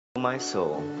my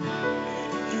soul.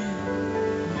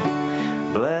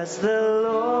 Bless the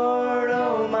Lord,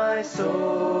 oh my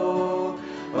soul,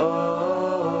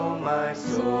 oh my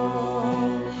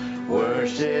soul.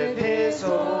 Worship His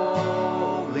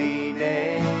holy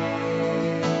name.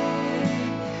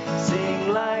 Sing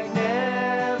like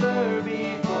never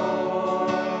before,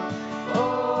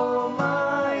 oh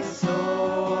my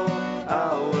soul.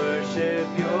 I'll worship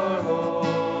Your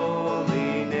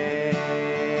holy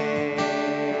name.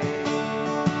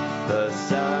 The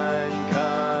sun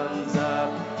comes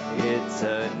up, it's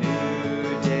a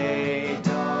new day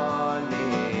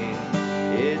dawning.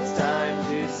 It's time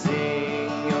to sing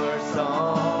Your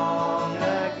song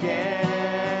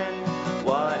again.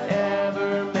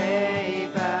 Whatever may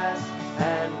pass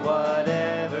and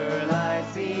whatever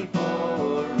lies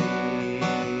before me,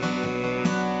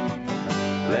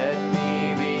 let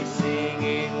me be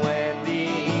singing when the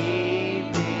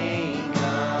evening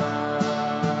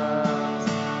comes.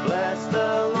 Bless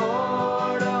the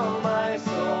Lord, oh my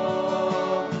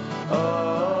soul,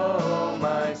 oh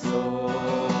my soul.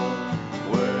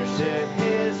 Worship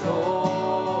His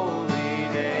holy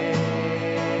name.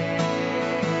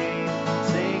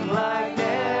 Sing like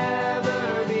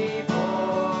never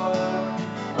before,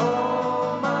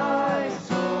 oh my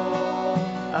soul.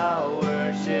 I'll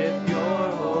worship Your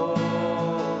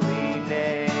holy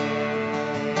name.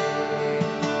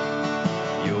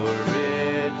 You're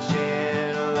rich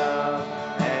in love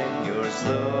and You're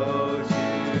slow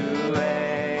to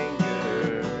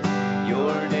anger.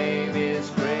 Your name is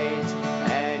great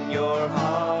and Your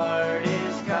heart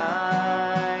is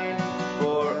kind.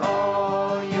 For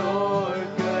all Your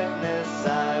goodness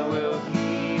I will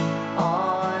keep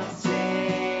on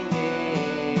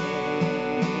singing.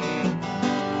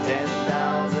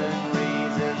 10,000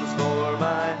 reasons for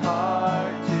my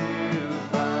heart to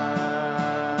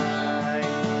find.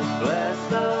 Bless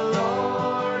the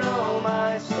Lord, oh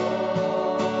my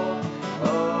soul,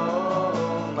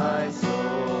 oh my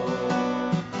soul.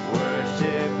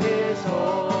 Worship His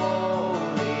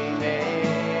holy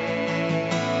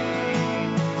name.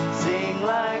 Sing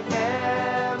like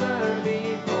never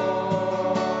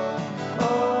before,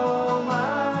 oh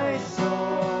my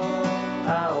soul.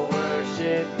 I'll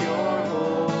worship Your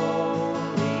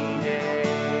holy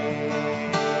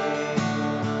name.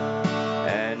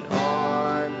 And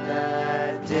on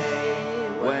that day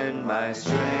when my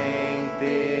strength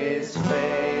is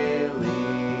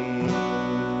failing,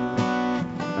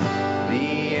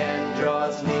 the end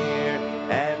draws near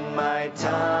and my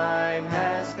time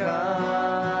has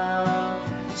come.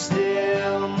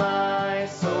 Still my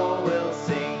soul will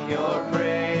sing Your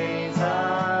praise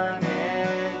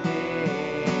unending.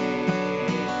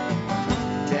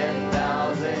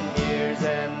 10,000 years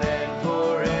and then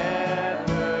forevermore.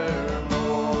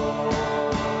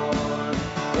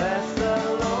 Bless the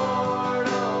Lord,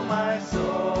 oh my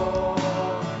soul,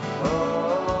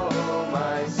 oh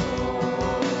my soul.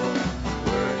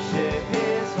 Worship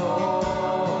His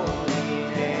holy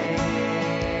name.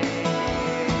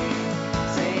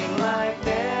 Sing like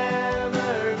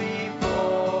never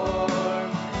before,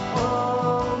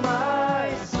 oh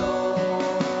my soul.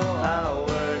 I'll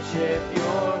worship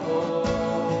Your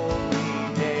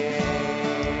holy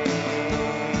name.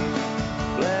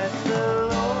 Bless the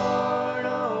Lord,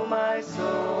 oh my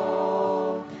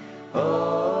soul,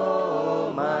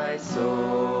 oh my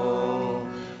soul.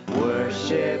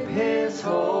 Worship His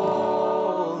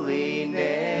holy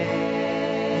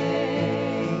name.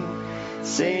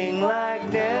 Sing like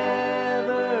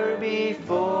never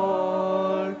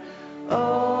before,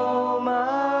 oh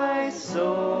my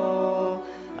soul.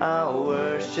 I'll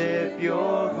worship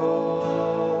Your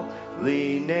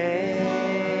holy name.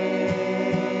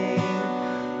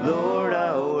 Lord,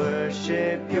 I'll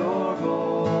worship Your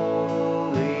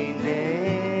holy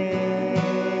name.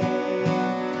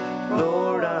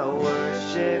 Lord, I'll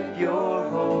worship Your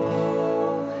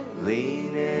holy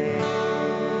name.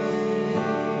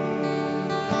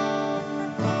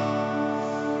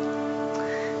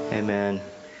 Amen.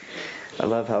 I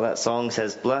love how that song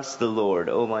says, bless the Lord,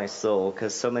 O my soul,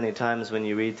 because so many times when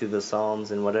you read through the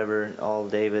Psalms and whatever, all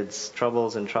David's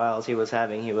troubles and trials he was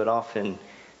having, he would often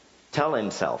tell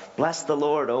himself, bless the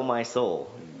Lord, O my soul.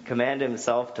 Command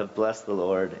himself to bless the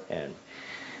Lord, and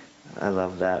I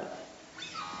love that.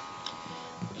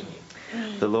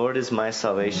 The Lord is my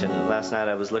salvation. Last night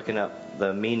I was looking up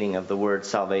the meaning of the word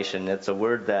salvation. It's a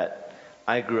word that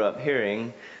I grew up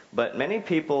hearing, but many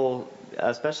people,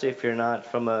 especially if you're not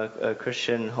from a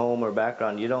Christian home or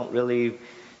background, you don't really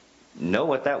know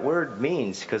what that word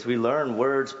means, because we learn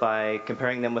words by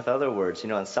comparing them with other words.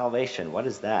 And salvation, what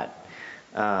is that?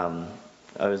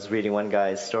 I was reading one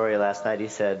guy's story last night. He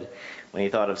said when he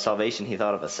thought of salvation, he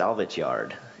thought of a salvage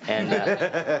yard. And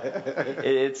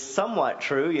it's somewhat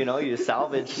true, you know, you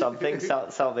salvage something,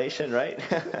 salvation, right?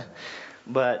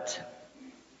 But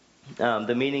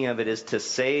the meaning of it is to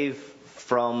save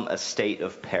from a state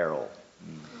of peril.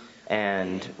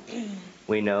 And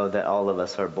we know that all of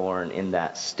us are born in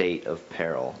that state of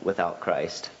peril without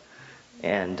Christ.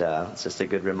 And it's just a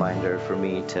good reminder for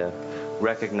me to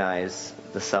recognize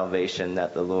the salvation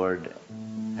that the Lord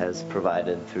has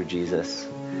provided through Jesus.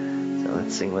 So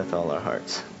let's sing with all our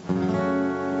hearts.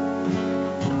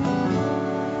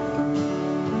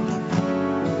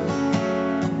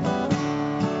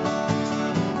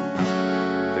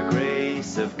 The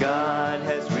grace of God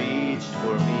has reached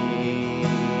for me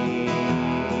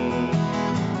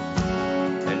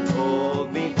and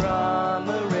pulled me from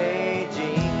a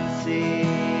raging sea,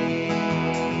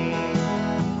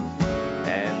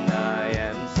 and I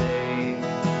am safe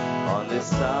on this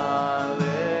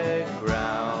solid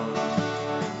ground.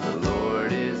 The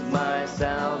Lord is my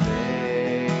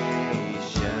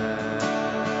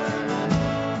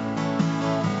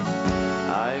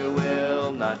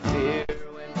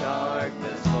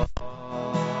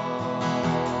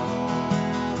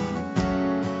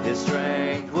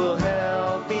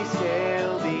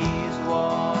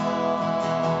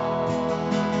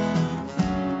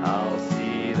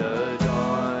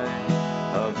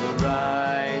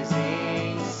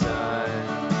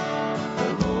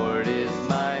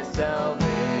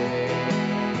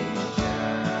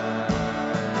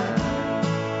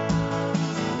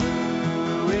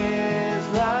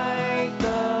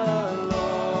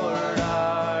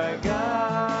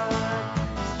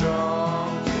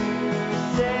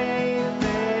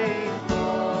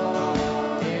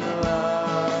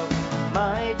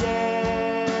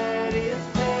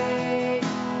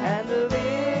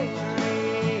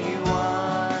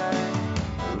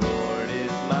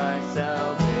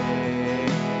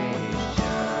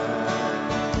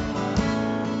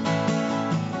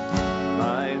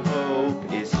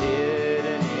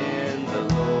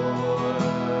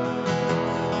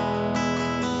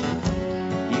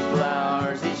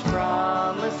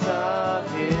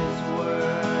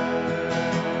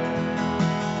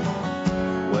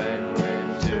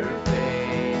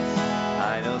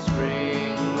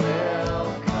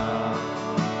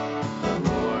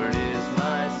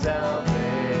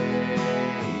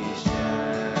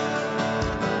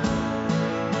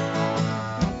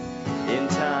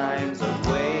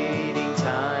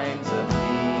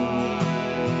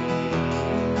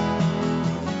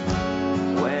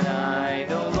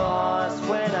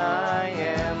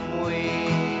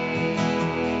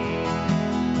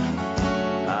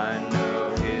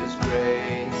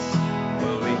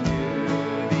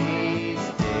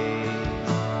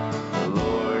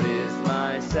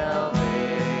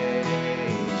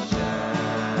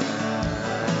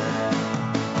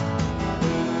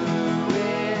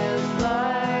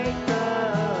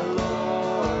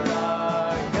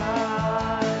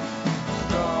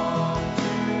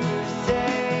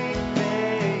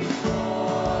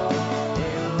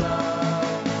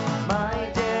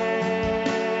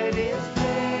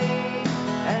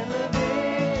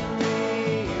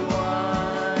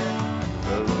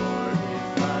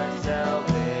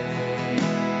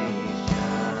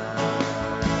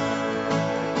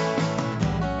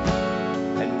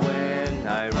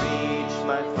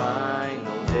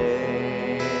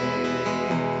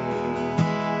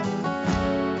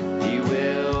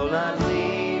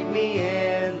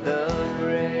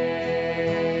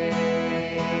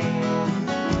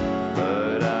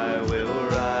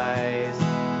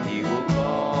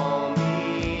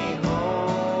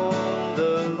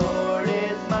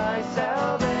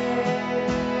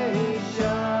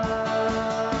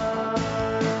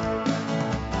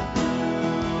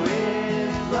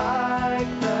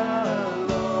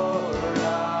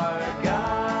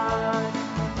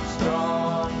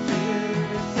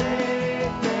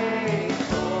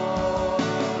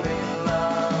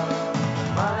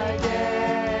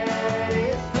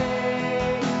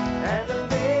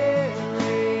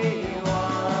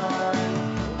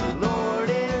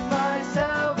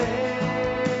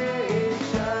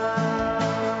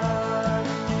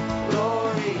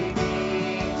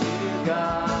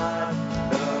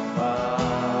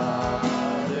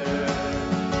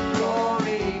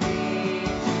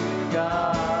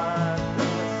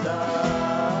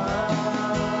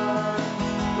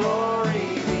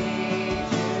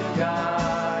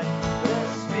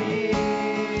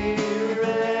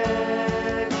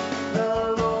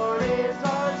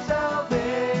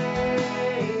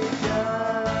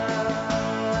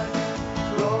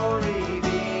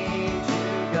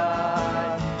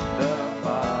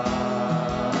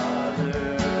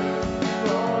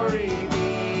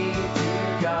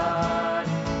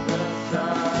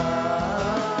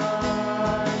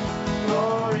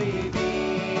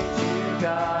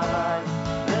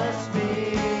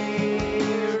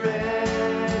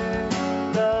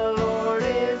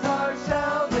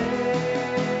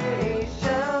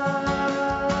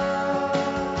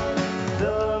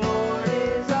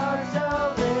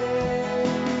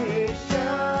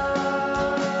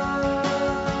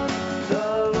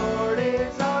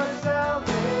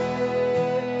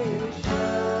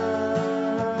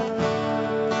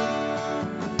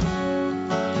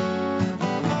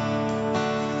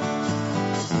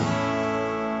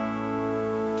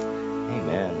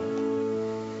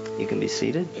You can be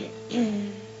seated.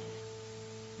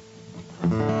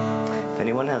 If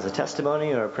anyone has a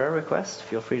testimony or a prayer request,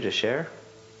 feel free to share.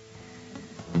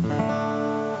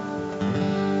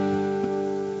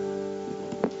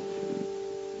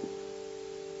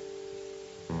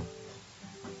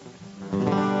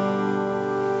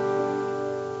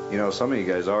 You know, some of you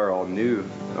guys are all new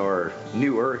or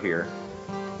newer here.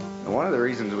 And one of the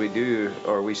reasons we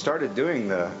started doing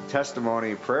the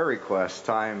testimony prayer request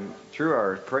time through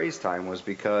our praise time was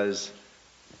because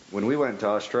when we went to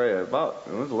Australia it was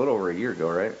a little over a year ago,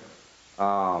 right?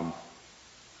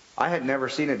 I had never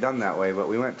seen it done that way, but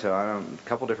we went to a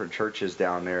couple different churches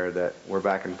down there that we're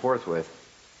back and forth with,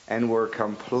 and were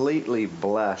completely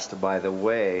blessed by the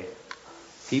way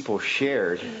people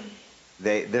shared.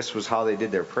 This was how they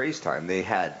did their praise time. They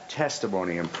had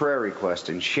testimony and prayer request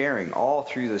and sharing all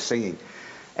through the singing.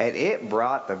 And it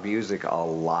brought the music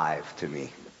alive to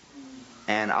me.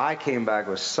 And I came back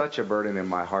with such a burden in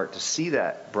my heart to see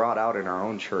that brought out in our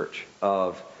own church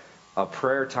of a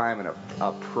prayer time and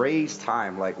a praise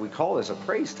time. Like, we call this a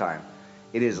praise time.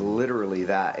 It is literally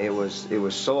that. It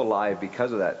was so alive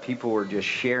because of that. People were just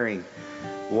sharing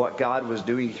what God was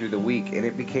doing through the week, and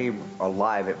it became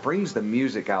alive. It brings the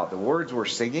music out. The words we're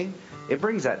singing, it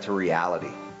brings that to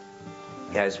reality.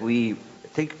 As we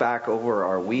think back over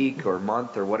our week or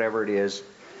month or whatever it is,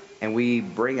 and we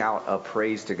bring out a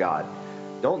praise to God.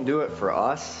 Don't do it for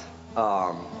us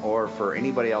or for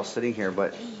anybody else sitting here,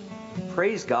 but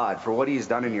praise God for what He's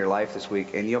done in your life this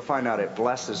week, and you'll find out it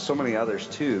blesses so many others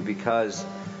too, because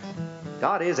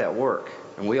God is at work.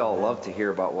 And we all love to hear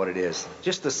about what it is.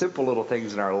 Just the simple little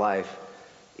things in our life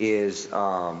is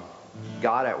God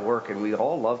at work, and we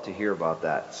all love to hear about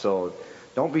that. So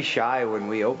don't be shy when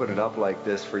we open it up like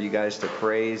this for you guys to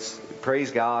praise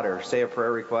God or say a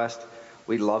prayer request.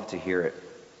 We'd love to hear it.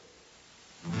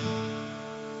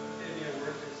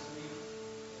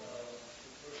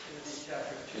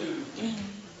 Chapter 2.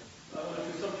 I want to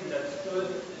do something that's good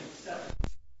and acceptable.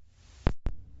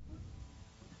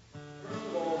 First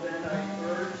of all, then I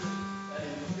urge that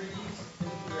entreaties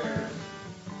and prayers,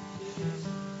 petitions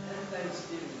and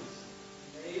thanksgivings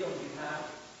be made on behalf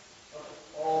of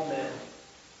all men,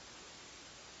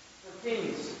 for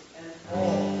kings and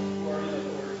all who are in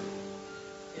authority,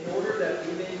 in order that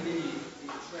we may lead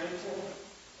a tranquil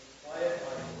and quiet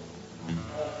life, in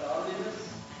all godliness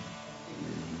and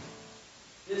dignity.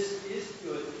 This is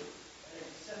good and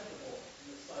acceptable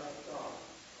in the sight of God.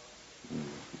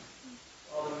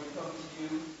 Father, we come to you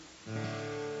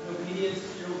in obedience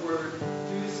to your word.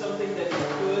 Do something that is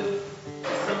good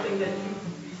and something that you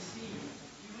receive,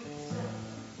 you accept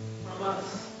from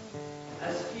us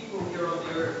as people here on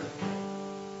the earth.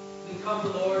 We come,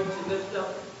 Lord, to lift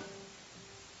up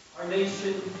our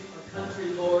nation, our country,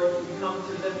 Lord. We come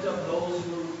to lift up those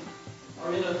who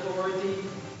are in authority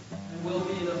and will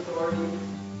be in authority.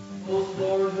 Those,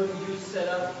 Lord, whom you set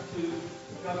up to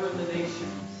govern the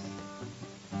nations.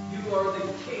 You are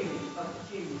the King of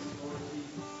kings, Lord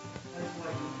Jesus. That's why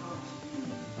we come to you.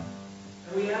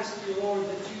 And we ask you, Lord,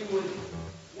 that you would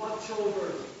watch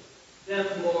over them,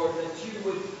 Lord, that you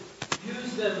would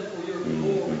use them for your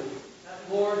glory. That,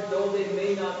 Lord, though they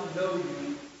may not know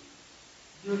you,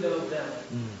 you know them.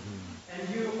 Mm-hmm. And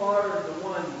you are the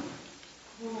one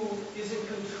who is in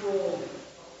control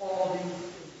of all these things.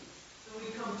 So we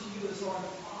come to you as our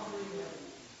Father in heaven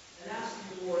and ask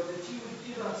you, Lord, that you would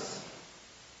give us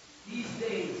these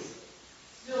days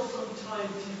still some time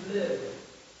to live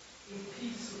a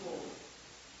peaceable,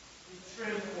 a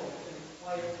tranquil, and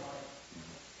quiet life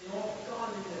in all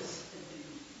godliness and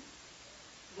dignity.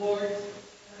 Lord,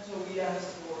 that's what we ask,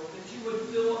 Lord, that you would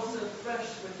fill us afresh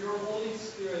with your Holy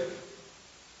Spirit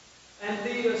and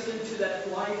lead us into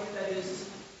that life that is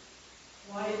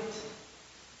quiet,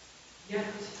 yet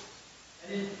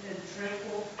and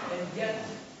tranquil, and yet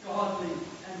godly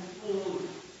and full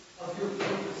of your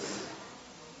purpose,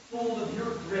 full of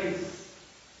your grace,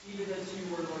 even as you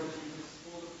were, Lord Jesus,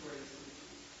 full of grace.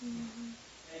 Mm-hmm.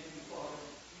 Thank you, Father.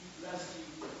 We bless you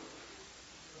for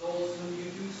those whom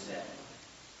you do set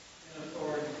in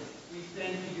authority. We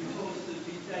thank you. You told us to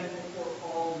be thankful for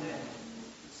all men.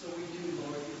 And so we do,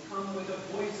 Lord. We come with a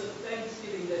voice of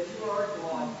thanksgiving that you are our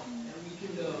God, and we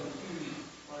can know you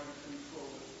are in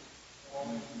control.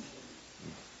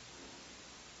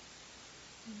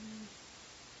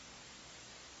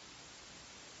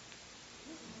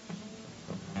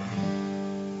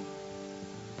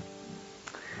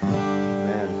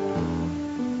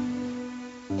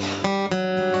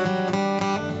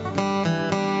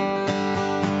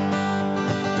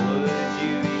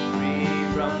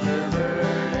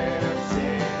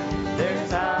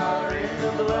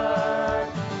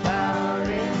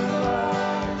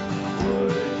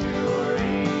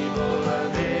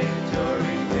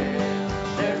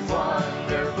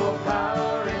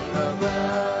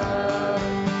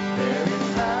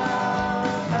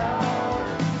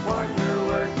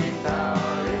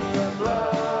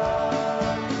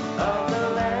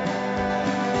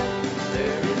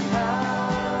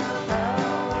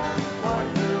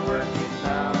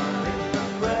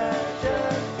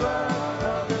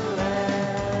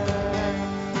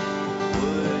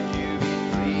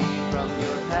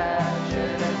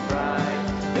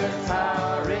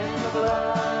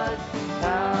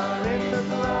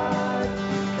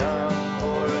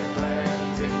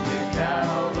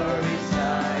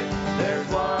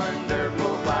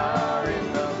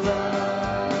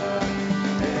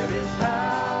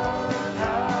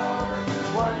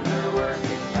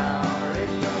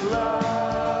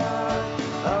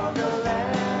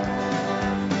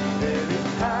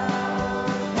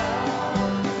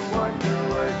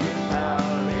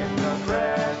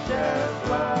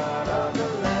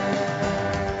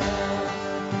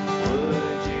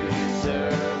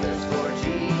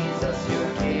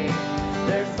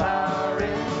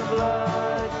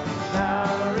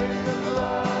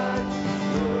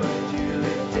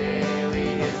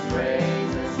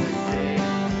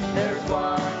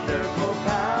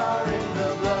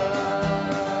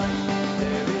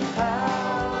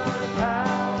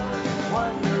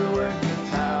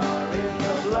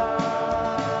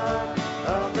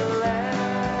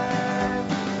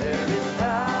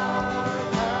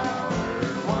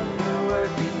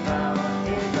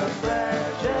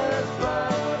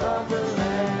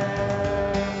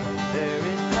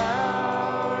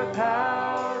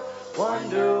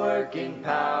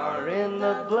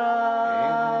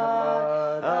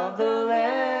 blood of the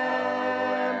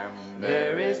Lamb.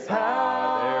 There is power,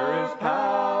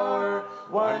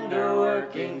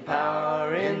 wonder-working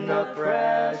power in the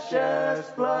precious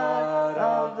blood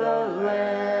of the Lamb.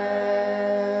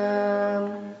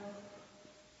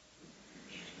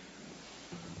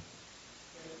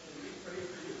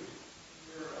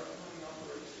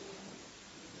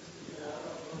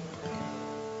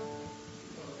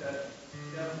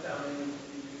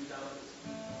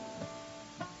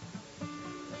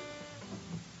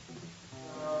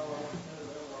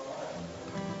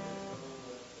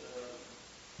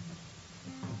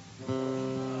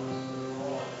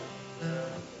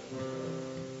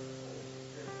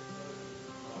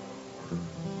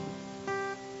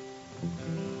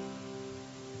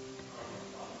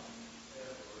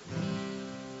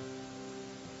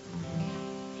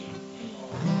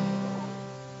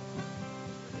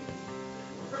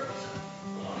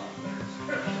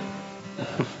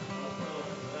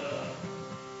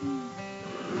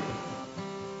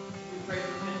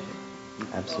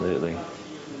 Absolutely. Our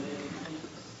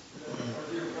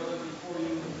dear brother, before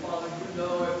you, Father, you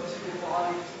know our physical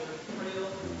bodies that are frail.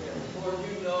 Lord,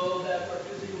 you know that our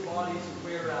physical bodies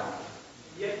wear out.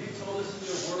 Yet you told us in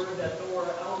your word that though our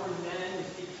outward man is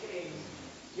decaying,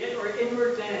 yet our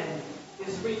inward man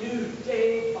is renewed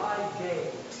day by day.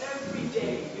 Every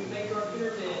day you make our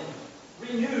inner man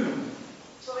renewed.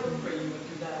 So I pray you would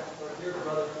do that for our dear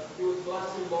brother. You would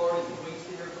bless him, Lord, as he waits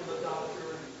to hear from the doctor.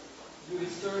 Do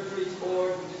his surgeries,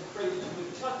 Lord. We just pray that you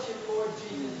would touch him, Lord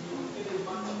Jesus. You would give him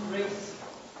much grace.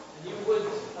 And you would,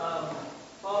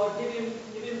 Father, give him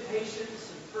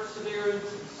patience and perseverance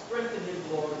and strengthen him,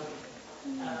 Lord,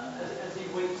 as he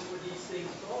waits for these things.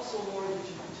 But also, Lord, that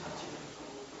you would touch him.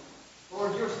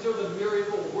 Lord, you're still the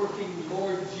miracle-working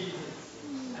Lord Jesus.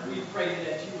 And we pray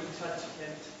that you would touch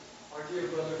Kent, our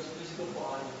dear brother's physical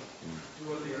body,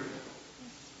 do a miracle.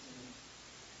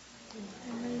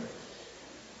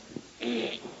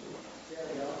 Amen.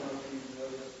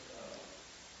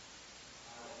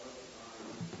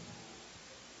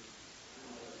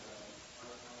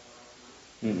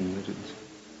 I didn't.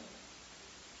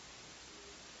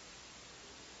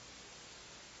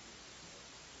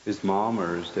 His mom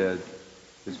or his dad?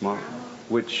 His mom?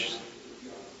 Which?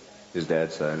 His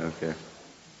dad's side, okay.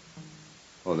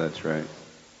 Oh, that's right.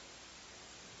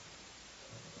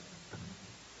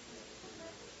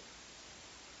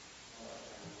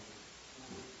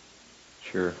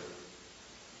 Sure.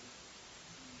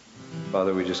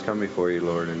 Father, we just come before you,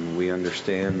 Lord, and we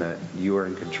understand that you are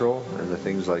in control, and the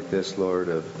things like this, Lord,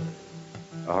 of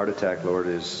a heart attack, Lord,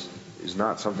 is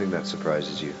not something that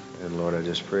surprises you. And Lord, I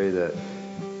just pray that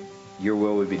your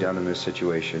will would be done in this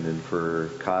situation, and for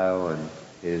Kyle and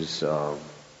his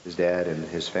dad and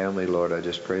his family, Lord, I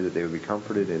just pray that they would be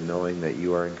comforted in knowing that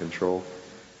you are in control.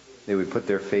 They would put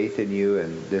their faith in you,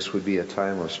 and this would be a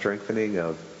time of strengthening,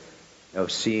 of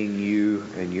seeing you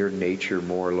and your nature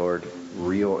more, Lord,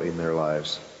 real in their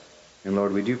lives. And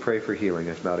Lord, we do pray for healing,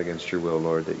 if not against your will,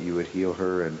 Lord, that you would heal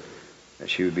her and that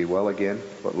she would be well again.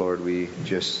 But Lord, we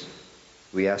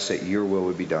ask that your will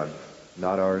would be done.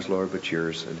 Not ours, Lord, but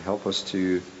yours. And help us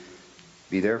to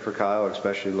be there for Kyle,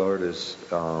 especially, Lord, as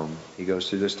he goes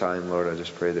through this time. Lord, I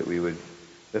just pray that we would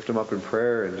lift him up in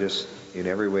prayer and just in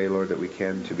every way, Lord, that we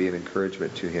can to be an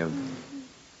encouragement to him.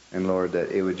 And Lord,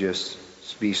 that it would just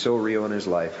be so real in his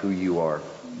life who you are.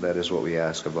 That is what we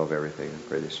ask above everything. I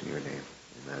pray this in your name.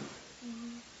 Amen.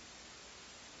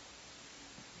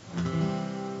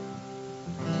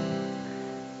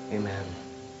 Amen.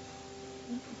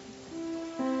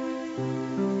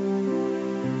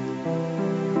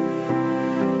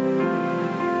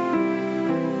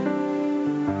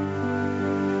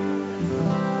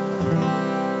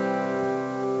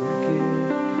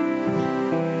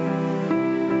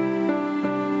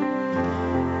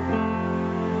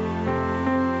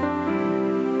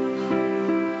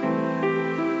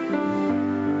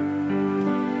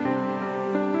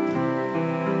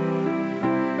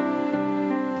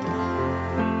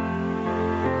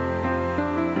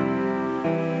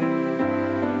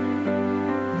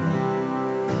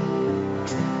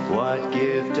 What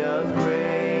gift of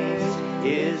grace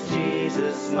is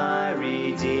Jesus my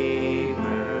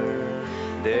Redeemer?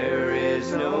 There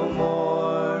is no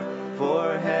more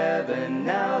for heaven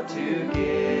now to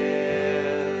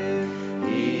give.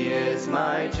 He is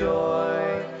my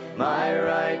joy, my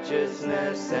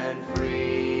righteousness and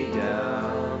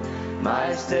freedom,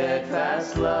 my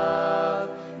steadfast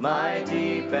love, my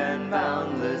deep and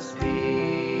boundless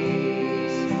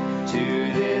peace.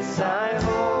 To this I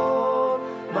hold,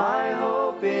 my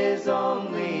hope is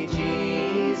only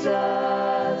Jesus,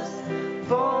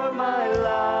 for my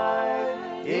life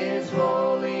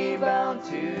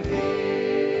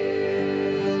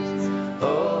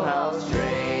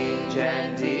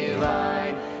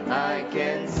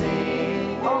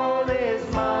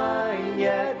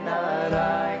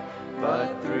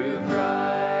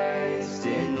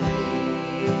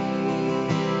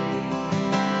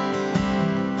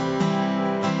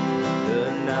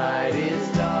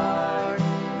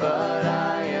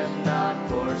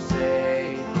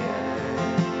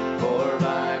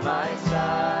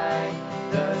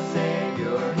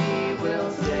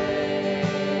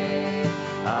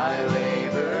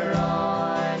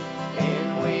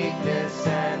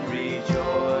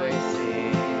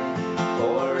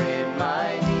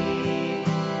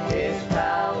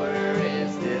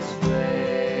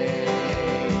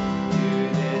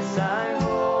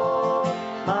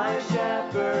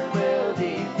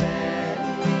defend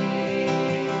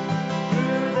me.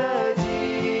 Through the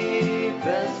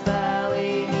deepest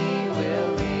valley he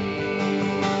will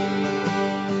lead.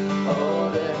 Oh,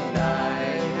 the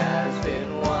night has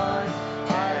been won,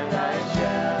 and I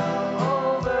shall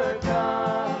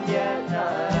overcome, yet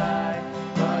not I,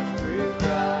 but through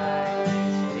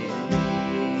Christ in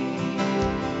me.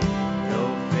 No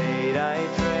fate I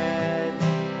dread,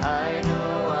 I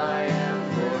know I am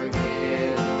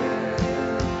forgiven.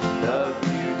 The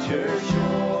future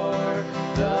sure,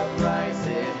 the price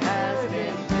it has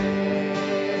been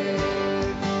paid.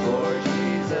 For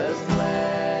Jesus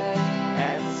bled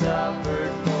and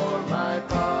suffered for my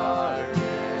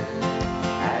pardon,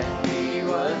 and he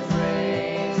was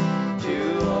raised to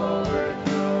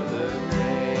overthrow the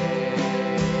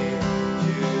grave.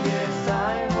 To this I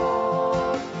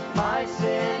hold, my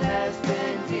sin has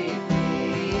been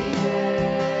defeated.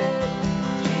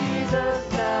 Jesus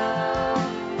now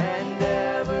and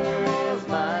ever is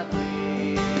my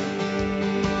plea.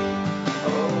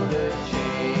 Oh, the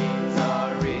chains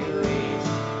are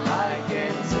released, I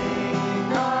can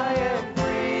sing, I am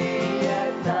free,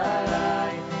 yet not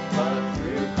I, but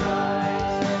through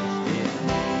Christ in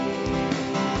me.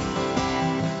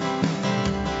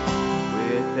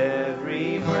 With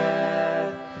every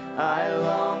breath I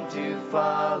long to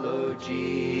follow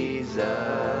Jesus,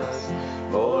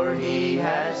 for he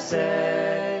has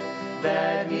said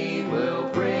that he will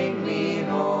bring me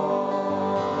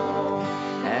home.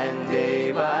 And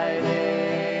day by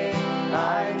day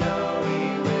I know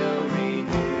he will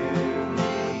renew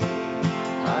me,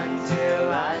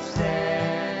 until I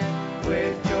stand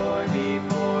with joy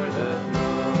before the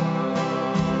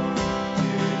throne.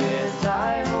 To this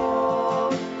I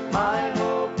hold, my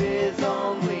hope is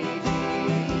only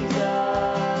Jesus.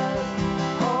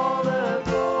 All the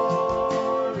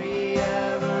glory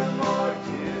evermore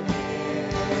to him.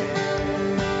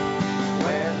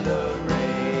 When the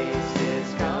race is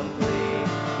complete,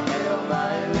 till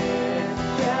my lips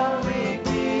shall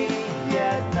repeat,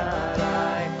 yet not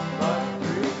I, but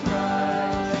through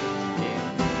Christ in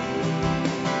me.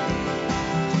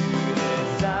 To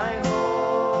this I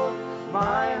hold,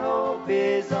 my hope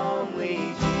is only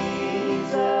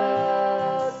Jesus.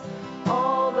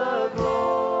 All the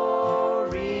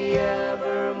glory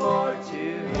evermore to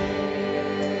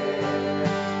him.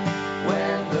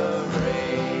 When the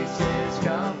race is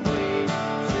complete,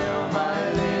 till my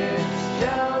lips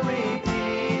shall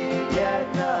repeat, yet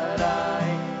not I,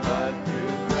 but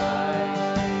through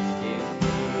Christ in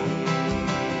me.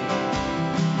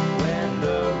 When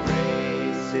the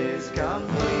race is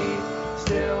complete,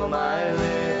 still my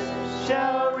lips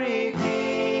shall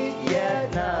repeat,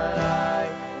 yet not I,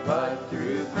 but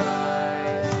through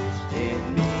Christ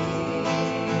in me.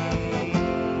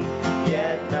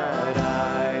 Yet not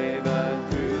I, but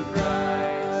through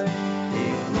Christ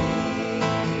in me.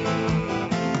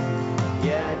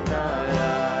 Yet not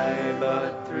I,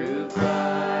 but through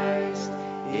Christ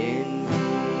in me.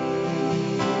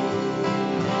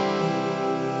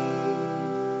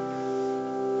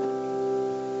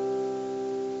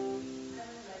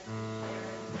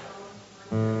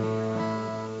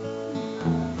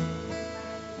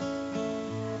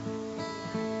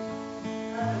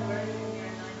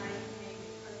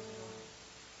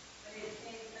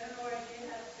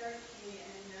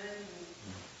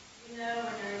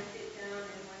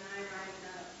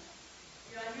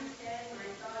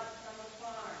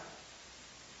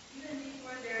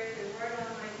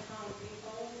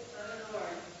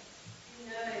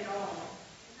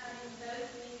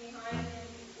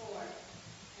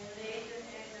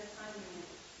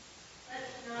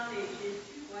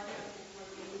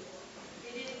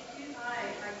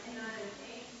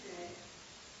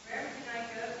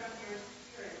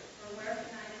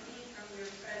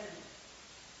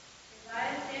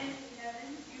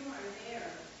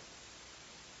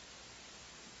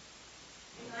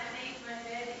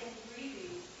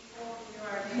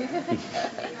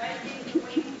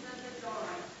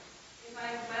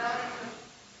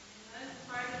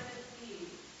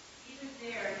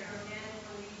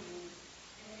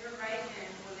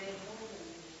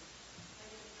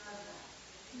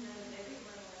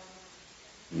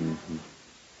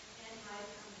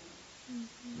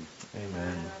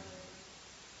 Amen.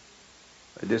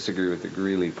 I disagree with the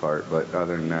Greeley part, but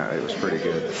other than that, it was pretty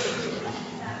good.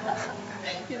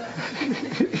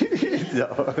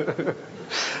 No.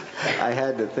 I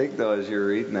had to think, though, as you were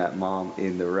reading that, Mom,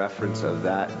 in the reference of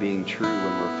that being true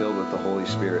when we're filled with the Holy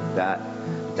Spirit, that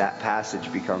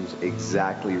passage becomes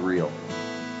exactly real.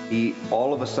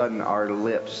 All of a sudden, our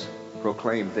lips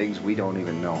proclaim things we don't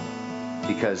even know.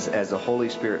 Because as the Holy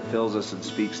Spirit fills us and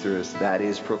speaks through us, that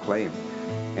is proclaimed.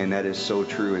 And that is so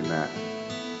true in that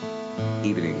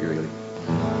evening, really.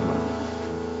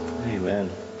 Amen.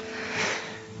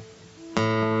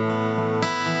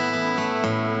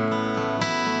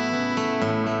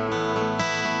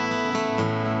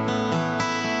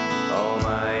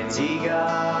 Almighty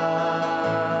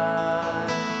God,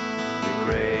 the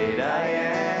great I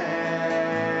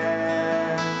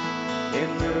am,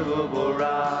 immovable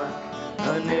rock,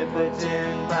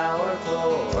 omnipotent,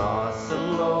 powerful,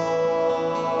 awesome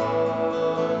Lord,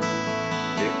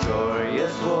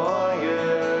 victorious warrior,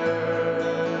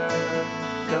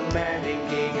 commanding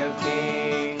King of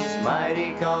kings,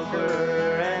 mighty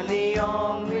conqueror, and the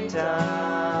only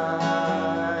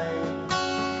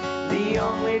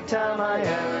time I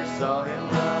ever saw him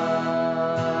run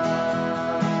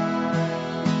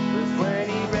was when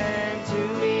he ran to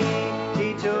me.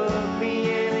 He took me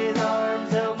in his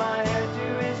arms, held my head to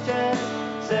his chest,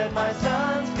 said, "My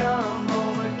son's come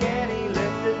home again." He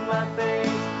lifted my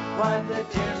face, wiped the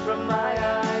tears from my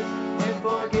eyes, with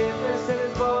forgiveness in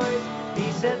his voice.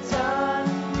 He said, "Son,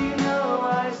 you know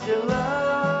I still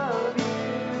love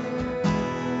you."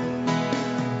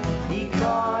 He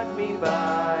caught me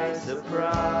by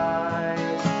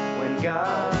surprise when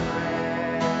God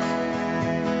ran.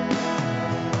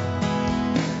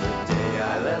 The day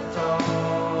I left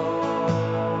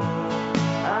home,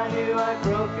 I knew I'd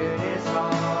broken his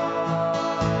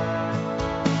heart,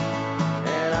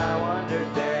 and I wondered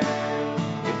then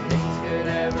if things could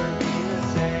ever be the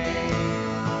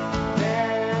same.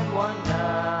 Then one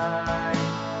night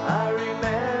I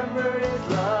remembered his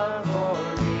love for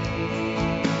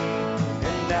me,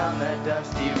 and down that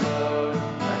dusty road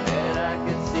ahead I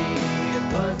could see it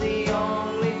was the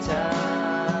only time.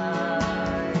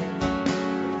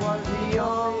 It was the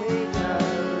only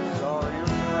time I saw him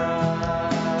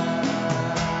run.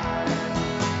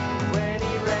 When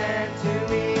he ran to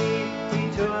me, he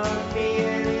took me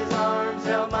in his arms,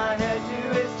 held my head to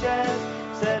his chest,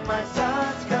 said, "My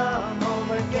son's come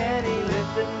home again." He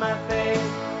lifted my face,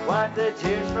 wiped the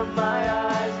tears from my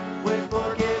eyes, with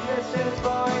forgiveness in his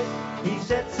voice. He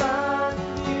said, "Son,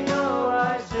 you know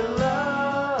I still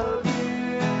love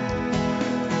you."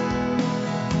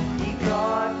 He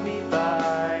caught me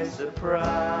by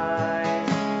surprise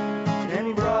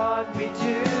and brought me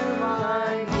to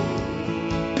my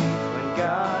knees when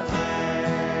God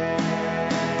ran.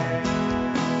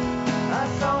 I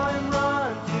saw him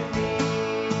run to me.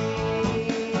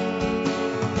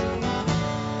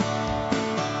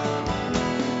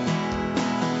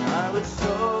 I was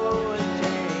so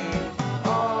ashamed,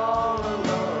 all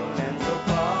alone and so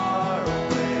far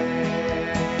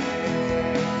away.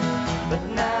 But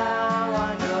now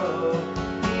I know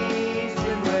he's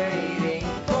been waiting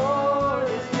for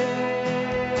this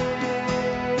day.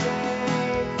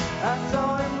 I saw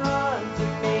him run to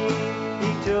me.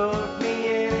 He took me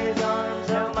in his arms,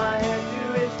 held my head to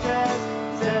his chest,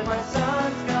 said, "My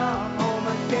son's come home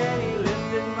again." He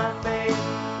lifted my face,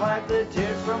 wiped the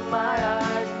tears from my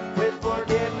eyes, with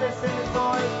forgiveness in his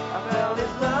voice. I felt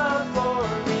his love for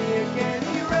me again.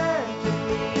 He ran to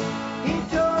me. He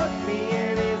took me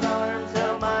in his arms,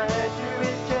 held my head to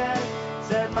his chest,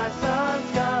 said, "My son's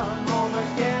come home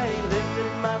again." He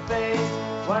lifted my face,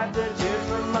 wiped the tears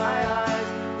from my eyes,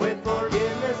 with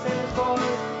forgiveness in his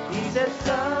voice. He said,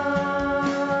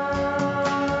 "Son,"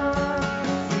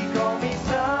 he called me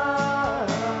son.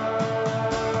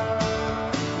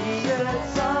 He said,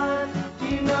 "Son,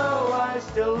 you know I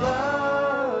still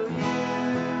love you."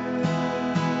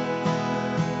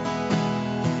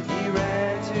 He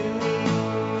ran to me,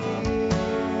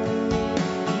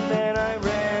 then I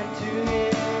ran to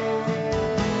him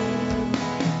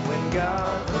when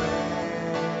God ran.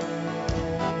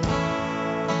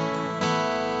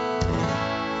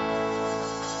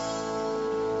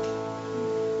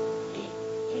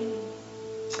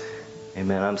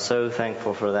 Amen. I'm so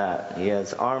thankful for that. He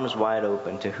has arms wide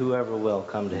open to whoever will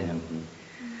come to him.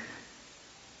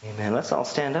 Amen. Let's all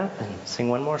stand up and sing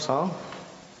one more song.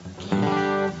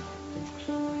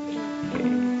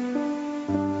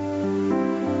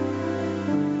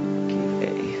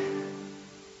 Okay.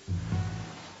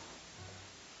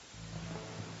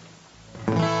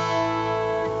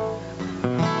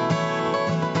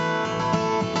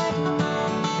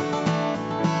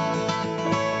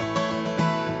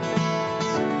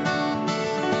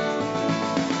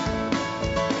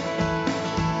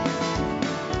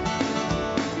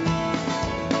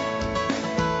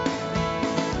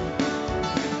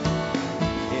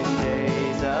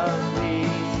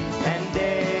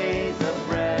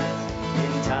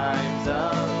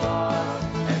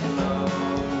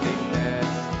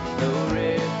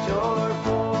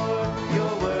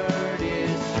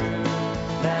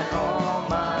 that all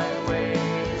my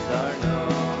ways are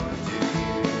known to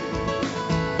you.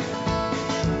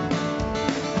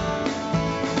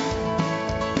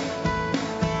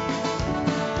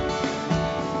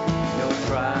 No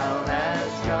trial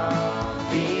has come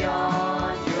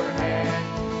beyond your hand,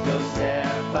 no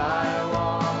step I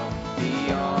walk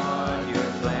beyond your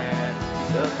plan.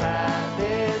 The path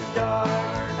is dark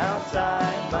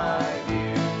outside my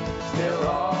view, still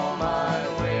all my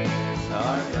ways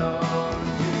are known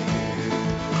to you.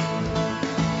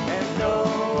 And no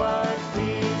one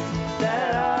peace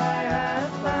that I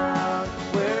have found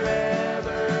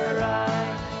wherever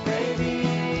I may be,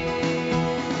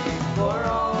 for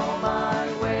all my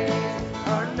ways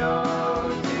are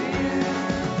known to you.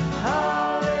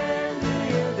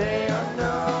 Hallelujah, they are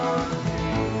known to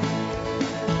you.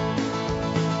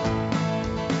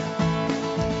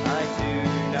 I do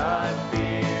not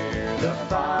fear the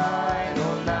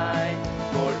final night,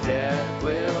 for death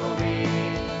will be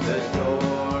the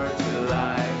door to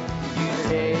life. You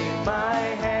take my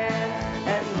hand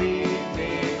and lead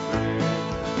me through,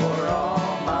 for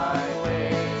all my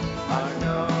ways are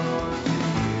known to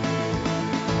you.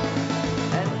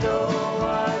 And know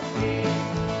what peace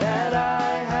that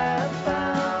I have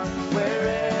found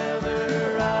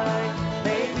wherever I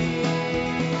may be,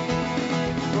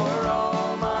 for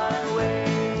all my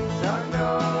ways are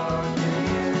known to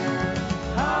you.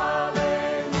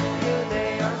 Hallelujah,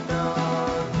 they are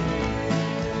known to you.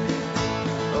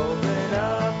 Open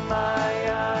up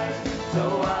my eyes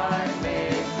so I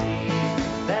may see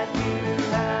that you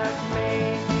have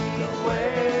made the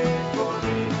way for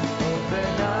me.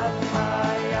 Open up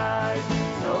my eyes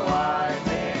so I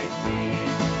may see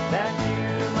that you,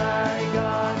 my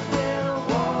God, will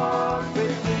walk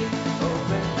with me.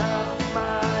 Open up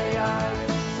my eyes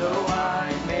so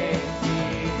I may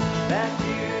see that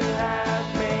you have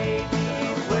made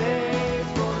these ways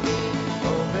for me.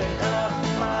 Open up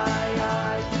my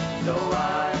eyes so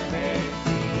I may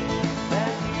see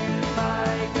that you,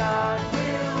 my God,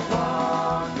 will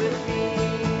walk with me.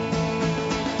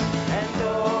 And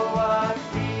know what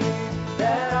peace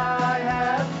that I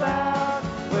have found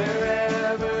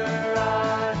wherever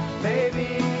I may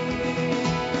be,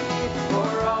 for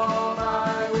all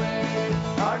my ways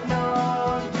are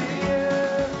known to you.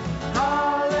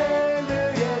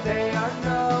 Hallelujah, they are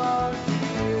known to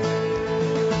you.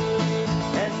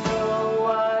 And know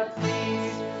what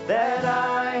peace that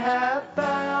I have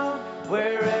found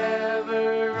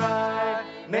wherever I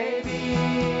may be,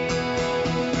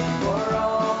 for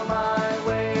all my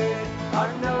ways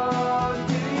are known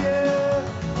to you.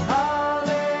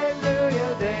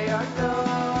 Hallelujah, they are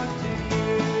known to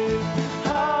you.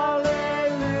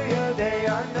 Hallelujah, they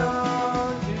are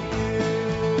known to you.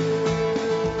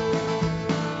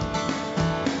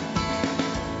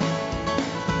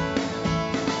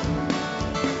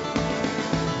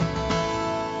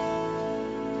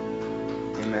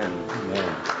 Amen. Amen.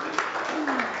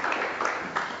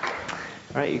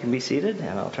 All right, you can be seated,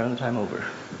 and I'll turn the time over.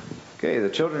 Okay, the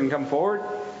children come forward.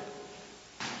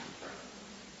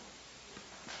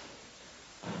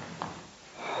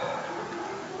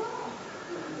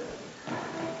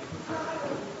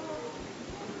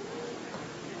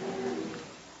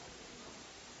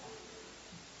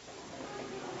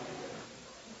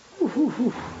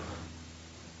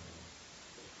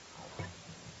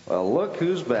 Well, look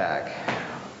who's back.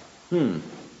 Well,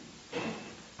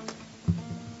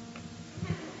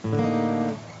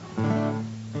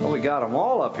 we got them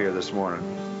all up here this morning.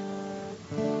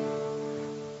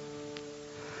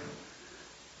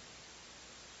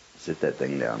 Sit that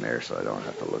thing down there so I don't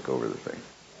have to look over the thing.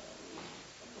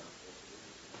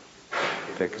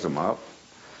 Picks them up.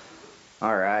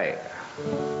 All right.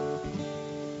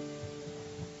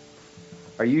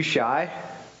 Are you shy?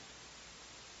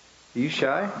 Are you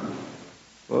shy?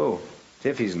 Whoa,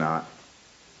 Tiffy's not.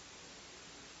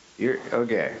 You're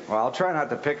okay. Well, I'll try not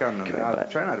to pick on them. I'll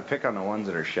try not to pick on the ones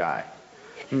that are shy.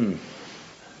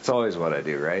 It's always what I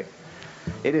do, right?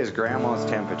 It is Grandma's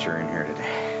temperature in here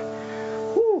today.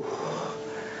 Whew.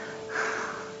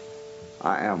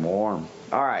 I am warm.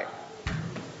 All right.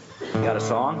 You got a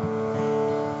song?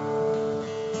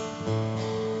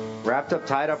 Wrapped up,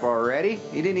 tied up already?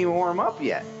 You didn't even warm up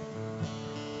yet.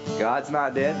 God's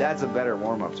Not Dead? That's a better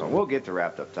warm-up song. We'll get to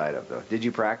Wrapped Up, Tied Up, though. Did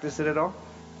you practice it at all?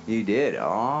 You did?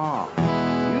 Oh.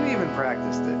 You even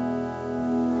practiced it.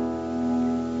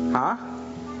 Huh?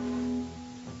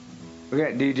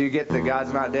 Okay, did you get the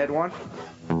God's Not Dead one?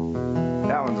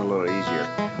 That one's a little easier.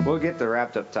 We'll get the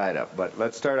Wrapped Up, Tied Up, but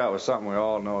let's start out with something we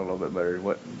all know a little bit better.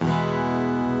 What?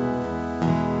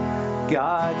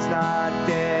 God's not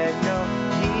dead, no,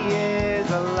 He is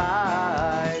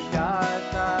alive.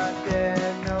 God's not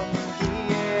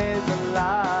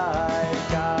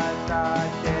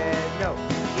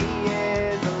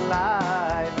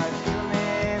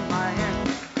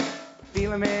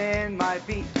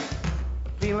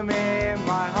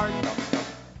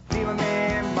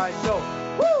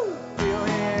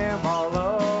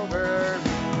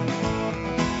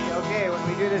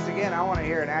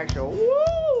actual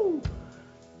woo!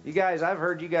 You guys, I've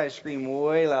heard you guys scream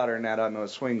way louder than that on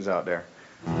those swings out there.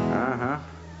 Uh-huh.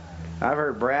 I've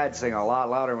heard Brad sing a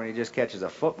lot louder when he just catches a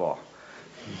football.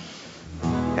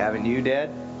 Haven't you,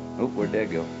 Dad? Oop, where'd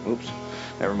Dad go? Oops.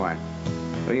 Never mind.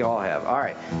 We all have. All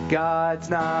right. God's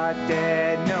not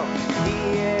dead, no.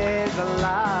 He is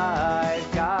alive.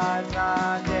 God's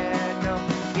not dead, no.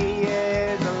 He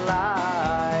is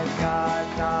alive.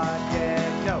 God's not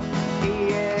dead, no. He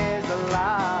is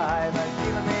alive. I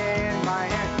feel him in my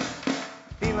hands.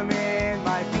 Feel him in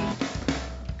my feet.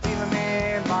 Feel him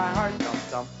in my heart. Thump,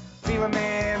 thump. Feel him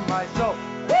in my soul.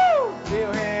 Woo!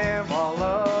 Feel him all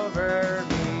over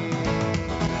me.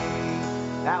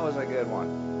 That was a good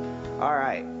one. All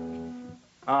right.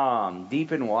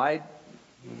 Deep and wide.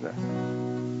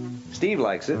 Steve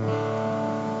likes it.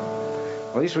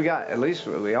 At least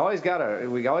we always got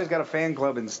a fan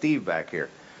club in Steve back here.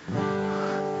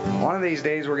 One of these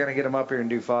days we're gonna get him up here and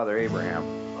do Father Abraham.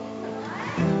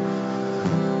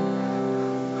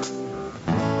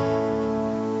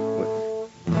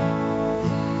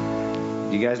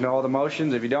 Do you guys know all the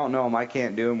motions? If you don't know them, I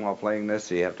can't do them while playing this,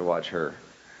 so you have to watch her.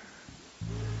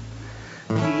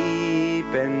 Deep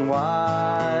and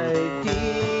wide,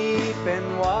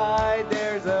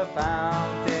 there's a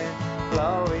fountain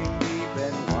flowing deep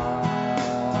and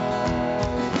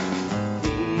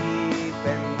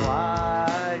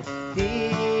wide.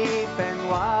 Deep and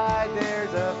wide,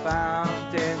 there's a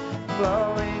fountain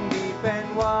flowing deep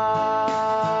and wide.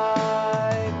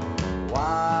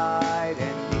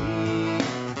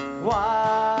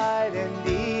 Wide and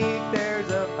deep, there's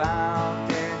a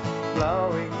fountain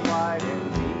flowing wide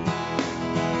and deep.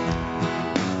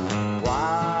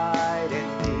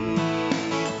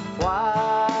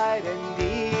 Wide and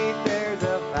deep, there's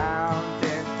a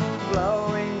fountain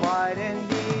flowing wide and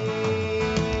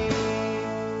deep.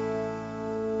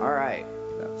 All right,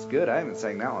 that's good. I haven't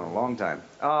sang that one in a long time.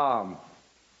 How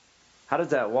does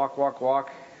that walk, walk,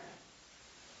 walk?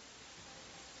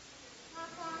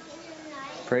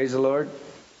 Praise the Lord.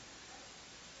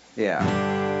 Yeah.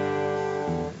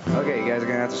 Okay, you guys are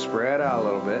gonna have to spread out a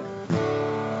little bit.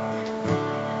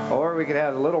 Or we could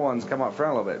have the little ones come up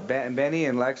front a little bit. Benny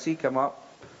and Lexi, come up.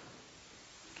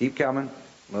 Keep coming.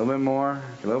 A little bit more.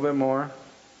 A little bit more.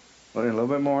 A little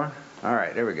bit more. All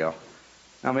right, there we go.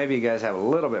 Now maybe you guys have a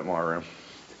little bit more room.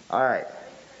 All right.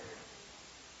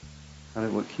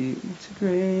 It's a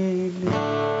great day.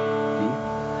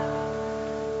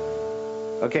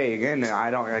 Okay, again,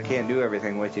 I can't do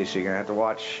everything with you, so you're gonna have to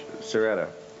watch Soretta.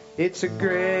 It's a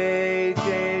great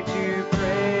day to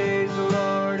praise the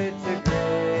Lord. It's a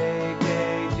great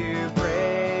day to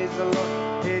praise the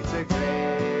Lord. It's a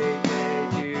great day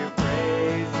to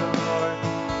praise the Lord.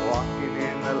 Walking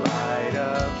in the light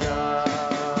of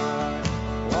God.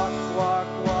 Walk, walk,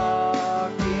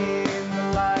 walk in the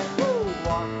light. Woo!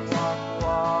 Walk, walk,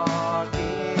 walk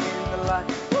in the light.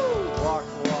 Woo! Walk,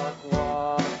 walk,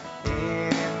 walk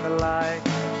in the light.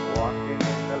 Walking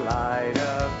in the light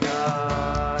of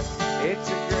God. It's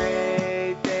a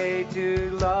great day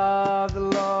to love the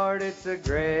Lord. It's a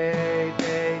great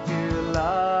day to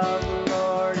love the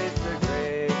Lord. It's a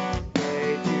great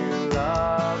day to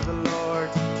love the Lord.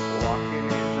 Walking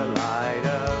in the light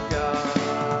of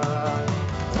God.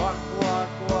 Walk, walk,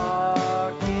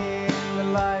 walk in the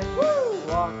light. Woo!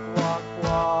 Walk, walk,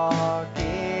 walk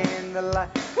in the light.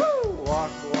 Woo!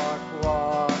 Walk, walk,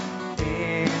 walk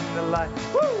in the light.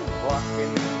 Woo!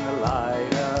 Walking in the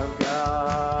light of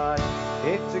God.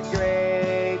 It's a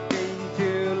great thing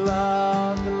to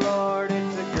love the Lord.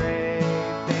 It's a great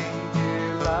thing to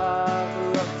love the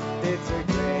Lord. It's a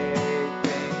great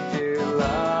thing to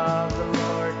love the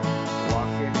Lord.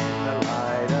 Walking in the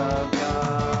light of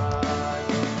God.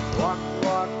 Walk,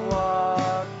 walk,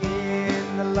 walk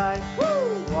in the light.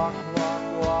 Woo! Walk, walk,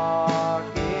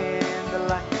 walk in the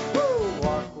light. Woo!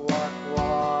 Walk, walk,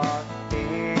 walk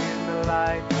in the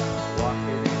light.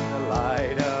 Walking in the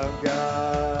light of God.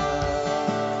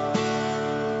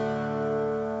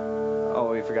 Oh,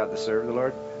 we forgot to serve the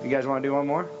Lord. You guys want to do one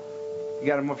more? You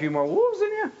got a few more woos in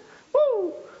you?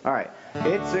 Woo! All right.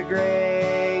 It's a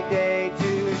great day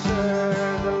to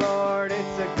serve the Lord.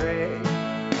 It's a great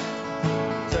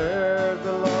serve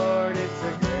the Lord. It's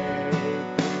a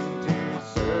great thing to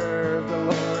serve the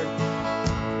Lord.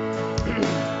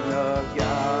 Love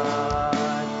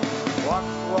God. Walk,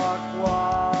 walk,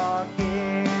 walk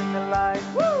in the light.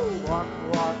 Woo! Walk,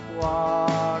 walk,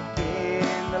 walk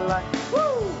in the light.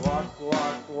 Woo! Walk,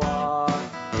 walk, walk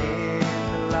in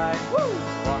the light. Woo!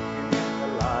 Walking in the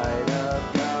light of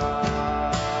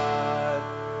God.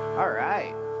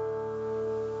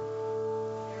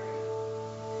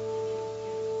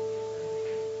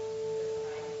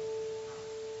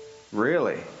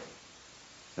 Really?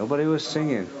 Nobody was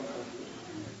singing.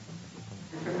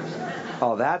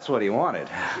 Oh, that's what he wanted.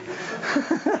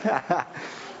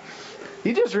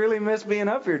 You just really miss being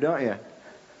up here, don't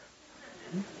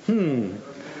you?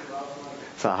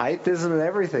 So height isn't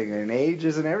everything, and age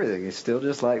isn't everything. You still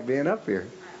just like being up here.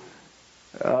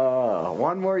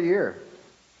 One more year.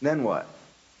 Then what?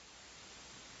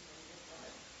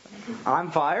 I'm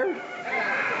fired?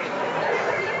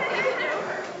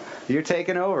 You're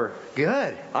taking over.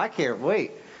 Good. I can't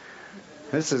wait.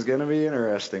 This is going to be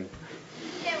interesting.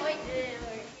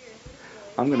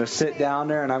 I'm going to sit down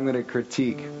there and I'm going to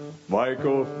critique.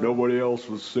 Michael, nobody else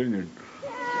was singing.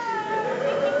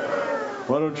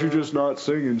 Why don't you just not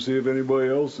sing and see if anybody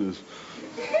else is?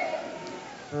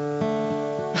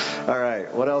 All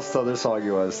right. What else other song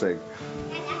you want to sing?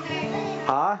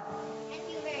 Huh?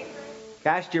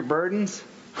 Cast your burdens?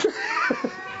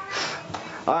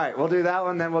 All right. We'll do that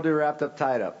one. Then we'll do Wrapped Up,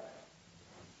 Tied Up.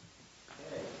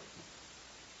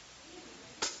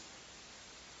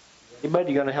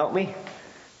 Anybody going to help me?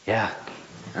 Yeah.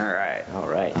 All right. All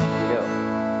right. Here we go.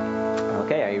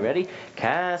 Okay, are you ready?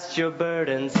 Cast your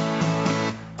burdens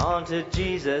onto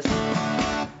Jesus,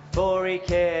 for he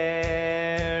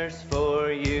cares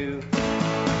for you.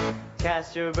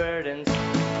 Cast your burdens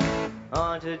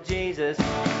onto Jesus,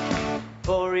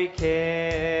 for he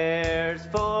cares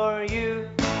for you.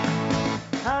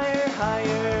 Higher,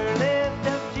 higher, lift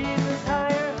up Jesus,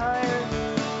 higher, higher,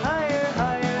 higher,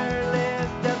 higher,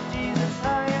 lift up Jesus,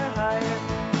 higher, higher,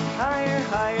 higher,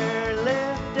 higher,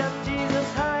 lift up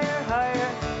Jesus, higher, higher,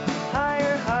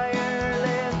 higher, higher,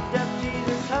 lift up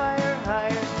Jesus, higher,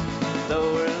 higher.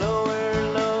 Lower,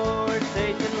 lower, lower,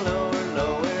 Satan, lower,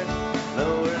 lower,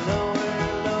 lower, lower,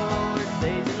 lower,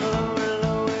 Satan, lower,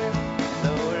 lower,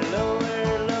 lower,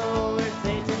 lower, lower,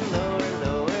 Satan, lower,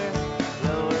 lower,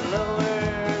 lower, lower,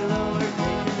 lower,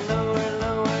 Satan, lower,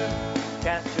 lower.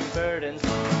 Cast your burdens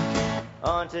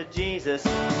onto Jesus,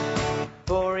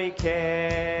 for he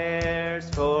cares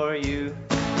for you.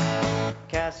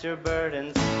 Cast your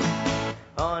burdens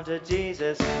onto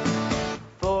Jesus,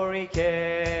 for he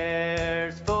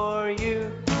cares for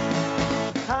you.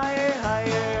 Higher,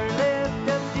 higher, lift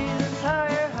up Jesus,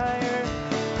 higher, higher,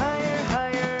 higher,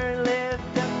 higher,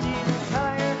 lift up Jesus,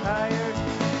 higher, higher,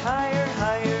 higher,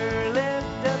 higher,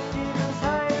 lift up Jesus,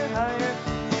 higher, higher,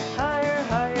 higher,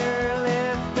 higher,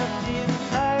 lift up Jesus,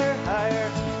 higher, higher.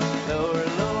 Lower,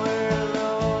 lower,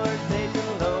 lower, Satan,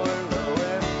 lower,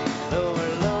 lower, lower,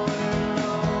 lower,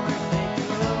 lower, Satan,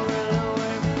 lower,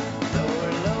 lower,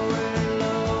 lower, lower,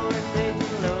 lower,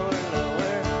 Satan, lower,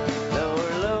 lower, lower,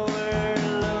 lower,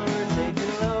 lower,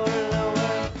 Satan, lower, lower.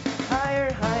 Higher,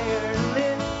 higher,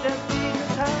 lift up Jesus,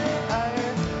 higher,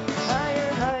 higher, higher,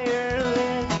 higher,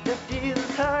 lift up Jesus,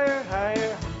 higher,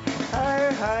 higher,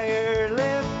 higher, higher,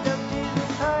 lift up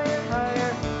Jesus, higher,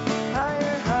 higher,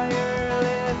 higher, higher,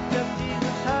 lift up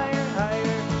Jesus, higher,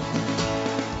 higher.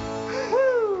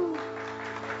 Woo!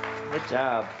 Good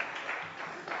job.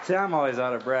 See, I'm always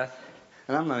out of breath,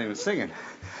 and I'm not even singing.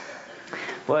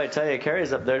 Boy, I tell you,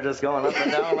 Carrie's up there just going up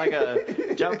and down like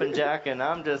a jumping jack, and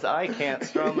I can't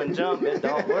strum and jump. It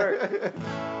don't work.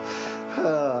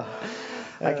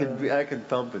 I could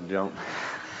thump and jump.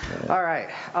 All right.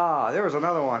 There was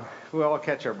another one. We'll all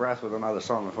catch our breath with another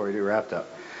song before we do Wrapped Up.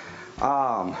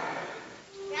 How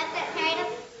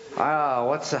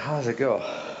does it go?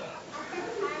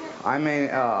 I'm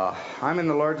in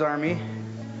the Lord's Army.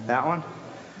 That one.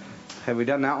 Have we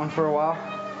done that one for a while?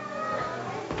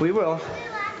 We will.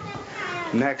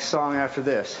 Next song after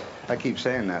this. I keep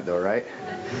saying that though, right?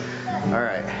 All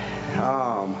right.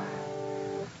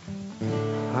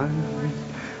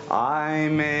 I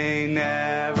may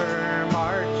never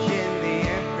march in the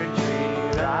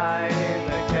infantry, ride in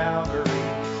the cavalry,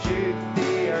 shoot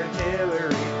the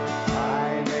artillery.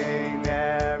 I may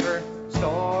never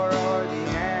soar o'er the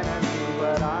enemy,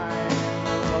 but I'm in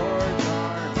the Lord's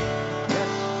army.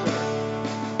 Yes, sir.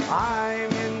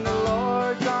 I'm in the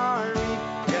Lord's army.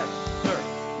 Yes, sir.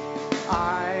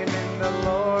 I'm in the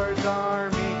Lord's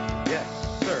army. Yes,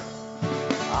 sir.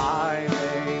 I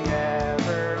may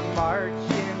never march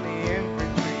in the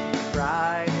infantry,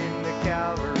 ride in the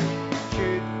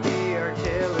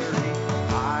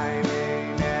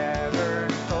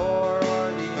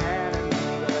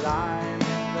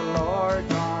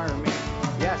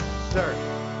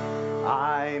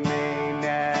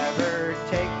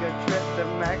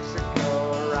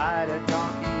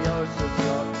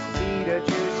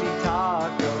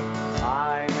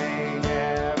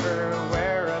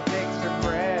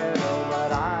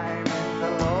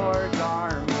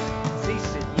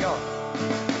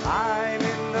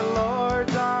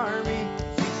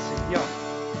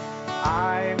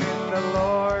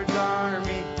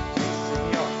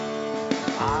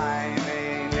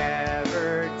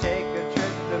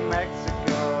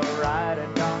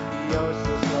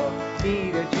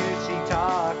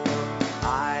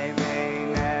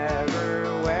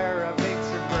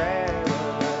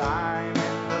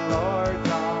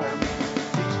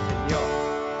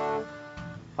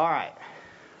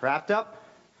Wrapped up?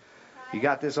 You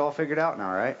got this all figured out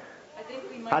now, right? I think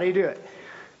we might. How do you do it?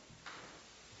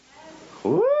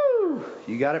 Woo!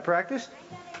 You got it practiced?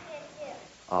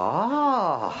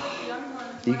 Ah.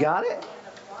 You got it?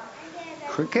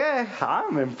 Okay,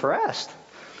 I'm impressed.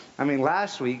 I mean,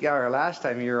 last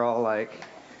time you were all like,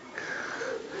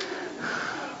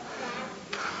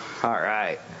 all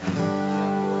right.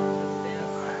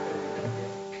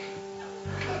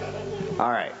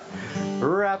 All right.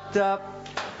 Wrapped up,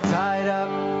 tied up,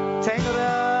 tangled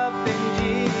up in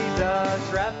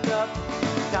Jesus. Wrapped up,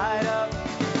 tied up,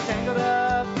 tangled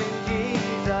up in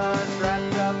Jesus.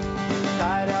 Wrapped up,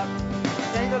 tied up,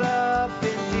 tangled up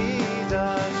in Jesus.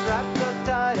 Wrapped up,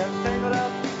 tied up, tangled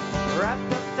up.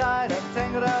 Wrapped up, tied up,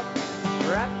 tangled up.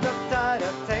 Wrapped up, tied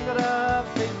up, tangled up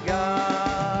in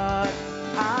God.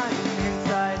 I'm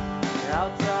inside,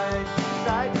 outside,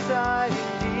 side to side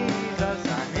in Jesus.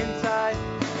 I'm inside,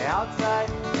 outside,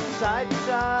 side to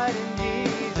side in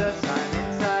Jesus. I'm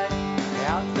inside,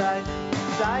 outside,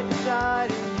 side to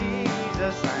side in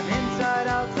Jesus. I'm inside,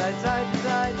 outside, side to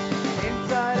side.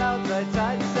 Inside, outside,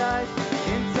 side to side.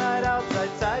 Inside,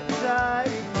 outside, side to side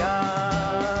in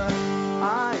God.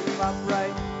 I'm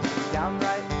upright,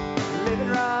 downright, living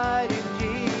right in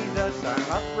Jesus.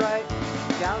 I'm upright,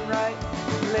 downright,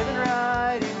 living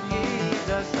right in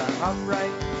Jesus. I'm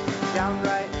upright,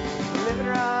 downright, living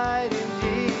right in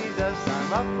Jesus.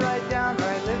 I'm upright,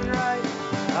 downright, living right.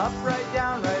 Upright,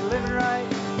 downright, living right.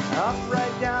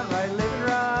 Upright, downright, living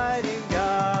right in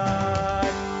God.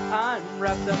 I'm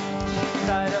wrapped up,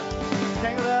 tied up,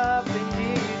 tangled up in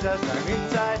Jesus. I'm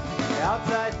inside,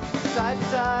 outside, side to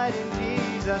side in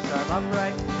Jesus. I'm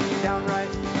upright, downright,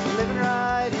 living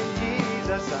right in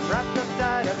Jesus. I'm wrapped up,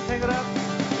 tied up, tangled up,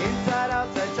 inside,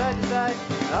 outside, side to side,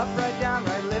 upright,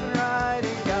 downright, living right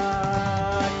in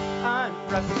God. I'm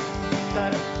wrapped up,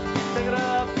 tied up, tangled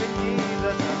up in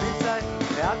Jesus. I'm inside,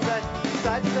 outside,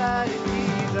 side to side in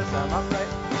Jesus. I'm upright,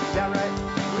 downright,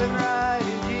 living right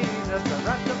in Jesus. I'm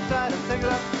wrapped up, tied up,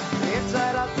 tangled up,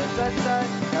 inside, outside, side to side,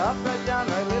 upright,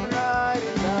 downright, living right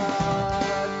in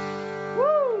God.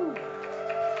 Woo!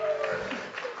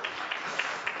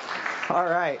 All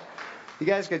right. You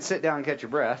guys could sit down and catch your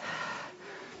breath.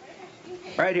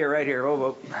 Right here, right here. Whoa,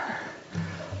 whoa.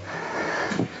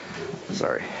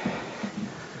 Sorry.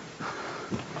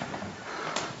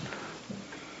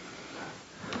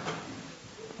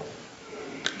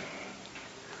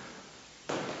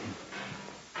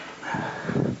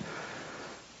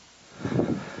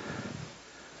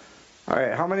 All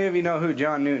right, how many of you know who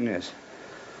John Newton is?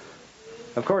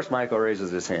 Of course Michael raises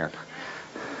his hand.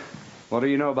 What do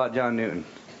you know about John Newton?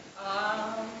 He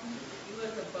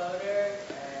was a boater,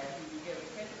 he became a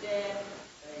Christian,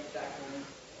 and he's back in the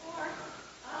war.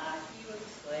 He was a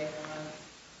slave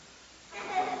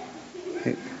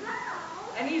once.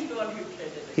 And he's the one who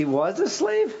created it. He was a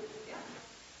slave? Yeah.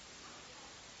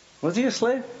 Was he a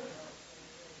slave?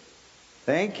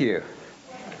 Thank you.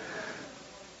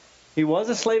 He was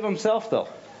a slave himself, though.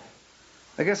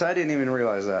 I guess I didn't even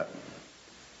realize that.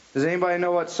 Does anybody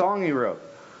know what song he wrote?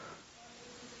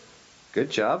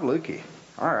 Good job, Lukey.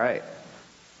 All right.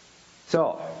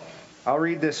 So, I'll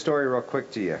read this story real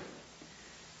quick to you.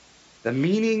 The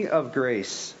meaning of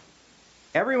grace.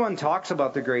 Everyone talks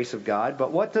about the grace of God,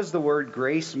 but what does the word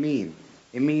grace mean?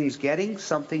 It means getting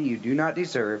something you do not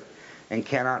deserve and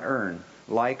cannot earn,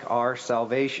 like our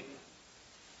salvation.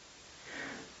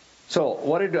 So,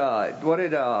 what did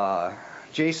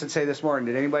Jason say this morning?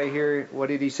 Did anybody hear? What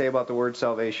did he say about the word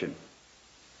salvation?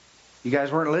 You guys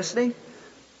weren't listening?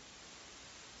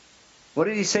 What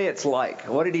did he say it's like?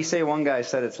 What did he say one guy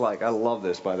said it's like? I love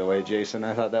this, by the way, Jason.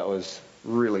 I thought that was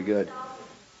really good.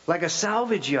 Like a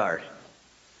salvage yard.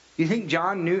 You think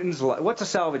John Newton's... What's a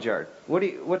salvage yard?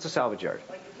 What's a salvage yard?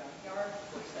 Like a junkyard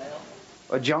for sale.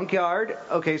 A junkyard?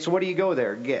 Okay, so what do you go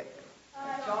there and get?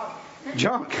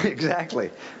 Junk, exactly.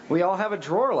 We all have a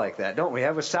drawer like that, don't we?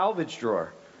 Have a salvage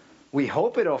drawer. We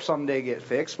hope it'll someday get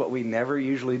fixed, but we never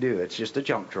usually do. It's just a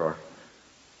junk drawer.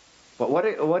 But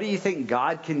what do you think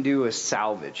God can do as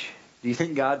salvage? Do you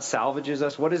think God salvages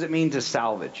us? What does it mean to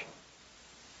salvage?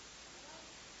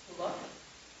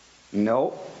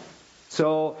 No.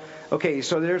 So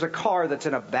there's a car that's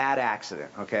in a bad accident,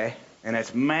 okay? And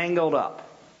it's mangled up.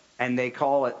 And they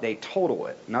total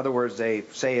it. In other words, they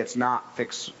say it's not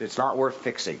worth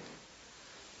fixing.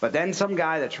 But then some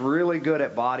guy that's really good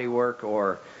at body work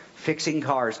or fixing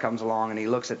cars comes along and he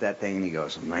looks at that thing and he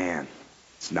goes, man,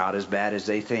 it's not as bad as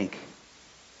they think.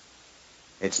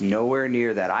 It's nowhere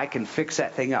near that. I can fix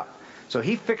that thing up. So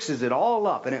he fixes it all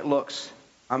up and it looks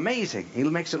amazing. He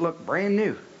makes it look brand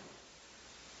new.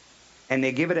 And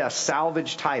they give it a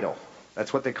salvage title.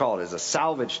 That's what they call it, is a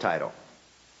salvage title.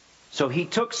 So he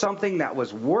took something that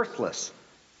was worthless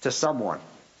to someone,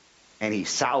 and he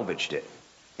salvaged it.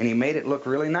 And he made it look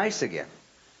really nice again.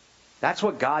 That's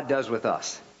what God does with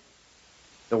us.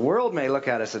 The world may look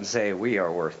at us and say, we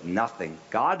are worth nothing.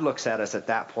 God looks at us at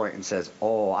that point and says,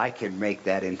 oh, I can make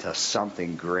that into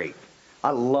something great.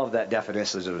 I love that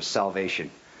definition of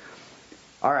salvation.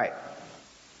 All right.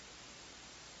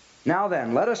 Now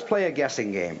then, let us play a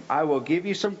guessing game. I will give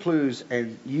you some clues,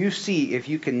 and you see if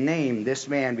you can name this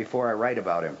man before I write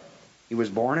about him. He was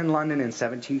born in London in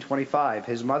 1725.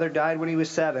 His mother died when he was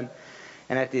 7,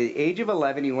 and at the age of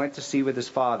 11, he went to sea with his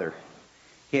father.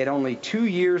 He had only 2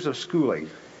 years of schooling.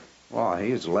 Wow,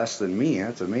 he was less than me.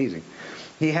 That's amazing.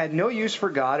 He had no use for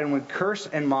God and would curse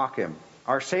and mock him.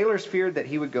 Our sailors feared that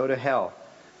he would go to hell.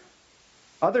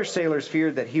 Other sailors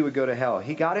feared that he would go to hell.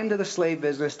 He got into the slave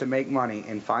business to make money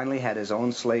and finally had his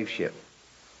own slave ship.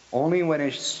 Only when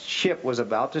his ship was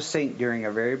about to sink during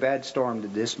a very bad storm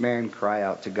did this man cry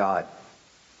out to God.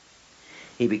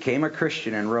 He became a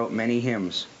Christian and wrote many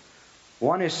hymns.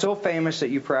 One is so famous that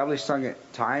you probably sung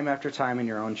it time after time in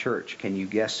your own church. Can you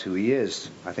guess who he is?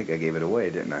 I think I gave it away,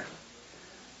 didn't I?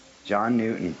 John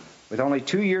Newton. With only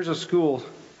 2 years of school,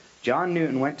 John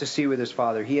Newton went to sea with his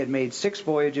father. He had made 6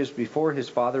 voyages before his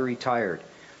father retired.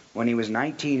 When he was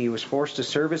 19, he was forced to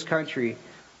serve his country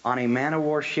on a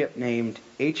man-of-war ship named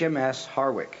HMS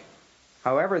Harwich.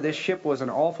 However, this ship was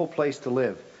an awful place to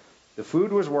live. The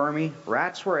food was wormy,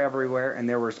 rats were everywhere, and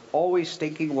there was always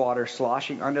stinking water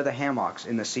sloshing under the hammocks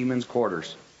in the seamen's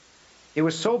quarters. It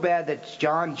was so bad that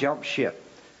John jumped ship.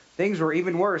 Things were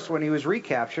even worse when he was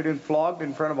recaptured and flogged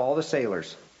in front of all the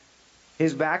sailors.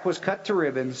 His back was cut to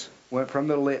ribbons from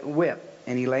the whip,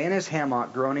 and he lay in his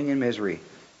hammock groaning in misery.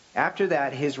 After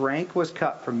that, his rank was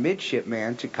cut from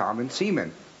midshipman to common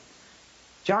seaman.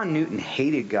 John Newton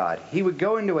hated God. He would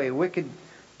go into a wicked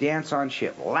dance on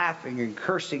ship, laughing and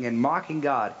cursing and mocking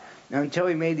God, until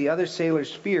he made the other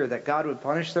sailors fear that God would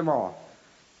punish them all.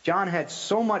 John had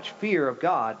so much fear of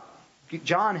God.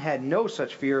 John had no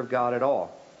such fear of God at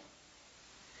all.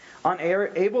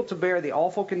 Unable to bear the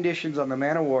awful conditions on the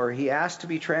man-of-war, he asked to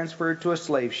be transferred to a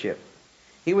slave ship.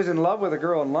 He was in love with a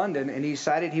girl in London, and he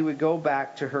decided he would go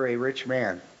back to her a rich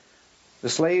man. The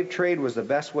slave trade was the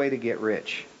best way to get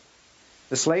rich.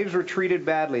 The slaves were treated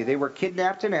badly. They were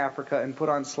kidnapped in Africa and put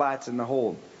on slats in the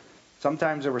hold.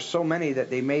 Sometimes there were so many that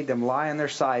they made them lie on their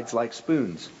sides like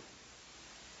spoons.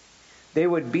 They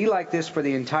would be like this for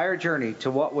the entire journey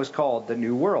to what was called the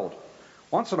New World.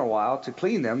 Once in a while, to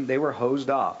clean them, they were hosed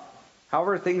off.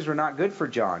 However, things were not good for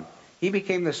John. He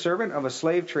became the servant of a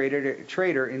slave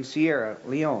trader in Sierra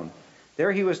Leone.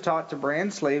 There he was taught to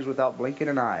brand slaves without blinking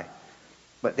an eye.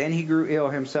 But then he grew ill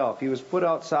himself. He was put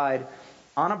outside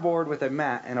on a board with a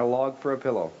mat and a log for a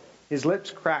pillow. His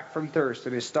lips cracked from thirst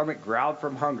and his stomach growled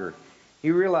from hunger.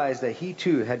 He realized that he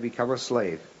too had become a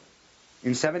slave.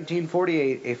 In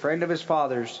 1748, a friend of his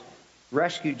father's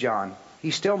rescued John.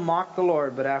 He still mocked the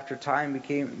Lord, but after time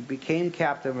became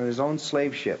captain of his own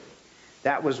slave ship.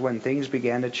 That was when things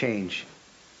began to change.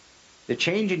 The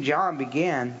change in John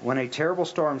began when a terrible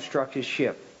storm struck his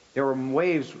ship. There were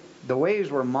waves. The waves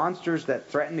were monsters that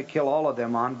threatened to kill all of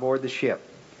them on board the ship.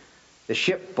 The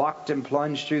ship bucked and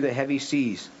plunged through the heavy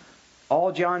seas.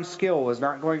 All John's skill was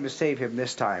not going to save him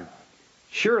this time.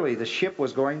 Surely the ship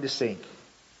was going to sink.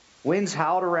 Winds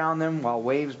howled around them while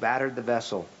waves battered the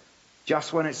vessel.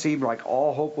 Just when it seemed like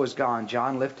all hope was gone,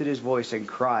 John lifted his voice and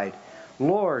cried,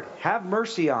 "Lord, have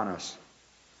mercy on us."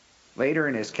 Later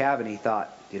in his cabin he thought,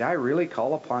 did I really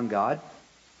call upon God?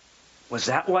 Was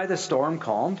that why the storm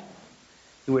calmed?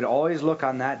 He would always look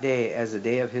on that day as the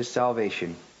day of his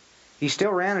salvation. He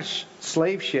still ran a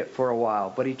slave ship for a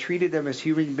while, but he treated them as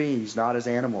human beings, not as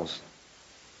animals.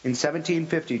 In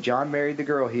 1750, John married the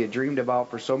girl he had dreamed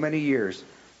about for so many years,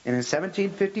 and in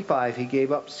 1755 he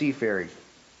gave up seafaring.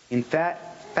 In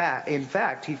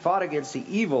fact, he fought against the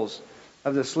evils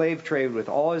of the slave trade with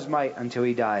all his might until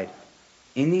he died.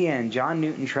 In the end, John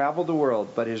Newton traveled the world,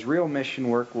 but his real mission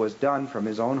work was done from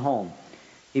his own home.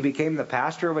 He became the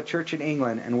pastor of a church in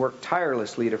England and worked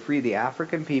tirelessly to free the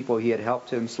African people he had helped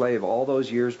to enslave all those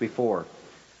years before.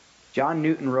 John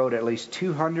Newton wrote at least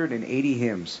 280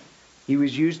 hymns. He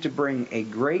was used to bring a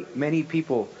great many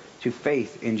people to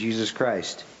faith in Jesus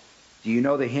Christ. Do you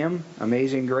know the hymn,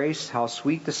 Amazing Grace? How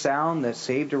sweet the sound that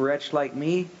saved a wretch like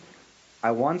me.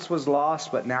 I once was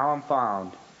lost, but now I'm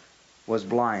found. Was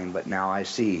blind, but now I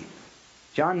see.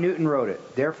 John Newton wrote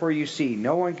it. Therefore you see,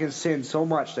 no one can sin so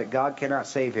much that God cannot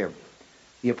save him.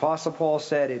 The Apostle Paul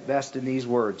said it best in these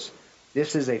words,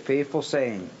 "This is a faithful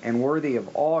saying, and worthy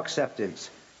of all acceptance,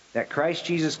 that Christ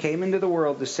Jesus came into the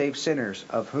world to save sinners,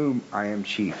 of whom I am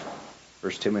chief.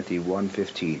 1 Timothy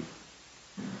 1:15.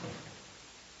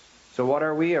 So what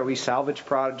are we? Are we salvage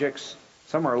projects?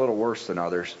 Some are a little worse than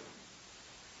others.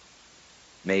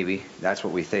 Maybe. That's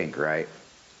what we think, right?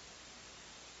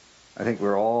 I think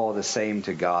we're all the same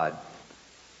to God.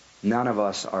 None of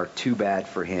us are too bad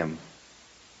for Him.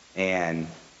 And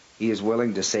He is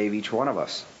willing to save each one of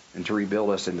us and to rebuild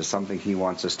us into something He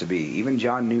wants us to be. Even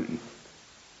John Newton,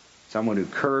 someone who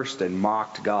cursed and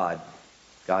mocked God,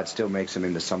 God still makes him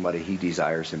into somebody He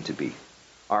desires him to be.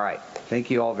 All right. Thank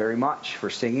you all very much for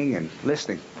singing and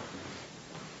listening.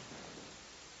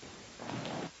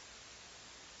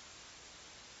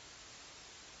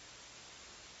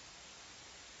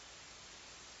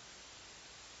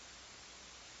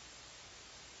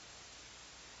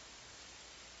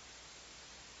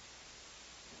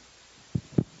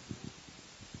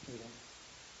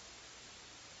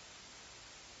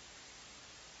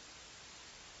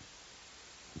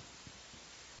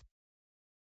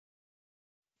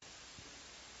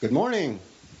 Good morning.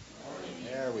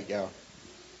 There we go.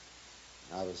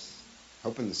 I was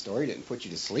hoping the story didn't put you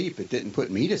to sleep. It didn't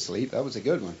put me to sleep. That was a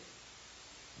good one.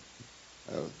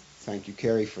 Oh, thank you,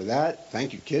 Carrie, for that.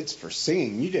 Thank you, kids, for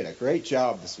singing. You did a great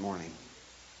job this morning.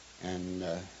 And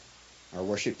our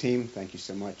worship team, thank you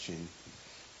so much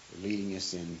for leading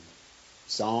us in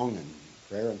song and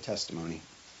prayer and testimony.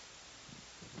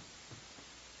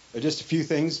 Just a few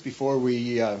things before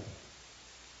we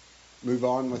move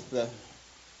on with the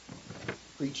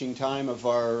preaching time of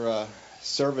our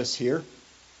service here. A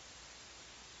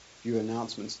few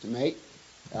announcements to make.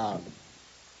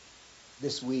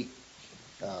 This week,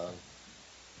 for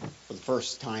the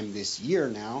first time this year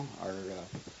now, our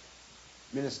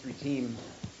ministry team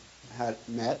had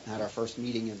our first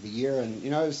meeting of the year, and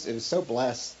it was so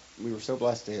blessed. We were so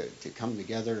blessed to come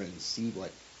together and see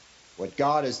what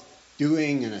God is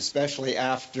doing, and especially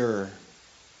after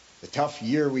the tough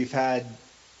year we've had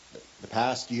the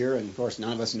past year, and of course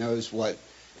none of us knows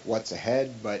what's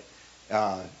ahead, but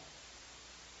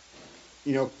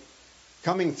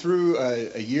coming through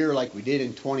a year like we did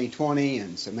in 2020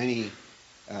 and so many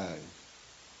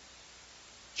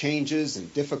changes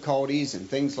and difficulties and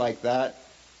things like that,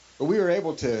 but we were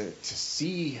able to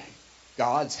see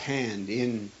God's hand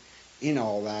in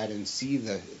all that and see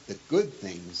the good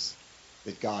things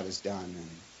that God has done.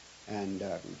 And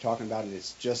we're talking about it.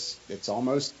 It's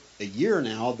almost a year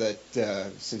now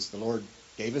that since the Lord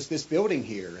gave us this building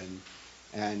here,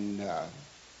 and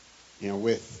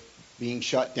with being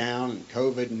shut down and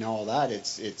COVID and all that,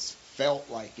 it's felt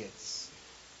like it's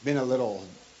been a little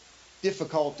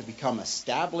difficult to become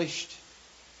established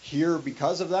here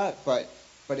because of that. But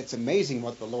it's amazing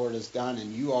what the Lord has done,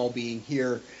 and you all being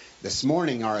here this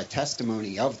morning are a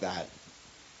testimony of that.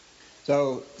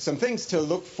 So some things to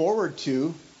look forward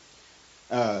to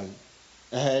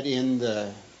ahead in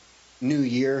the new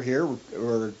year here.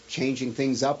 We're changing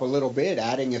things up a little bit,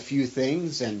 adding a few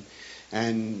things,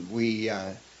 and we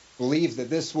believe that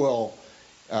this will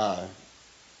allow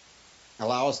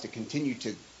us to continue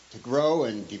to grow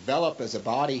and develop as a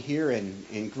body here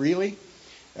in Greeley.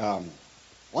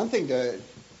 One thing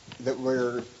that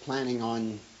we're planning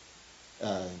on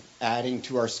adding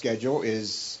to our schedule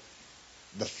is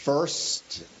the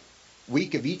first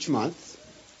week of each month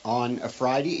on a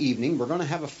Friday evening, we're going to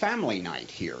have a family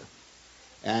night here.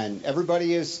 And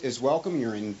everybody is welcome.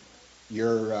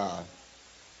 You're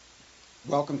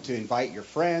welcome to invite your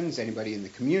friends, anybody in the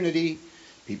community,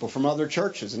 people from other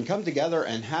churches, and come together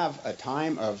and have a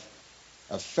time of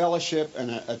fellowship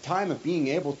and a time of being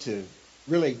able to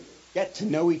really get to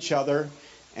know each other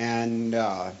and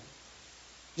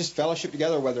just fellowship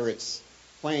together, whether it's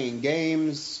playing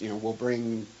games, we'll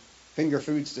bring finger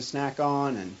foods to snack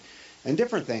on and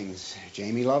different things.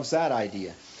 Jamie loves that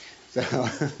idea. So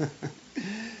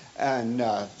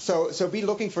so be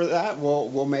looking for that.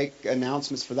 We'll make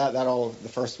announcements for that. The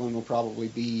first one will probably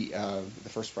be the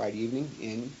first Friday evening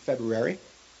in February,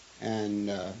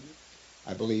 and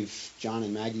I believe John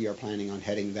and Maggie are planning on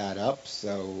heading that up.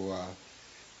 So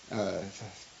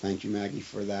thank you, Maggie,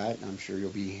 for that. I'm sure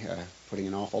you'll be putting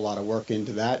an awful lot of work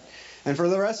into that. And for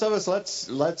the rest of us,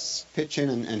 let's pitch in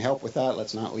and help with that.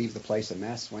 Let's not leave the place a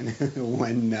mess when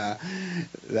when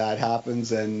that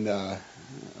happens, and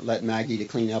let Maggie to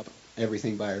clean up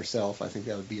everything by herself. I think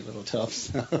that would be a little tough.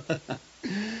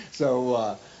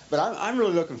 So but I'm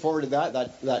really looking forward to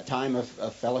that time of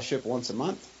fellowship once a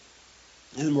month.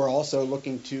 And we're also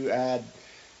looking to add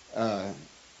a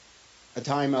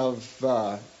time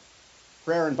of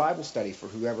prayer and Bible study for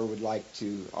whoever would like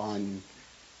to on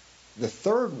the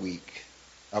third week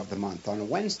of the month on a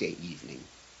Wednesday evening.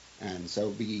 And so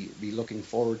be looking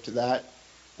forward to that.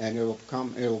 And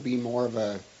it'll be more of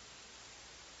a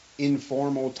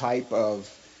informal type of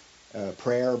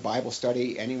prayer, Bible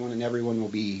study. Anyone and everyone will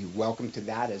be welcome to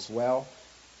that as well.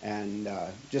 And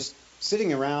just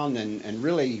sitting around and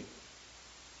really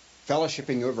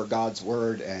fellowshipping over God's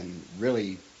Word and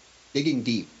really digging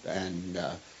deep. And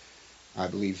I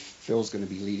believe Phil's going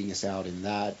to be leading us out in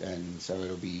that. And so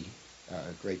it'll be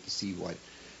great to see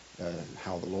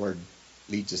how the Lord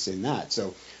leads us in that.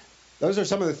 So those are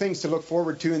some of the things to look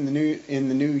forward to in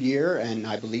the new year, and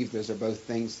I believe those are both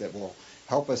things that will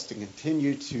help us to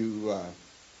continue to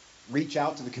reach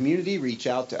out to the community, reach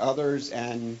out to others,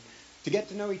 and to get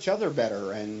to know each other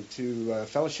better and to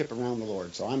fellowship around the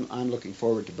Lord. So I'm looking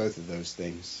forward to both of those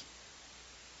things.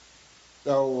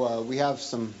 So we have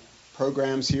some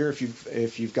programs here.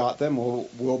 If you've got them,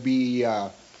 we'll be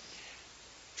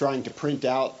trying to print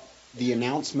out the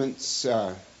announcements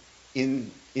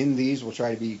in these. We'll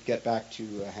try to get back to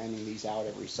handing these out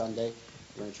every Sunday.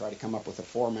 We're going to try to come up with a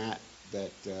format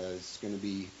that is going to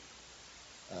be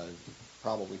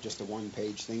probably just a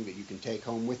one-page thing that you can take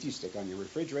home with you, stick on your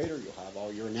refrigerator. You'll have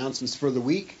all your announcements for the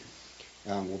week.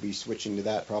 We'll be switching to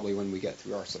that probably when we get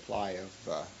through our supply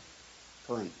of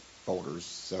current folders.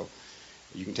 So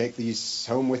you can take these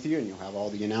home with you, and you'll have all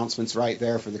the announcements right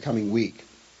there for the coming week.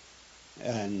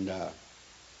 And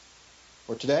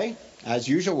for today, as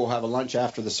usual, we'll have a lunch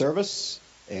after the service,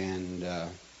 and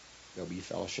there'll be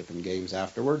fellowship and games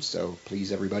afterwards, so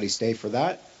please, everybody, stay for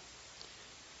that.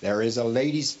 There is a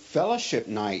ladies' fellowship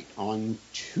night on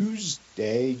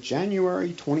Tuesday,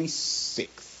 January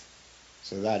 26th.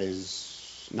 So that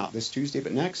is not this Tuesday,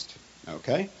 but next.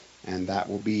 Okay. And that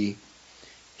will be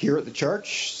here at the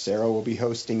church. Sarah will be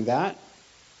hosting that.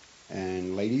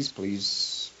 And ladies,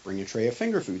 please bring a tray of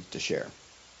finger foods to share.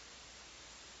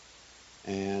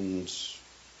 And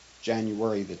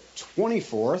January the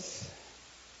 24th,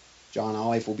 John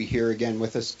Olive will be here again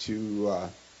with us to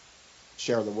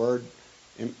share the word.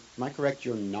 Am I correct?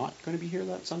 You're not going to be here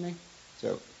that Sunday?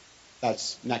 So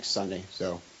that's next Sunday.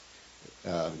 So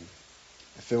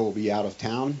Phil will be out of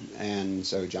town, and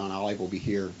so John Olive will be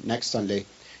here next Sunday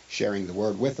sharing the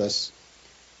word with us.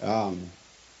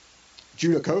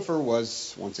 Judah Kofer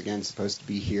was once again supposed to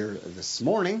be here this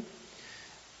morning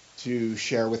to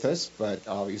share with us, but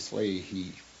obviously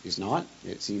he is not.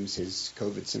 It seems his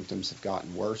COVID symptoms have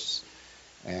gotten worse,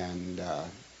 and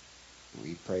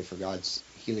we pray for God's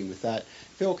healing with that.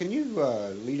 Phil, can you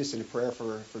lead us in a prayer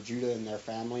for Judah and their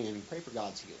family, and pray for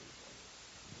God's healing?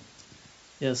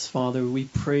 Yes, Father, we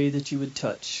pray that you would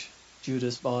touch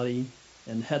Judah's body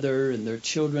and Heather and their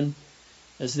children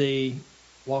as they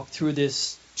walk through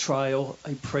this trial.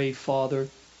 I pray, Father,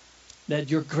 that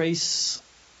your grace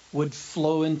would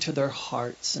flow into their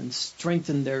hearts and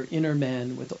strengthen their inner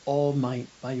man with all might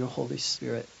by your Holy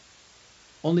Spirit.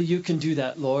 Only you can do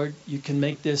that, Lord. You can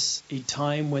make this a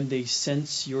time when they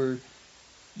sense your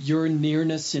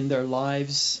nearness in their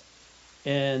lives,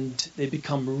 and they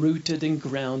become rooted and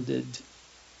grounded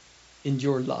in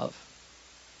your love.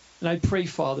 And I pray,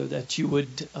 Father, that you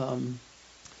would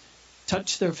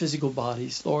touch their physical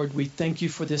bodies. Lord, we thank you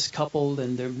for this couple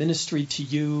and their ministry to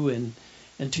you and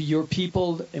to your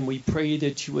people, and we pray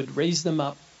that you would raise them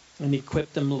up and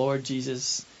equip them, Lord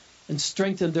Jesus, and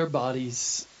strengthen their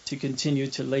bodies to continue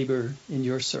to labor in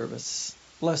your service.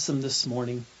 Bless them this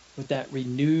morning with that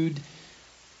renewed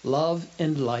love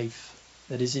and life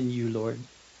that is in you, Lord.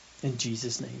 In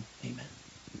Jesus' name, amen.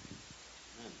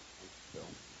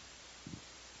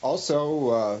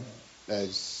 Also,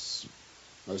 as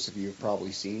most of you have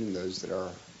probably seen, those that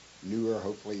are newer,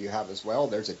 hopefully you have as well,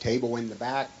 there's a table in the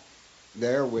back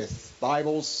there with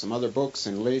Bibles, some other books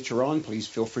and literature on. Please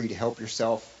feel free to help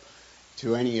yourself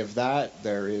to any of that.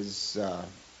 There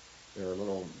are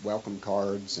little welcome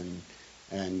cards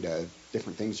and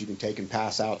different things you can take and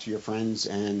pass out to your friends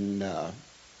and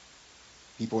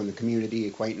people in the community,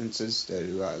 acquaintances, to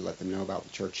let them know about the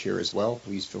church here as well.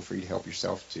 Please feel free to help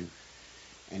yourself to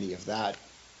any of that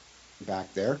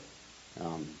back there.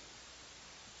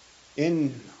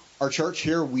 In our church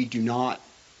here, we do not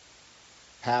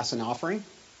pass an offering.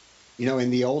 You know,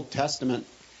 in the Old Testament,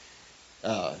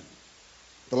 the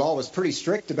law was pretty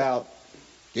strict about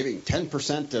giving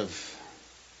 10% of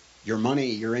your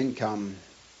money, your income,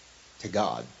 to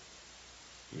God.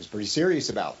 He was pretty serious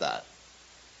about that.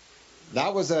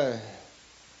 That was a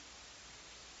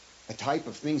type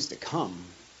of things to come,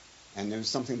 and it was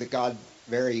something that God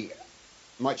very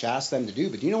much asked them to do.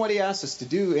 But do you know what he asked us to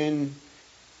do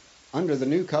under the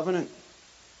new covenant?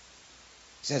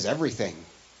 He says everything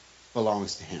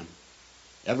belongs to him.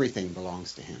 Everything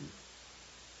belongs to him.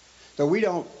 So we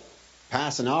don't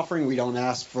pass an offering. We don't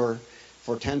ask for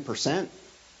 10%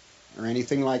 or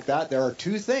anything like that. There are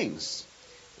two things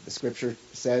the Scripture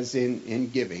says in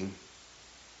giving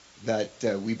that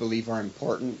we believe are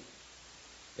important.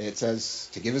 It says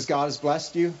to give as God has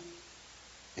blessed you,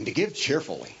 and to give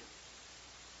cheerfully.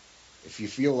 If you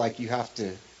feel like you have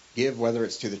to give, whether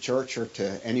it's to the church or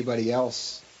to anybody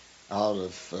else, out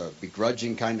of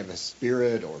begrudging kind of a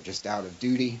spirit or just out of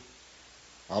duty,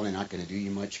 probably not going to do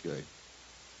you much good.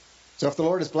 So if the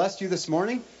Lord has blessed you this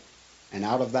morning, and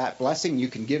out of that blessing you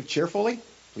can give cheerfully,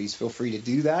 please feel free to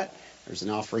do that. There's an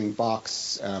offering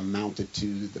box mounted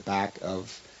to the back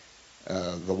of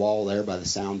the wall there by the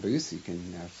sound booth. You can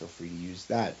feel free to use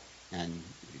that. And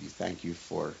we thank you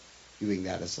for doing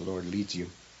that as the Lord leads you.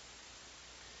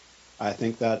 I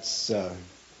think that's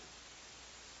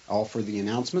all for the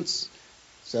announcements.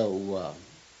 So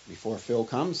before Phil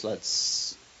comes,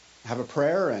 let's have a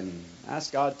prayer and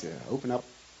ask God to open up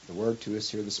the Word to us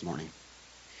here this morning.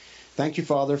 Thank you,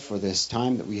 Father, for this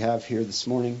time that we have here this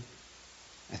morning.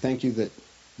 I thank you that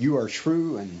you are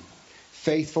true and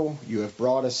faithful. You have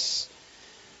brought us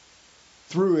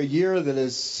through a year that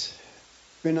has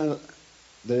been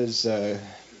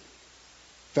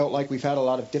felt like we've had a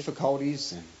lot of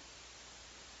difficulties,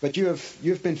 but you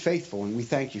have been faithful, and we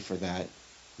thank you for that.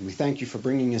 And we thank you for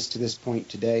bringing us to this point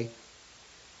today.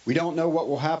 We don't know what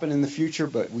will happen in the future,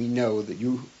 but we know that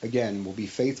you, again, will be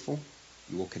faithful.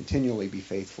 You will continually be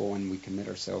faithful, and we commit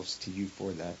ourselves to you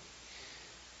for that.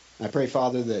 I pray,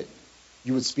 Father, that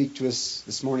you would speak to us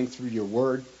this morning through your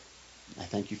word. I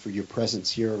thank you for your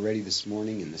presence here already this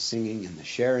morning, and the singing and the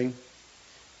sharing.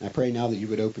 And I pray now that you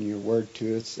would open your word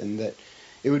to us, and that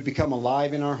it would become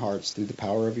alive in our hearts through the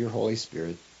power of your Holy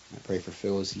Spirit. I pray for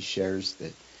Phil as he shares,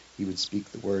 that he would speak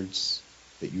the words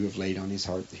that you have laid on his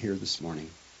heart here this morning.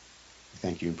 I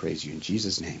thank you and praise you in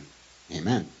Jesus' name.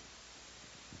 Amen.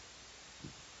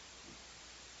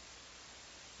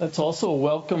 Let's also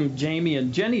welcome Jamie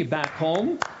and Jenny back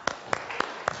home.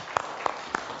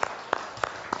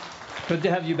 Good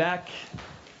to have you back.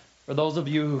 For those of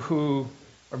you who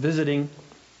are visiting,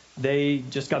 they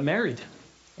just got married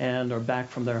and are back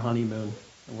from their honeymoon.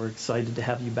 And we're excited to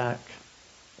have you back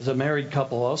as a married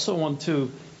couple. I also want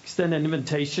to extend an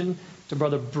invitation to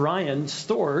Brother Brian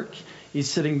Stork. He's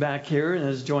sitting back here and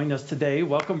has joined us today.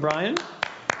 Welcome, Brian.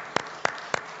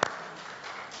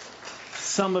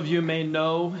 Some of you may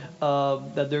know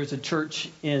that there's a church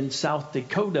in South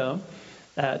Dakota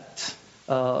that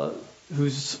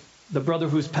who's the brother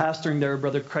who's pastoring there,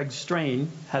 Brother Craig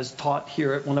Strain, has taught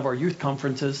here at one of our youth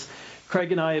conferences.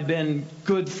 Craig and I have been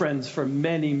good friends for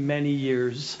many, many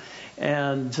years.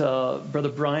 And Brother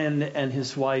Brian and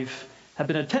his wife have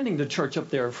been attending the church up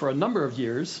there for a number of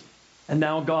years. And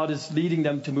now God is leading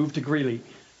them to move to Greeley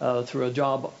through a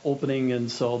job opening. And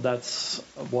so that's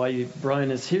why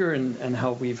Brian is here and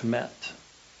how we've met.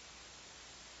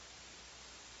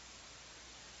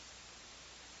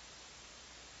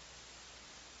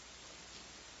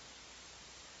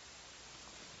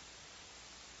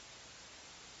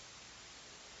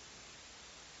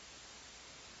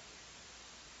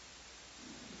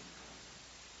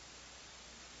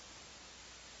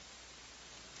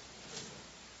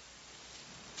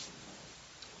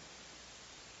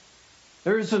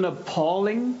 There's an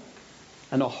appalling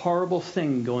and a horrible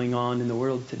thing going on in the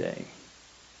world today.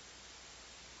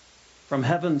 From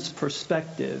heaven's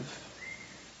perspective,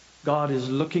 God is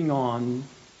looking on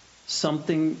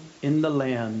something in the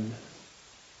land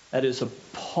that is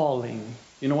appalling.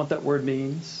 You know what that word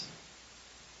means?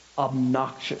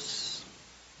 Obnoxious.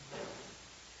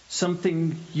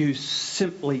 Something you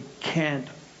simply can't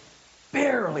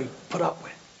barely put up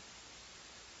with.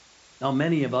 Now,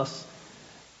 many of us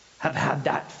have had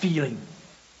that feeling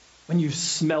when you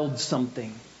smelled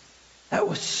something that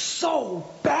was so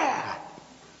bad,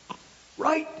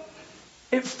 right?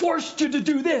 It forced you to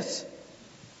do this.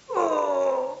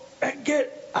 Oh, and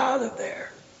get out of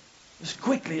there as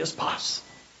quickly as possible.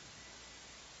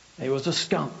 Maybe it was a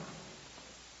skunk.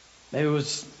 Maybe it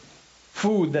was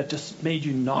food that just made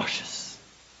you nauseous,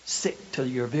 sick to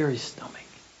your very stomach.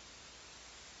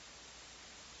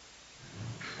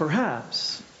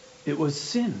 Perhaps it was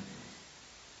sin.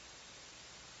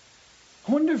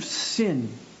 I wonder if sin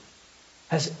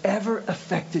has ever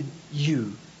affected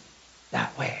you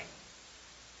that way.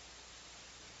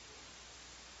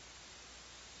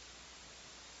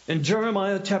 In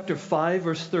Jeremiah chapter 5,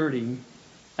 verse 30,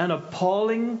 an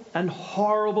appalling and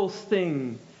horrible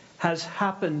thing has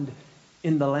happened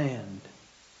in the land.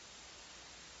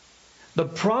 The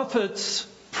prophets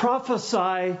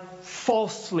prophesy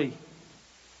falsely.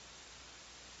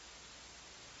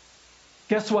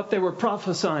 Guess what they were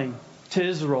prophesying? to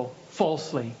Israel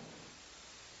falsely.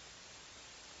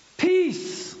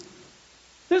 Peace.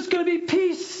 There's going to be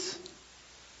peace.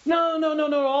 No.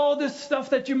 All this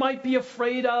stuff that you might be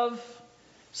afraid of.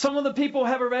 Some of the people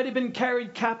have already been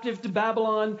carried captive to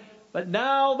Babylon, but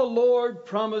now the Lord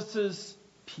promises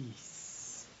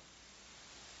peace.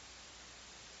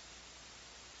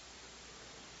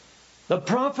 The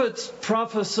prophets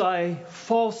prophesy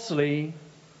falsely,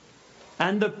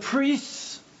 and the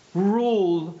priests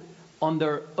rule on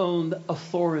their own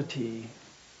authority.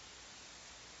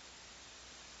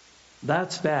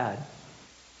 That's bad.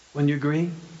 Wouldn't you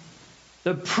agree?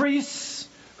 The priests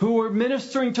who were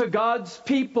ministering to God's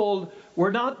people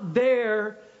were not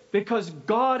there because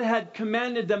God had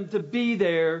commanded them to be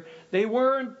there. They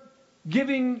weren't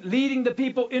leading the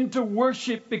people into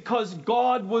worship because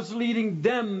God was leading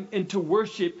them into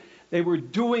worship. They were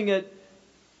doing it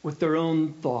with their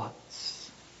own thoughts.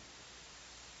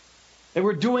 They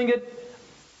were doing it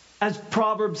as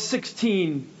Proverbs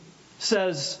 16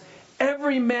 says,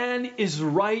 every man is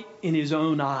right in his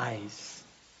own eyes.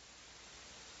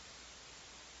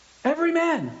 Every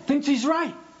man thinks he's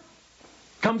right.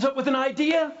 Comes up with an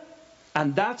idea,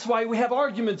 and that's why we have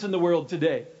arguments in the world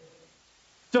today.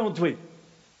 Don't we?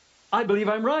 I believe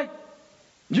I'm right.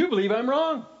 You believe I'm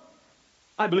wrong.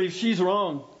 I believe she's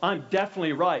wrong. I'm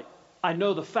definitely right. I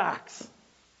know the facts.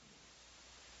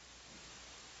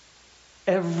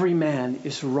 Every man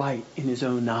is right in his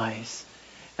own eyes.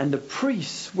 And the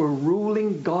priests were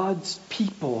ruling God's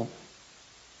people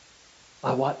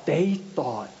by what they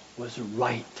thought was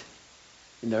right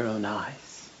in their own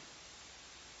eyes.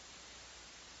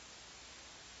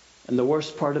 And the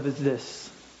worst part of it is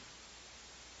this.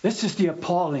 This is the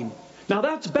appalling. Now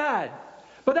that's bad,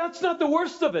 but that's not the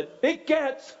worst of it. It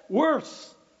gets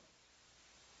worse.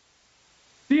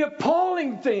 The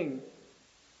appalling thing,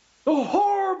 the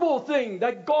horrible thing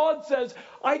that God says,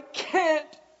 I can't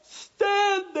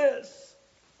stand this,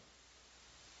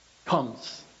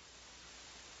 comes.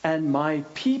 And my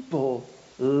people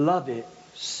love it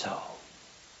so.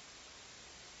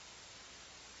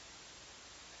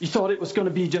 You thought it was going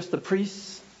to be just the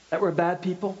priests that were bad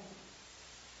people?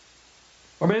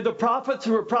 Or maybe the prophets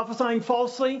who were prophesying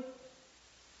falsely?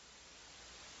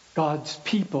 God's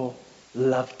people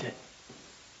loved it.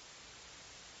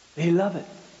 They love it.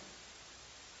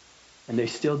 And they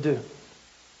still do.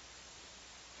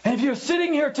 And if you're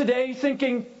sitting here today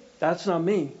thinking, that's not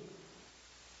me,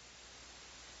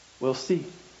 we'll see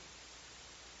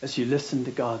as you listen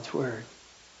to God's word.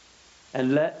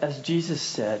 And let, as Jesus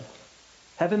said,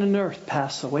 heaven and earth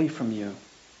pass away from you,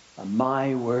 but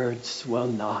my words will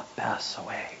not pass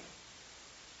away.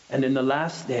 And in the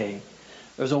last day,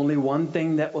 there's only one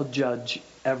thing that will judge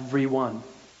everyone,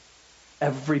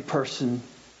 every person,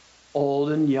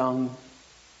 old and young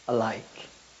alike.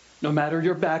 No matter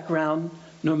your background,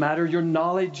 no matter your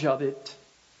knowledge of it,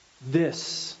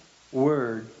 this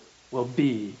word will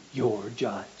be your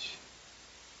judge.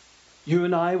 You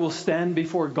and I will stand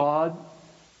before God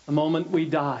the moment we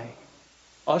die,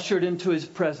 ushered into his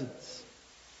presence.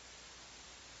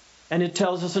 And it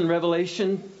tells us in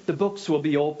Revelation, the books will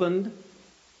be opened,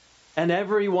 and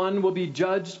everyone will be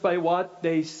judged by what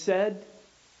they said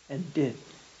and did.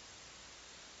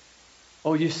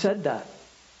 Oh, you said that,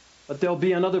 but there'll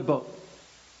be another book.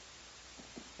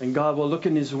 And God will look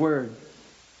in his word.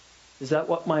 Is that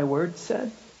what my word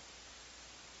said?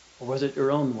 Or was it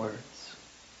your own words?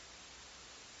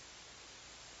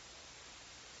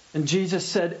 And Jesus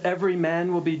said every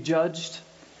man will be judged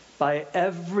by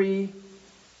every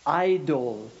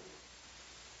idle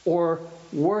or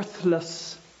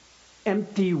worthless,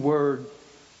 empty word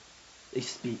they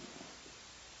speak.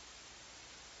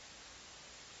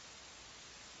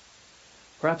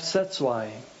 Perhaps that's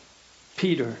why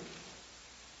Peter,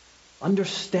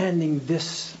 understanding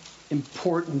this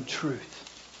important truth,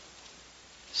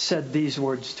 said these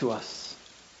words to us.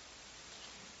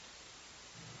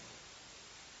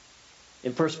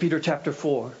 In 1 Peter chapter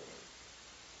 4,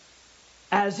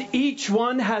 as each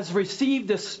one has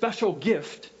received a special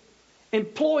gift,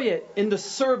 employ it in the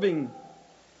serving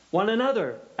one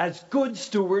another as good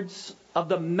stewards of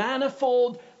the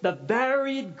manifold, the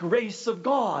varied grace of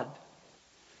God.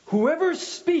 Whoever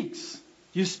speaks,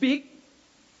 you speak?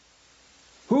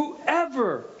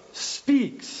 Whoever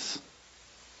speaks,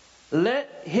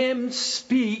 let him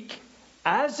speak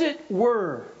as it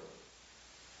were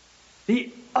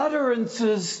the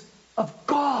utterances of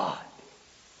God.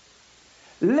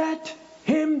 Let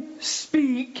him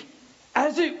speak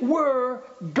as it were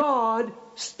God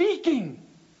speaking.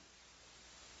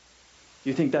 Do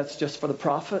you think that's just for the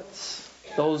prophets?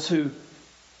 Those who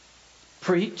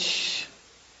preach?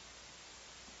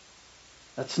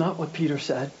 That's not what Peter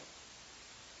said.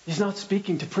 He's not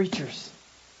speaking to preachers.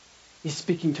 He's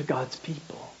speaking to God's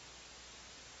people.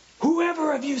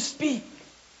 Whoever of you speak,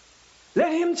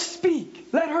 let him speak.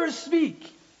 Let her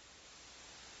speak.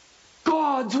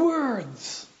 God's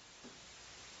words.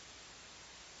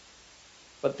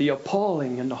 But the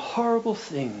appalling and the horrible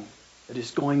thing that is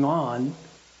going on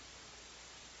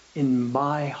in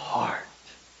my heart,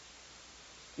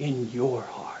 in your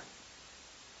heart,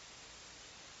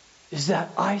 is that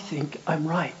I think I'm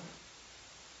right.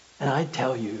 And I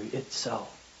tell you it's so.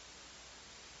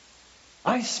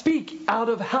 I speak out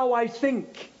of how I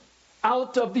think.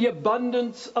 Out of the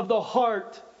abundance of the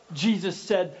heart, Jesus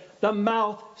said, the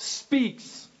mouth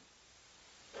speaks.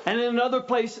 And in another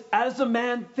place, as a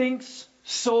man thinks,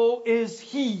 so is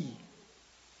he.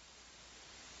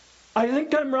 I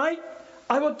think I'm right.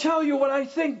 I will tell you what I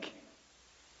think.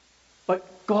 But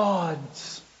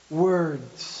God's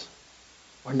words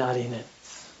are not in it.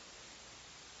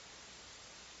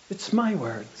 It's my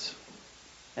words.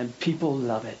 And people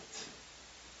love it.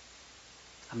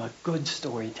 I'm a good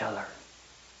storyteller.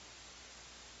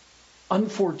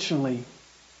 Unfortunately,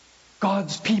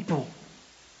 God's people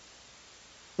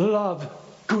love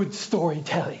good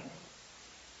storytelling.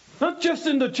 Not just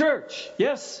in the church.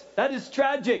 Yes, that is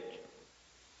tragic.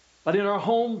 But in our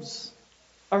homes,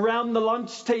 around the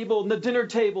lunch table and the dinner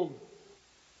table,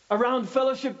 around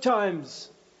fellowship times.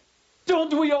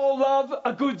 Don't we all love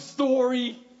a good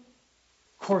story?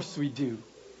 Of course we do.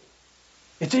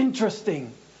 It's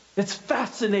interesting. It's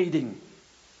fascinating.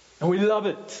 And we love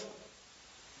it.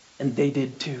 And they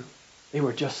did too. They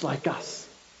were just like us.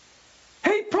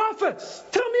 Hey, prophets,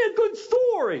 tell me a good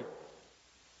story.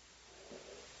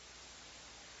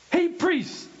 Hey,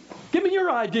 priests, give me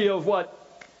your idea of what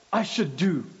I should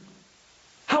do.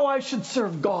 How I should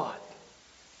serve God.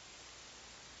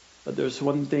 But there's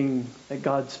one thing that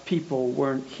God's people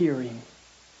weren't hearing.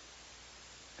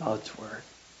 God's word.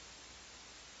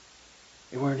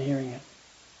 They weren't hearing it.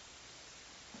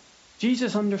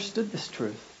 Jesus understood this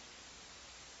truth.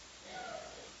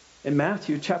 In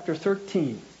Matthew chapter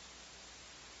 13,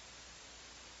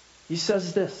 he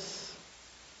says this.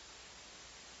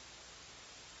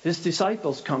 His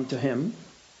disciples come to him.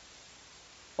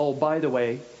 Oh, by the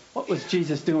way, what was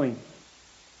Jesus doing?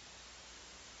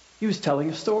 He was telling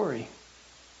a story.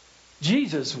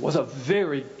 Jesus was a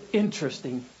very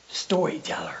interesting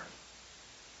storyteller.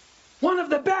 One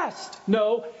of the best.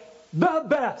 No, the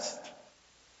best.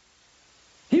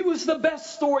 He was the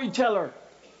best storyteller.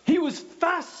 He was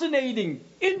fascinating,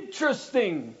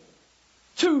 interesting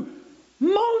to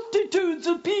multitudes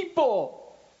of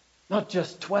people. Not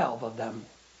just 12 of them.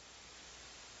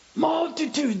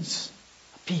 Multitudes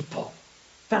of people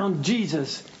found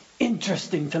Jesus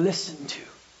interesting to listen to.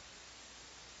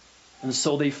 And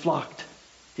so they flocked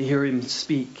to hear him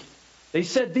speak. They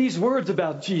said these words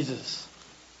about Jesus.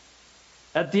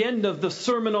 At the end of the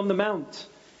Sermon on the Mount,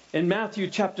 in Matthew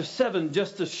chapter 7,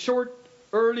 just a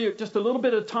little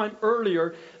bit of time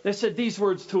earlier, they said these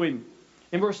words to him.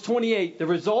 In verse 28, the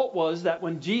result was that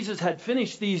when Jesus had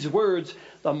finished these words,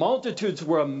 the multitudes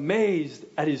were amazed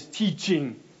at his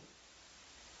teaching.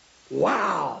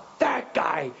 Wow, that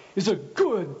guy is a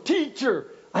good teacher.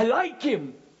 I like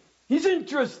him. He's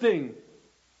interesting.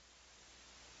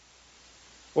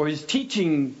 Or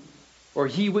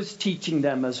he was teaching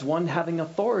them as one having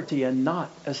authority and not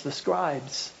as the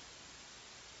scribes.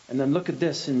 And then look at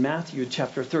this in Matthew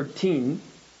chapter 13,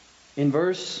 in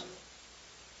verse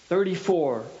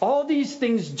 34. All these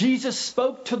things Jesus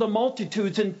spoke to the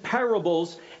multitudes in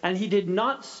parables, and he did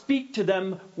not speak to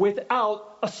them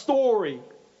without a story.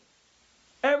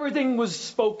 Everything was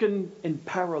spoken in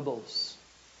parables,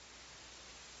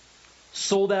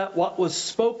 so that what was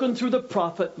spoken through the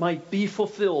prophet might be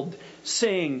fulfilled,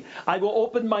 saying, I will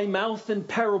open my mouth in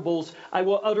parables, I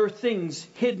will utter things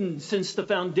hidden since the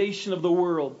foundation of the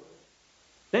world.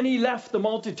 Then he left the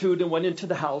multitude and went into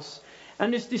the house,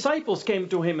 and his disciples came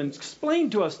to him and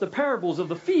explained to us the parables of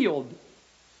the field.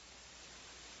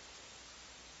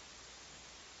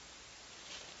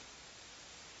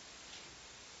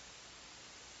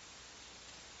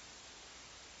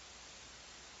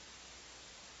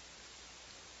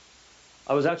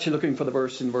 I was actually looking for the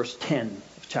verse in verse 10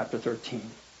 of chapter 13.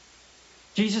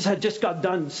 Jesus had just got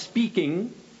done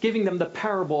speaking, giving them the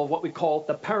parable of what we call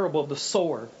the parable of the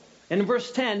sower. And in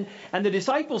verse 10, and the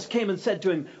disciples came and said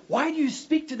to him, why do you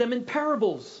speak to them in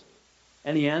parables?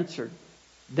 And he answered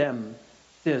them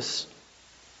this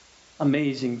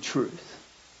amazing truth.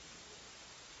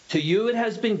 To you it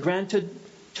has been granted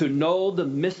to know the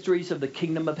mysteries of the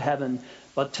kingdom of heaven,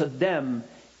 but to them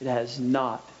it has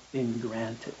not been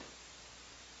granted.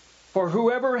 For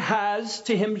whoever has,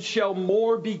 to him shall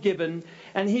more be given,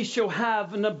 and he shall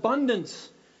have an abundance.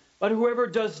 But whoever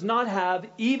does not have,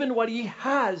 even what he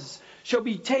has shall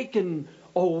be taken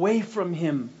away from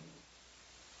him.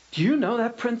 Do you know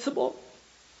that principle?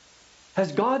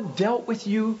 Has God dealt with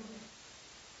you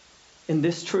in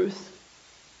this truth?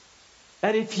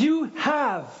 That if you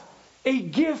have a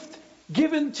gift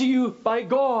given to you by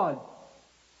God,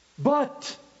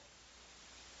 but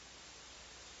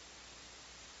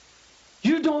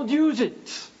you don't use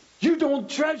it, you don't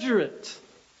treasure it,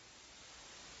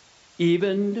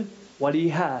 even what he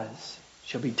has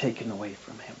shall be taken away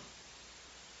from him.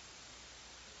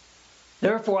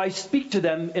 Therefore I speak to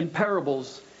them in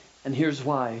parables, and here's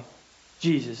why.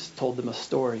 Jesus told them a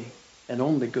story, and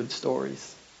only good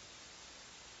stories.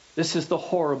 This is the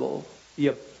horrible, the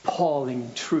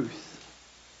appalling truth.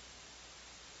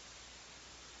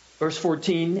 Verse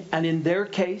 14, and in their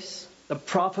case, the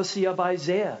prophecy of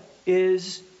Isaiah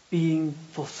is being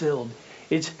fulfilled.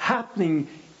 It's happening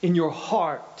in your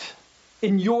heart,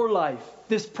 in your life,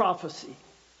 this prophecy.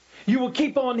 You will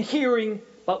keep on hearing,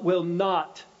 but will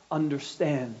not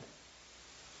understand.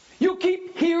 You'll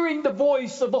keep hearing the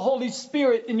voice of the Holy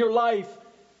Spirit in your life,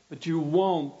 but you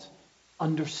won't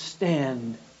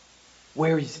understand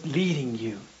where He's leading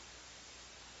you.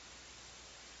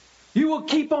 You will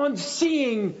keep on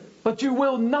seeing, but you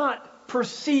will not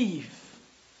perceive.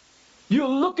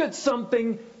 You'll look at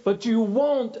something, but you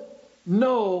won't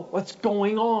know what's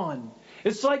going on.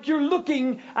 It's like you're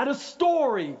looking at a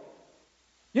story.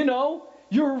 You know,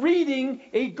 you're reading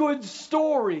a good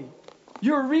story.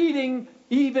 You're reading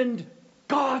even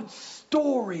God's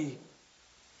story.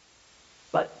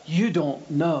 But you don't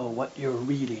know what you're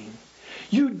reading.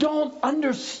 You don't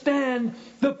understand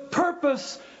the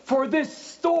purpose for this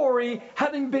story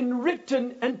having been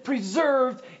written and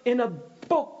preserved in a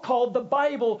book called the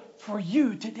Bible for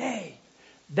you today.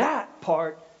 That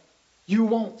part you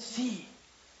won't see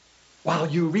while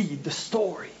you read the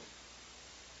story.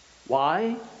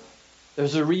 Why?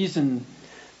 There's a reason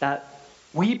that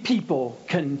we people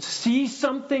can see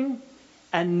something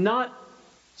and not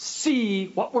see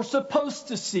what we're supposed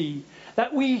to see.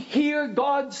 That we hear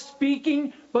God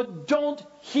speaking but don't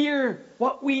hear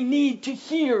what we need to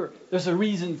hear. There's a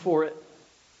reason for it.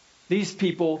 These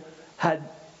people had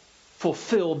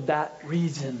fulfilled that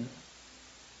reason.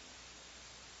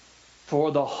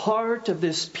 For the heart of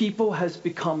this people has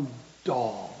become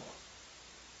dull.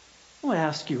 I want to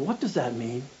ask you, what does that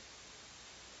mean?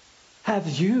 Have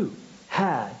you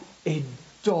had a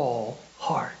dull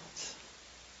heart?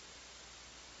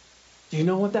 Do you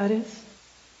know what that is?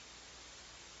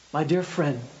 My dear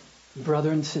friend,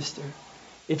 brother and sister,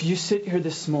 if you sit here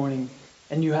this morning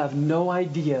and you have no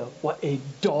idea what a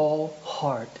dull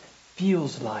heart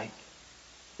feels like,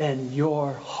 then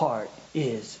your heart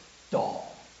is dull.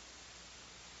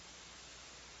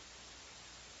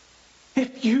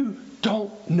 If you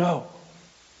don't know,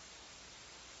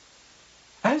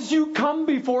 as you come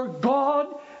before God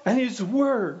and His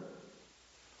Word,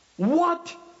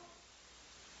 what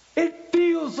it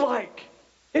feels like,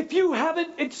 if you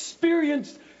haven't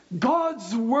experienced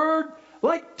God's Word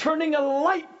like turning a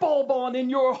light bulb on in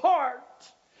your heart,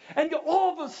 and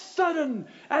all of a sudden,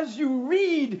 as you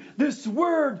read this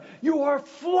Word, you are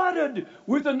flooded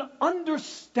with an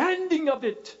understanding of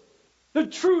it. The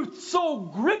truth so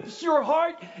grips your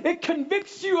heart, it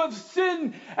convicts you of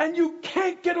sin, and you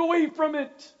can't get away from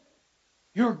it.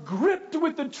 You're gripped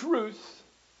with the truth.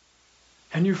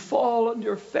 And you fall on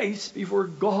your face before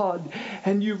God,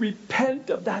 and you repent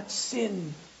of that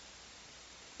sin.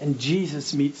 And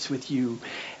Jesus meets with you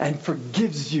and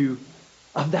forgives you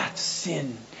of that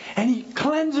sin. And He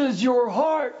cleanses your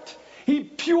heart. He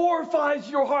purifies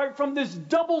your heart from this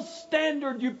double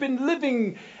standard you've been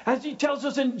living. As He tells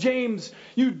us in James,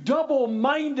 you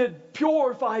double-minded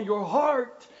purify your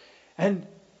heart. And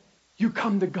you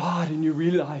come to God and you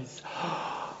realize,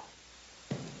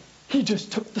 He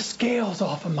just took the scales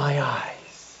off of my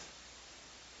eyes.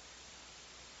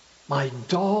 My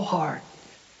dull heart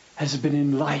has been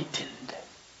enlightened.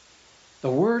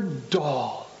 The word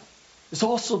dull is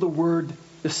also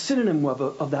the synonym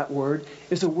of that word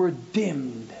is the word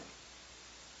dimmed.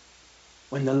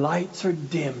 When the lights are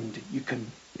dimmed, you can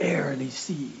barely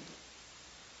see.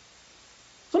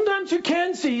 Sometimes you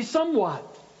can see somewhat,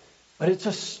 but it's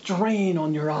a strain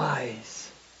on your eyes.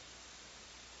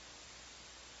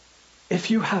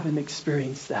 If you haven't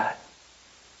experienced that,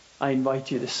 I invite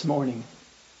you this morning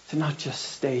to not just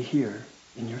stay here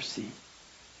in your seat,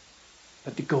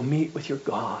 but to go meet with your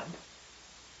God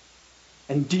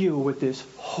and deal with this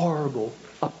horrible,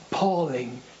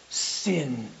 appalling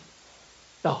sin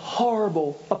the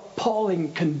horrible,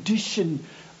 appalling condition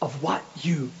of what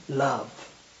you love.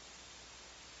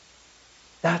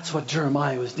 That's what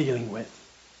Jeremiah was dealing with.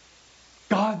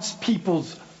 God's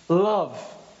people's love.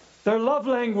 Their love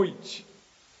language.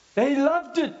 They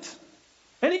loved it.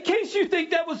 And in case you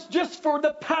think that was just for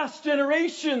the past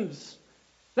generations,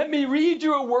 let me read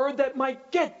you a word that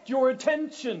might get your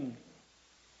attention.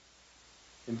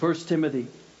 In 1 Timothy,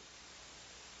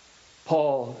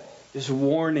 Paul is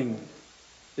warning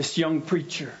this young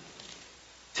preacher,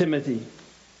 Timothy.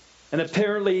 And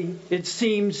apparently it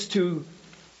seems to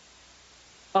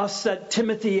us that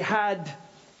Timothy had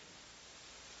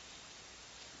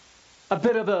a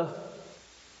bit of a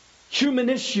human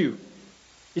issue.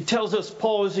 It tells us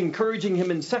Paul is encouraging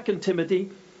him in 2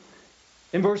 Timothy.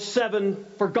 In verse 7,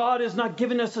 for God has not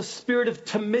given us a spirit of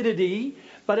timidity,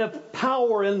 but of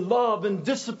power and love and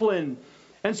discipline.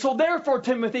 And so therefore,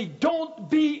 Timothy, don't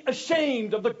be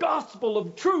ashamed of the gospel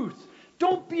of truth.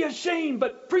 Don't be ashamed,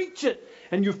 but preach it.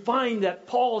 And you find that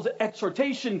Paul's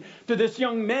exhortation to this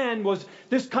young man was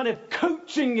this kind of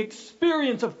coaching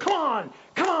experience of, come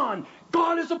on,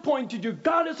 God has appointed you,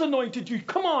 God has anointed you,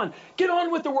 come on, get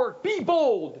on with the work, be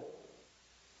bold.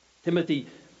 Timothy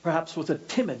perhaps was a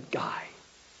timid guy.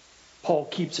 Paul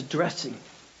keeps addressing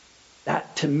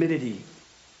that timidity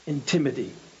in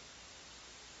Timothy.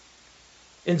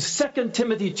 In 2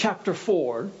 Timothy chapter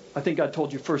 4, I think I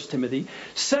told you 1 Timothy,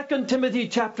 2 Timothy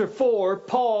chapter 4,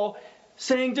 Paul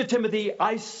saying to Timothy,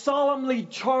 I solemnly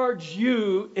charge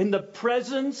you in the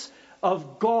presence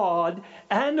of God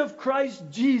and of Christ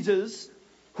Jesus,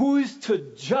 who is to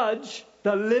judge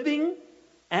the living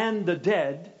and the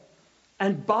dead,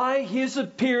 and by his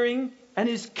appearing and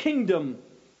his kingdom.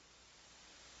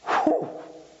 Whew.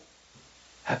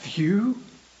 Have you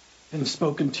been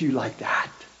spoken to like that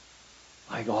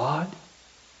by God?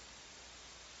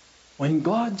 When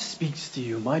God speaks to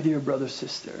you, my dear brother,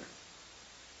 sister,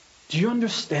 do you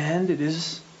understand it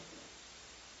is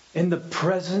in the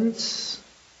presence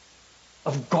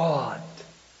of God,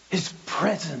 his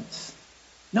presence,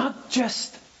 not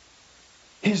just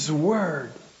his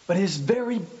word, but his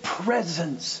very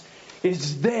presence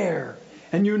is there.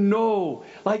 And you know,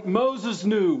 like Moses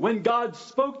knew when God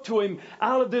spoke to him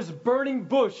out of this burning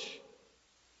bush,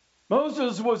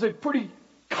 Moses was a pretty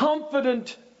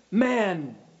confident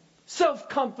man,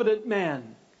 self-confident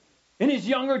man in his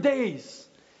younger days.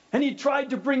 And he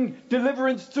tried to bring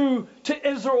deliverance through to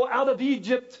Israel out of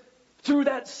Egypt through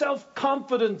that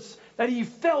self-confidence that he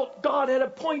felt God had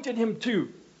appointed him to.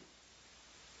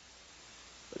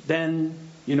 But then,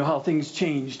 you know how things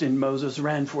changed and Moses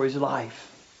ran for his life.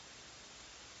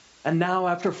 And now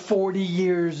after 40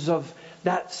 years of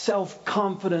that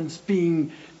self-confidence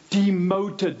being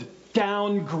demoted,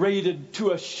 downgraded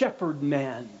to a shepherd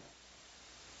man,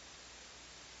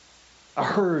 a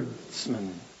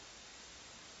herdsman,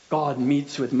 God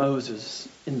meets with Moses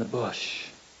in the bush.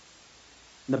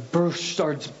 And the bush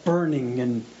starts burning,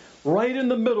 and right in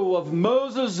the middle of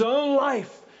Moses' own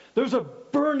life, there's a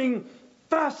burning,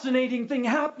 fascinating thing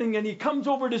happening, and he comes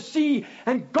over to see,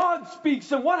 and God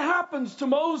speaks, and what happens to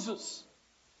Moses?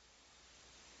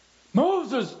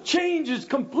 Moses changes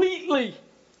completely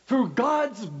through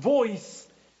God's voice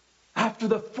after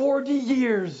the 40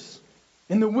 years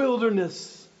in the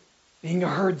wilderness being a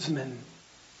herdsman.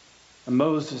 And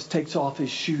Moses takes off his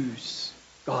shoes.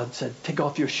 God said, take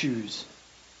off your shoes.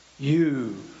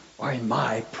 You are in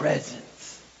my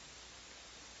presence.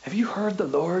 Have you heard the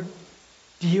Lord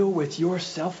deal with your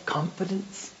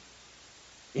self-confidence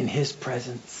in his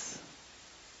presence?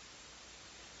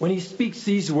 When he speaks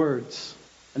these words,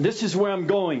 and this is where I'm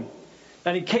going,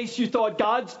 and in case you thought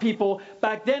God's people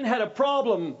back then had a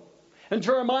problem, and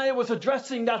Jeremiah was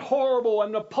addressing that horrible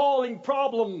and appalling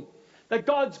problem, that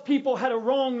God's people had a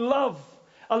wrong love,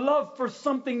 a love for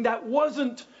something that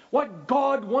wasn't what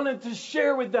God wanted to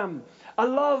share with them, a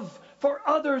love for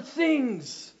other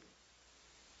things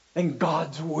than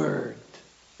God's word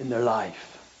in their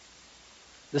life.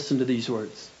 Listen to these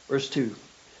words. Verse 2.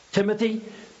 Timothy,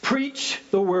 preach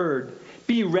the word.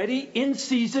 Be ready in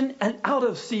season and out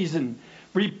of season.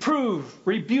 Reprove,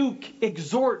 rebuke,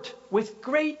 exhort with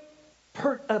great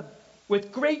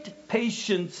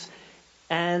patience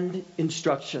and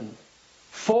instruction.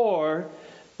 For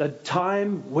the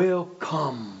time will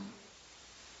come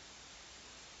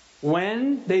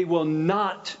when they will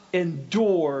not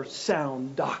endure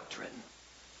sound doctrine,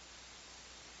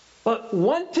 but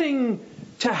wanting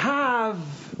to have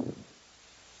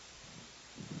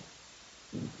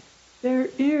their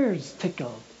ears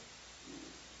tickled.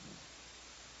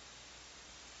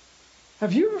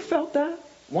 Have you ever felt that?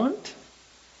 Want?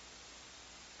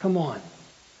 Come on.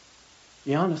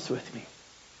 Be honest with me.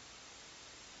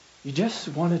 You just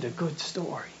wanted a good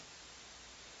story.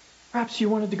 Perhaps you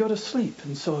wanted to go to sleep,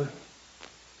 and so,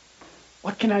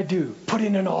 what can I do? Put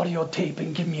in an audio tape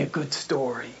and give me a good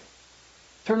story.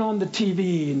 Turn on the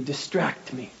TV and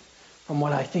distract me from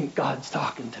what I think God's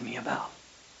talking to me about.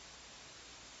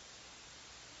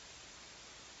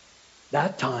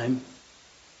 That time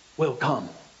will come.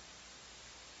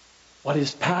 What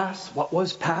is past, what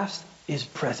was past, is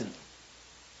present.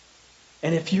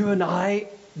 And if you and I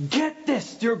get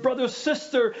this, dear brother,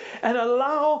 sister, and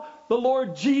allow the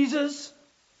Lord Jesus,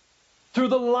 through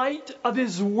the light of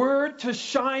His Word, to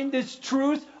shine this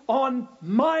truth on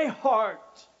my heart.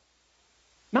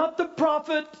 Not the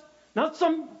prophet, not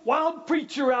some wild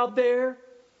preacher out there,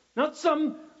 not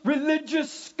some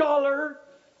religious scholar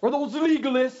or those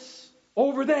legalists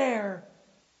over there.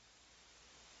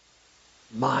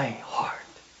 My heart,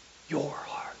 your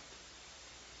heart,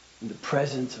 in the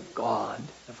presence of God,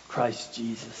 of Christ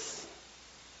Jesus.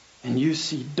 And you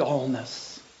see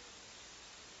dullness.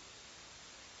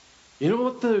 You know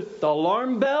what the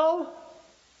alarm bell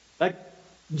that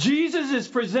Jesus is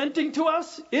presenting to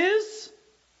us is?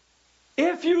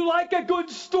 If you like a good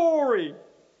story,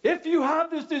 if you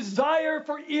have this desire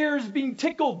for ears being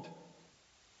tickled,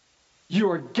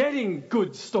 you are getting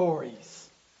good stories.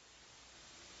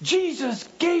 Jesus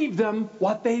gave them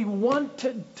what they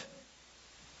wanted.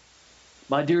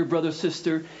 My dear brother,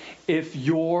 sister, if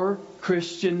your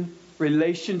Christian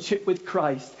relationship with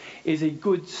Christ is a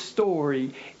good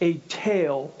story, a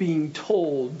tale being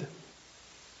told,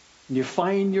 and you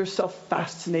find yourself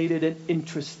fascinated and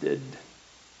interested,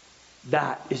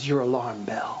 that is your alarm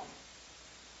bell.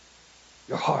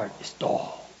 Your heart is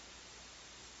dull.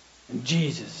 And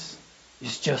Jesus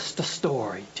is just a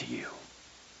story to you.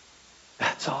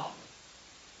 That's all.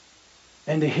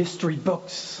 And the history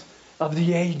books of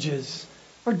the ages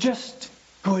are just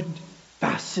good,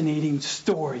 fascinating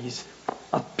stories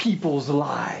of people's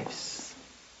lives.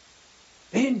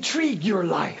 They intrigue your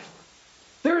life.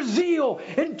 Their zeal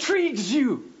intrigues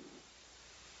you.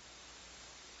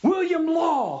 William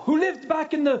Law, who lived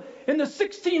back in the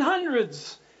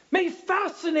 1600s, may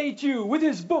fascinate you with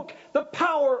his book, The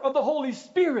Power of the Holy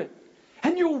Spirit.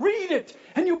 And you'll read it,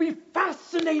 and you'll be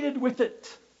fascinated with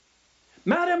it.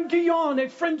 Madame Guyon, a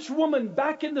French woman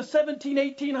back in the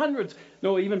 1800s,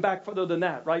 no, even back further than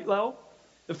that, right, Lau?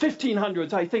 The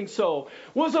 1500s, I think so,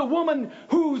 was a woman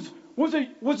who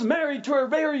was married to a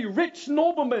very rich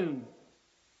nobleman.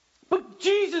 But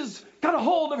Jesus got a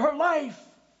hold of her life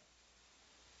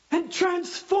and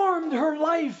transformed her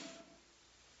life.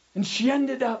 And she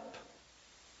ended up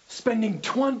spending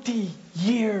 20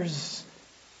 years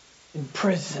in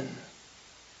prison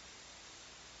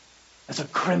as a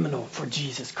criminal for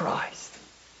Jesus Christ.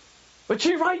 But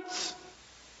she writes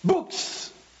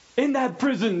books in that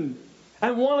prison,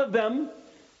 and one of them,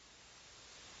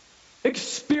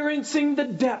 Experiencing the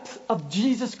Depth of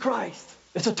Jesus Christ,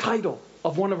 is a title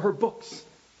of one of her books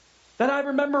that I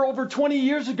remember over 20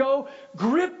 years ago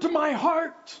gripped my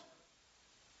heart.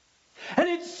 And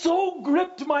it so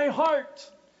gripped my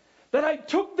heart that I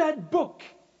took that book,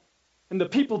 and the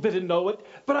people didn't know it,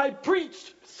 but I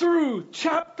preached through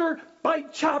chapter by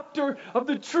chapter of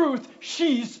the truth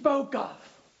she spoke of.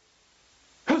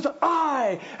 Because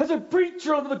I, as a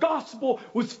preacher of the gospel,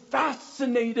 was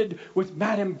fascinated with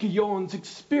Madame Guyon's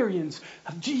experience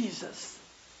of Jesus.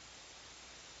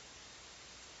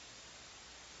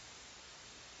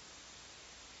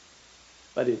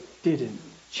 But it didn't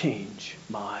change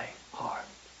my heart.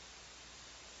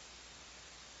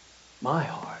 My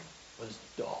heart was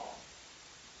dull.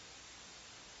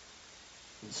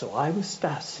 And so I was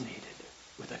fascinated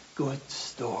with a good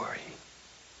story.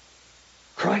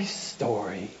 Christ's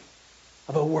story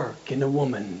of a work in a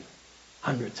woman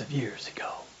hundreds of years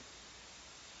ago.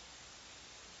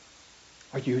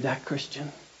 Are you that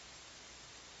Christian?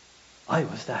 I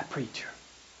was that preacher.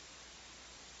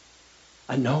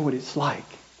 I know what it's like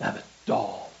to have a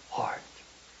dull heart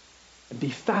and be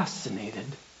fascinated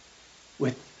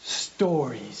with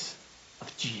stories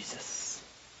of Jesus.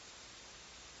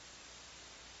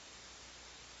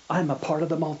 I'm a part of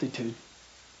the multitude,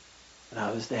 and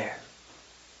I was there.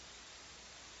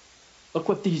 Look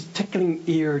what these tickling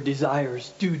ear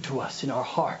desires do to us in our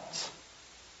hearts.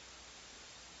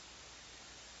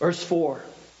 Verse 4.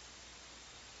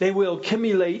 They will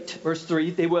accumulate, verse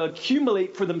 3, they will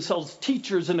accumulate for themselves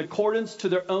teachers in accordance to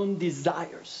their own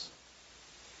desires,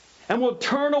 and will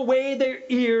turn away their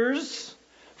ears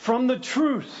from the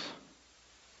truth,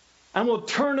 and will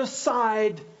turn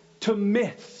aside to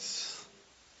myths.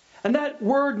 And that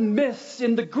word myths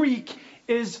in the Greek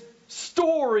is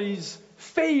stories,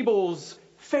 fables,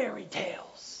 fairy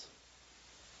tales.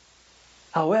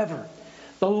 However,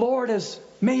 the Lord has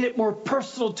made it more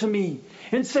personal to me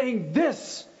in saying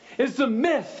this is the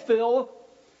myth, Phil.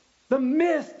 The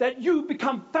myth that you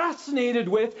become fascinated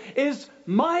with is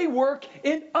my work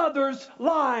in others'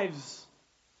 lives.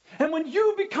 And when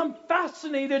you become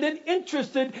fascinated and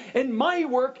interested in my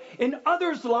work in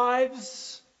others'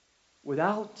 lives,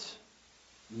 without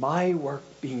my work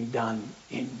being done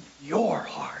in your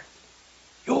heart,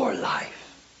 your life,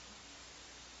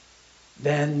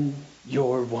 then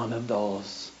you're one of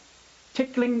those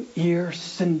tickling ear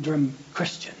syndrome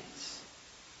Christians.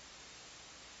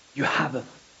 You have a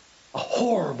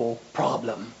horrible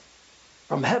problem.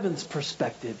 From heaven's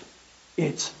perspective,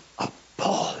 it's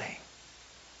appalling.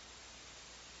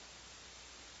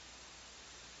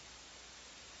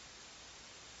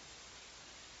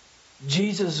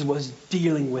 Jesus was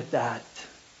dealing with that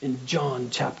in John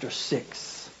chapter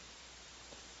 6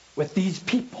 with these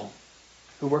people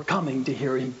who were coming to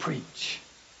hear him preach.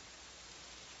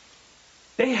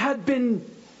 They had been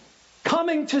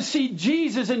coming to see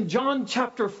Jesus in John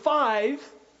chapter 5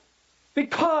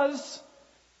 because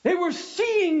they were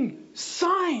seeing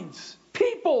signs.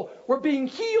 People were being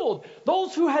healed.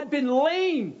 Those who had been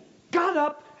lame got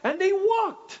up and they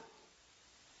walked.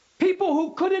 People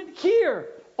who couldn't hear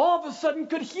all of a sudden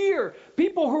could hear.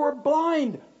 People who were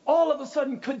blind all of a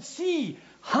sudden could see.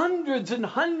 Hundreds and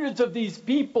hundreds of these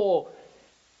people.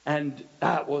 And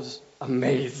that was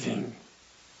amazing.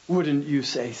 Wouldn't you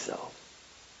say so?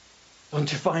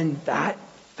 Don't you find that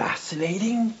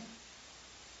fascinating?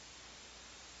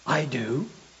 I do.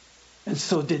 And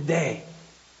so did they.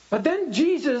 But then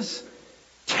Jesus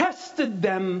tested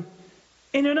them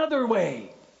in another way.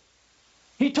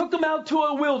 He took them out to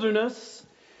a wilderness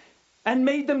and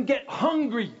made them get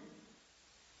hungry.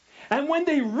 And when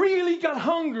they really got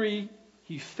hungry,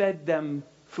 he fed them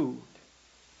food.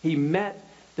 He met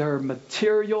their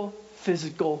material,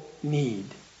 physical need.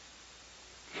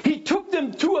 He took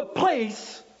them to a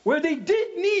place where they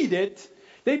did need it.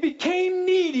 They became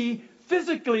needy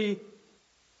physically,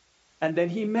 and then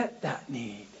he met that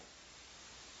need.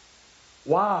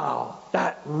 Wow,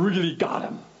 that really got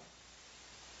him.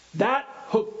 That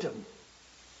hooked him.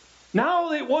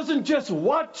 Now it wasn't just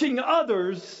watching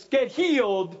others get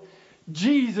healed.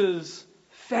 Jesus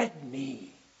fed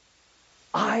me.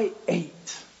 I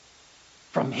ate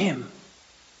from him.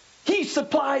 He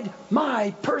supplied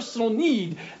my personal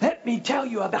need. Let me tell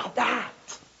you about that.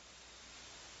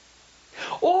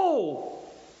 Oh,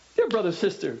 dear brother,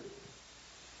 sister,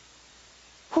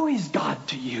 who is God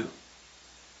to you?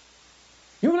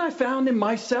 You know what I found in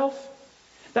myself?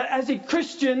 That as a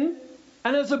Christian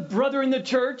and as a brother in the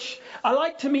church, I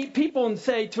like to meet people and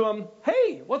say to them,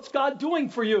 hey, what's God doing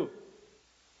for you?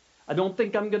 I don't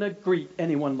think I'm going to greet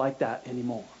anyone like that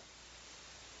anymore.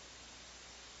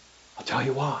 I'll tell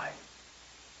you why.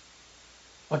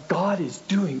 What God is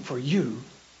doing for you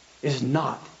is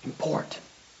not important.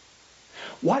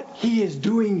 What he is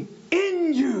doing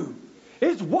in you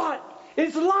is what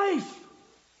is life.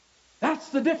 That's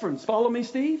the difference. Follow me,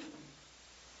 Steve?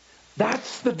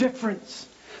 That's the difference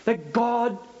that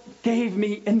God gave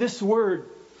me in this word.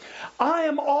 I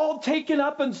am all taken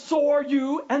up, and so are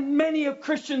you, and many of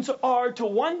Christians are to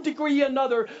one degree or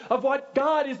another of what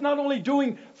God is not only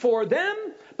doing for them,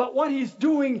 but what he's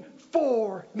doing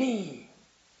for me.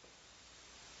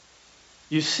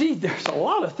 You see, there's a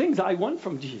lot of things I want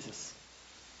from Jesus,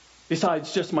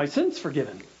 besides just my sins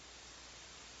forgiven.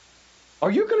 Are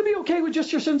you going to be okay with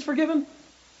just your sins forgiven?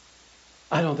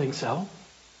 I don't think so.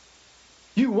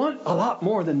 You want a lot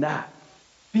more than that.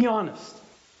 Be honest.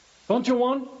 Don't you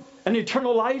want an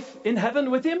eternal life in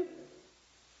heaven with him?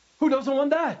 Who doesn't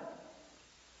want that?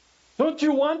 Don't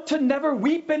you want to never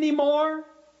weep anymore?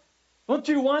 Don't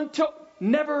you want to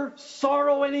never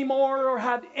sorrow anymore or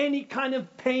have any kind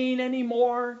of pain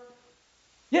anymore?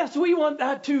 Yes, we want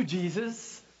that too,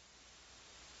 Jesus.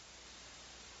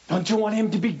 Don't you want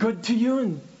him to be good to you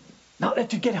and not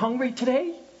let you get hungry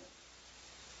today?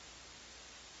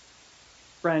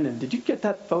 Brandon, did you get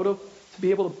that photo to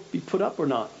be able to be put up or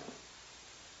not?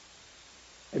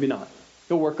 Maybe not.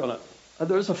 Go work on it.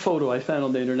 There's a photo I found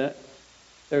on the internet.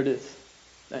 There it is.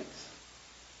 Thanks.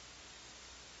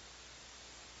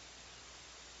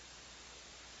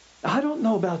 I don't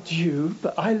know about you,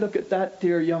 but I look at that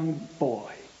dear young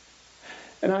boy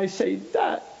and I say,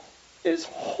 that is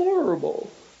horrible.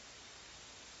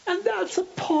 And that's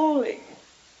appalling.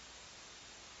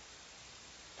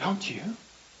 Don't you?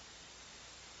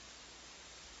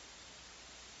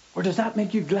 Or does that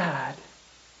make you glad?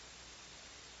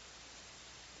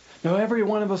 No, every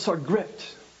one of us are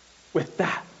gripped with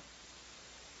that.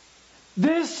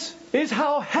 This is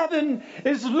how heaven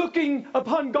is looking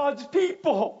upon God's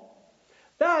people.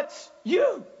 That's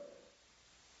you.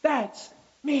 That's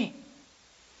me.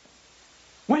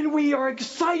 When we are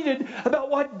excited about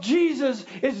what Jesus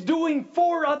is doing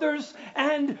for others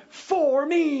and for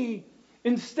me,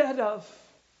 instead of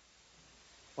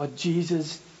what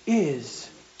Jesus is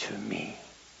to me.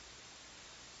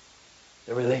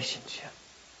 The relationship.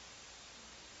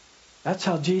 That's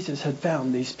how Jesus had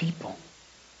found these people.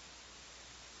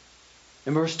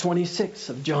 In verse 26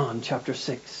 of John chapter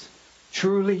 6,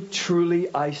 truly,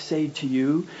 truly, I say to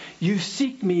you, you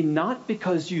seek me not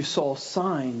because you saw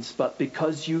signs, but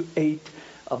because you ate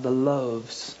of the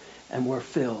loaves and were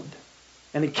filled.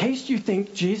 And in case you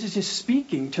think Jesus is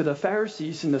speaking to the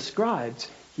Pharisees and the scribes,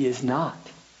 he is not.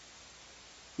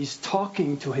 He's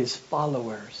talking to his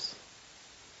followers.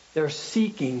 They're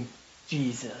seeking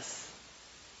Jesus.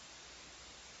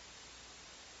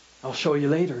 I'll show you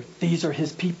later. These are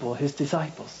his people, his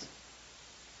disciples,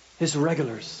 his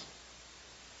regulars.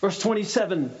 Verse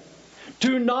 27,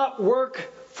 do not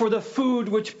work for the food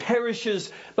which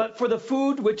perishes, but for the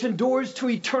food which endures to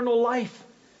eternal life,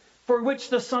 for which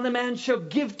the Son of Man shall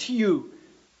give to you.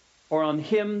 For on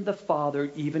him the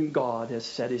Father, even God, has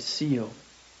set his seal.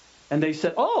 And they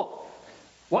said, oh,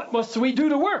 what must we do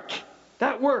to work?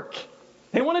 That work.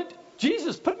 They wanted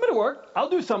Jesus, put me to work. I'll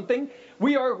do something.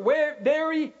 We are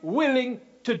very willing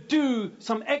to do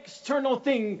some external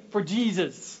thing for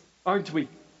Jesus, aren't we?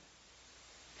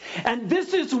 And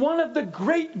this is one of the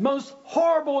great, most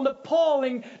horrible and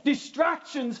appalling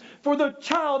distractions for the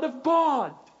child of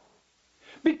God.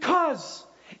 Because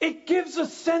it gives a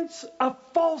sense of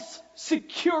false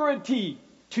security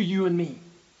to you and me.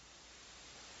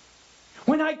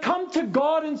 When I come to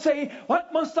God and say,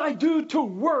 what must I do to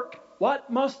work? What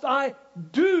must I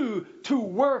do to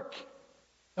work?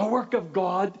 The work of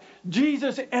God.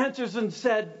 Jesus answers and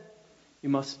said, you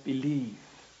must believe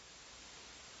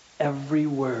every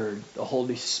word the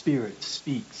Holy Spirit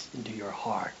speaks into your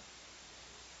heart.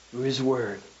 Through his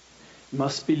word. You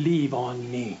must believe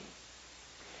on me.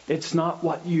 It's not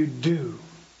what you do.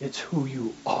 It's who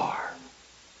you are.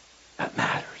 That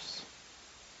matters.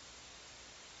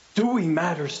 Doing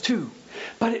matters too.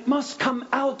 But it must come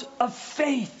out of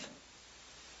faith.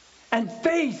 And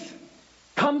faith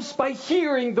comes by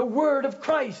hearing the word of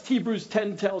Christ, Hebrews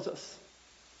 10 tells us.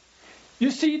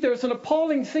 You see, there's an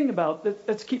appalling thing about that.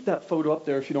 Let's keep that photo up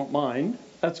there if you don't mind.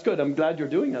 That's good. I'm glad you're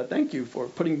doing that. Thank you for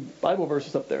putting Bible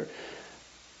verses up there.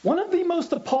 One of the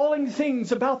most appalling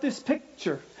things about this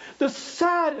picture, the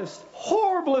saddest,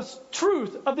 horriblest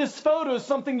truth of this photo is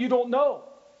something you don't know.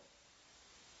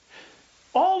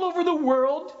 All over the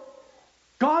world,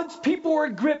 God's people are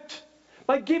gripped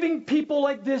by giving people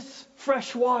like this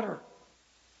fresh water.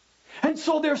 And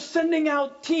so they're sending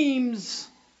out teams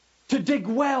to dig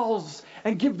wells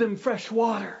and give them fresh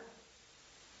water.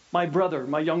 My brother,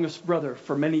 my youngest brother,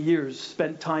 for many years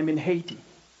spent time in Haiti,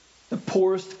 the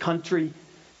poorest country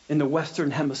in the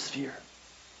Western Hemisphere,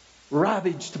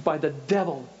 ravaged by the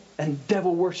devil and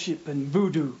devil worship and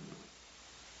voodoo.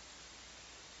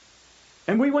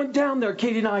 And we went down there,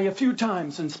 Katie and I, a few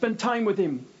times and spent time with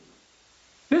him.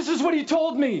 This is what he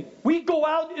told me. We go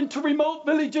out into remote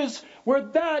villages where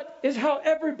that is how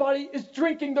everybody is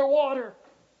drinking their water.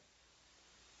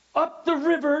 Up the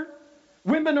river,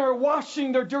 women are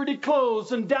washing their dirty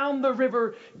clothes, and down the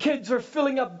river, kids are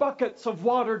filling up buckets of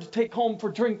water to take home for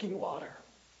drinking water.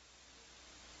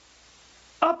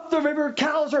 Up the river,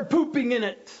 cows are pooping in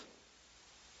it.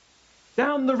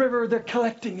 Down the river, they're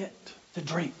collecting it to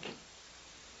drink.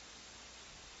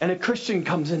 And a Christian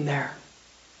comes in there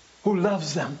who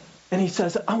loves them. And he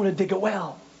says, I want to dig a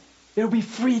well. It'll be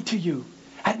free to you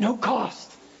at no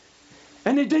cost.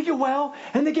 And they dig a well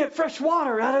and they get fresh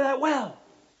water out of that well.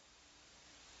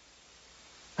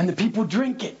 And the people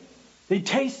drink it. They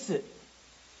taste it.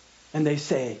 And they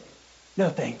say, no,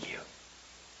 thank you.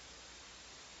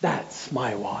 That's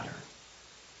my water.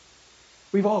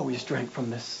 We've always drank from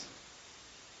this.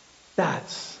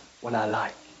 That's what I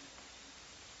like.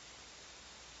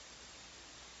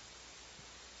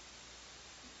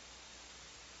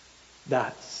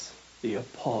 That's the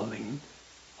appalling,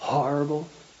 horrible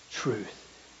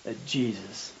truth that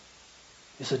Jesus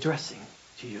is addressing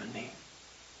to you and me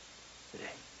today.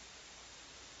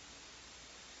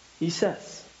 He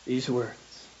says these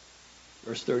words,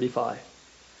 verse 35,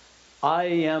 I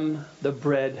am the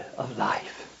bread of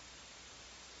life.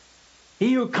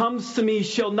 He who comes to me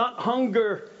shall not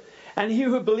hunger, and he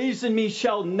who believes in me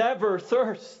shall never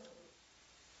thirst.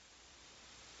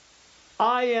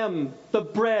 I am the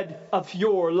bread of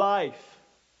your life.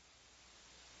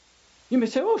 You may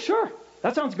say, oh, sure,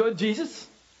 that sounds good, Jesus.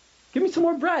 Give me some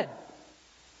more bread.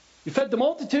 You fed the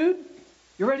multitude.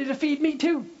 You're ready to feed me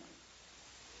too.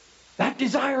 That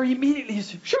desire immediately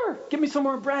is, sure, give me some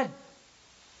more bread.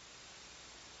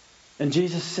 And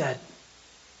Jesus said,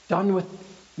 done with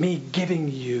me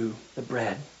giving you the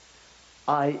bread.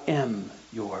 I am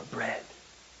your bread.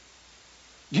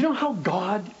 Do you know how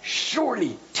God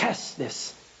surely tests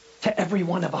this to every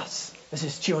one of us as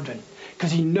his children?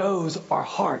 Because he knows our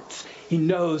hearts. He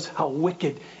knows how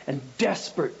wicked and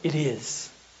desperate it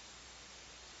is.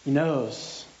 He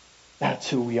knows that's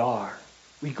who we are.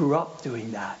 We grew up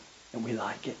doing that and we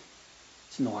like it.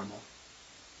 It's normal.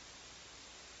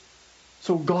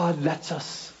 So God lets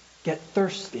us get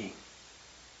thirsty,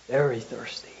 very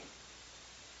thirsty.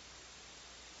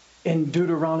 In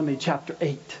Deuteronomy chapter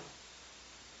 8,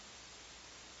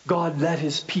 God let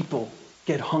his people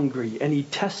get hungry, and he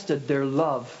tested their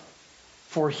love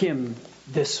for him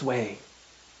this way.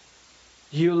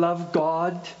 Do you love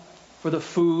God for the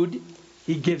food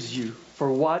he gives you,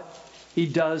 for what he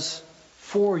does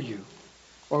for you?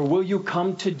 Or will you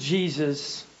come to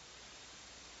Jesus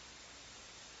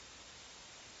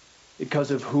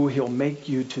because of who he'll make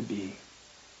you to be?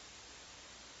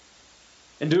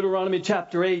 In Deuteronomy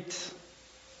chapter 8,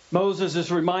 Moses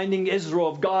is reminding Israel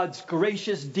of God's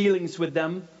gracious dealings with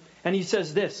them. And he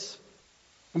says this,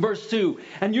 verse 2,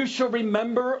 and you shall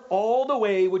remember all the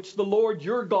way which the Lord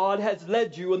your God has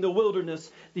led you in the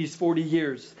wilderness these 40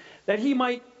 years, that he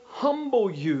might humble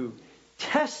you,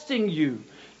 testing you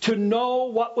to know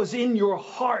what was in your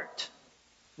heart,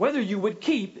 whether you would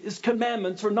keep his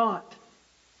commandments or not.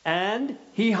 And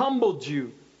he humbled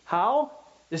you. How?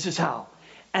 This is how.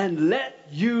 And let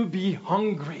you be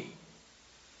hungry.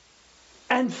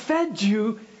 And fed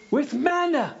you with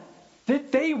manna.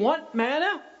 Did they want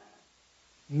manna?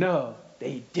 No,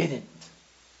 they didn't.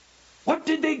 What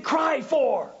did they cry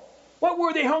for? What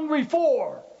were they hungry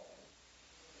for?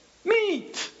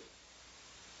 Meat.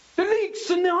 The leeks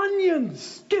and the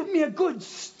onions. Give me a good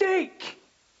steak.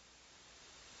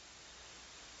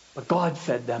 But God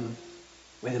fed them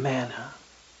with manna.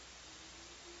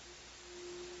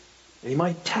 He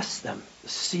might test them to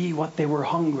see what they were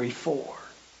hungry for.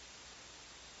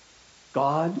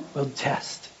 God will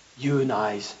test you and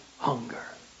I's hunger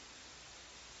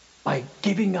by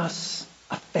giving us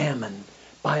a famine,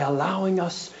 by allowing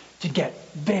us to get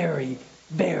very,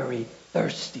 very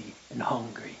thirsty and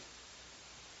hungry,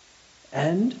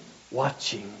 and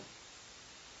watching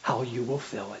how you will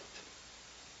fill it.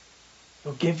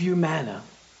 He'll give you manna,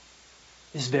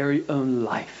 his very own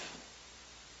life,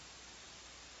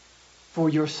 for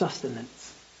your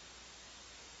sustenance.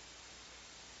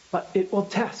 But it will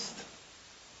test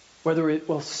whether it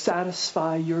will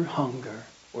satisfy your hunger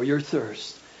or your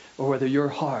thirst, or whether your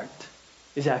heart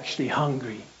is actually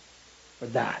hungry for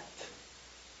that.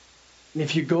 And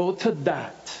if you go to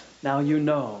that, now you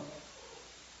know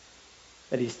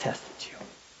that he's tested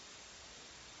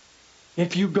you.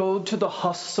 If you go to the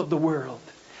husks of the world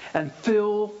and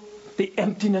fill the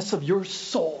emptiness of your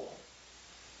soul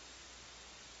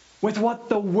with what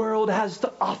the world has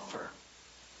to offer,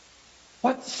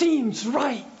 what seems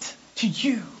right to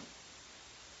you,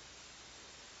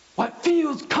 what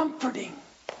feels comforting,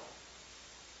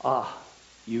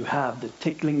 you have the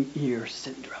tickling ear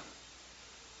syndrome.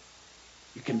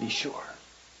 You can be sure.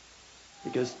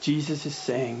 Because Jesus is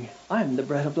saying, I am the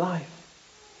bread of life.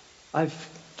 I've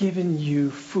given you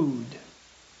food.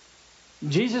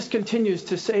 Jesus continues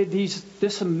to say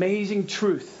this amazing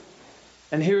truth.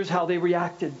 And here's how they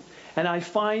reacted. And I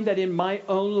find that in my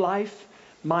own life,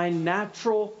 my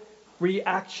natural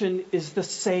reaction is the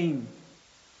same.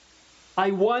 I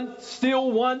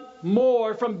still want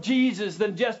more from Jesus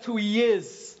than just who he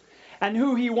is and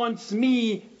who he wants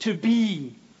me to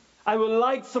be. I would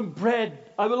like some bread.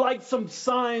 I would like some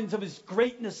signs of his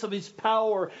greatness, of his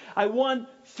power. I want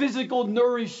physical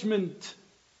nourishment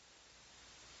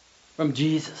from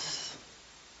Jesus.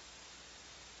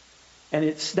 And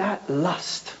it's that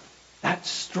lust, that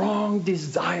strong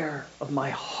desire of my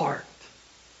heart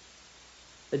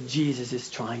that Jesus is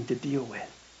trying to deal with.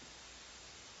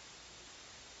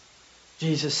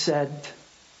 Jesus said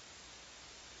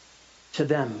to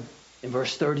them in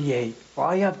verse 38, for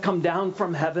I have come down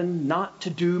from heaven not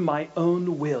to do my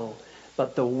own will,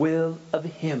 but the will of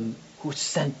him who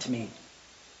sent me.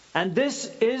 And this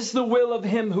is the will of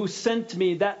him who sent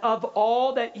me, that of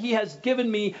all that he has given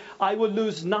me, I will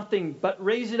lose nothing, but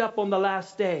raise it up on the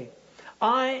last day.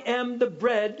 I am the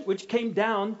bread which came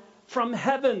down from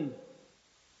heaven.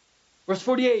 Verse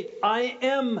 48, I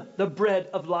am the bread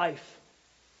of life.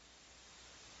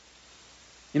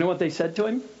 You know what they said to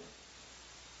him?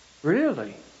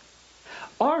 Really?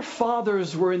 Our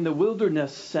fathers were in the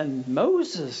wilderness and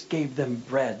Moses gave them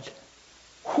bread.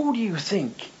 Who do you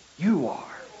think you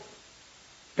are?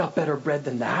 Got better bread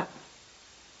than that?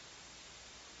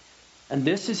 And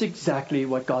this is exactly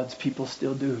what God's people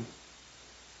still do.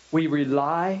 We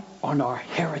rely on our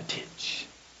heritage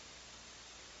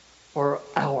for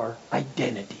our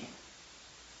identity.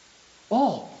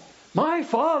 Oh, my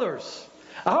fathers,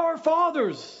 our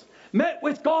fathers met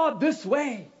with God this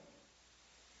way.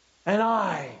 And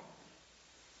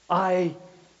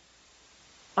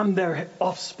I'm their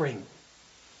offspring.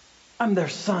 I'm their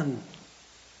son.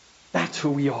 That's who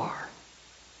we are.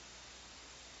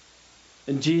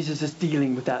 And Jesus is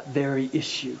dealing with that very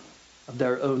issue of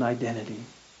their own identity.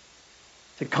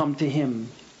 To come to Him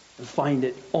and find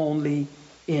it only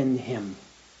in Him.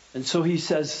 And so He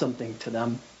says something to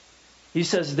them. He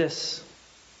says this,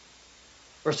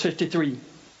 verse 53,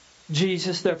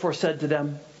 Jesus therefore said to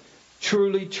them,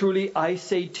 truly, truly, I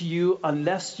say to you,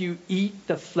 unless you eat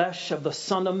the flesh of the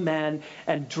Son of Man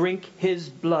and drink His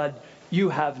blood, you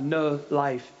have no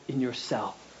life in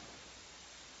yourself.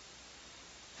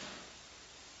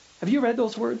 Have you read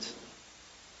those words?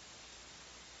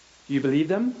 Do you believe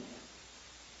them?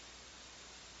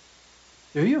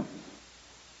 Do you?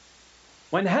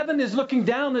 When heaven is looking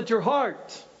down at your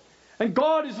heart and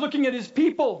God is looking at His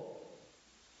people,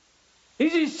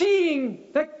 is He seeing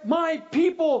that my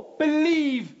people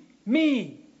believe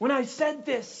me when I said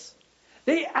this?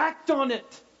 They act on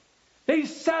it. They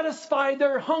satisfy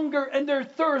their hunger and their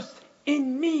thirst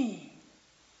in me.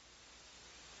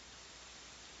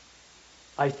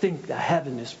 I think that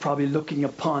heaven is probably looking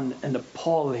upon an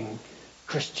appalling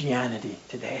Christianity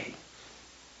today,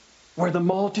 where the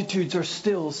multitudes are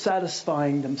still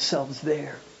satisfying themselves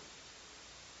there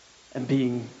and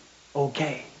being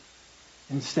okay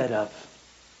instead of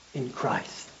in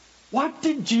Christ. What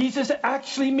did Jesus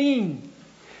actually mean?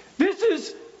 This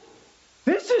is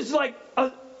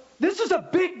a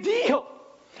big deal.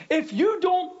 If you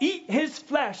don't eat His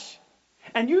flesh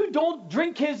and you don't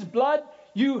drink His blood,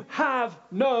 you have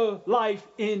no life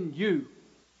in you.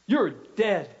 You're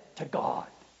dead to God.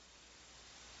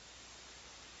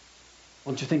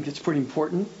 Don't you think it's pretty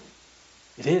important?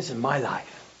 It is in my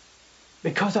life.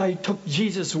 Because I took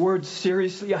Jesus' words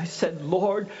seriously, I said,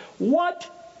 Lord, what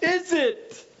is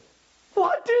it?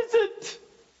 What is it?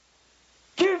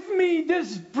 Give me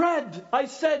this bread, I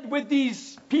said with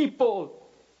these people.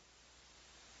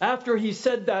 After He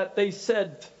said that, they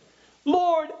said,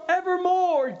 Lord,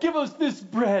 evermore give us this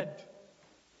bread.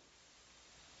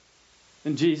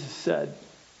 And Jesus said,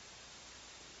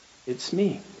 it's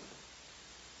me.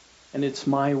 And it's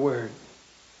my word.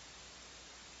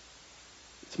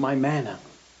 It's my manna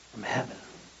from heaven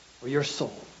for your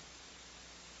soul.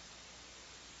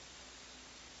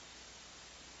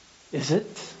 Is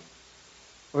it?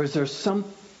 Or is there some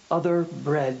other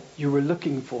bread you were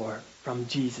looking for from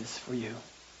Jesus for you?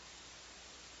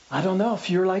 I don't know if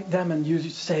you're like them and you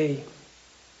say,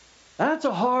 that's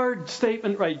a hard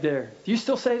statement right there. Do you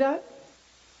still say that?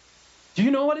 Do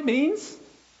you know what it means?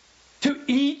 To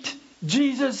eat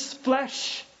Jesus'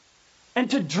 flesh and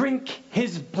to drink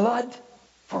His blood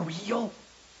for real?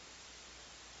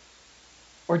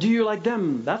 Or do you like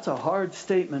them? That's a hard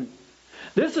statement.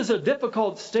 This is a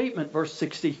difficult statement, verse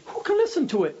 60. Who can listen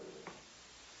to it?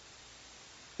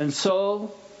 And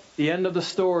so, the end of the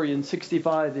story in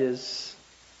 65 is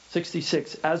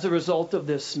 66. As a result of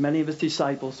this, many of His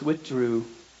disciples withdrew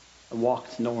and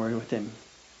walked nowhere with Him.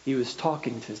 He was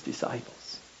talking to His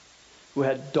disciples who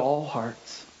had dull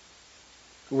hearts,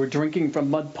 who were drinking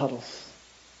from mud puddles,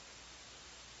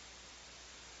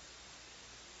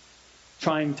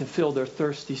 trying to fill their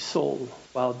thirsty soul,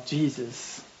 while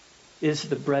Jesus is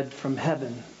the bread from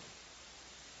heaven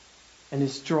and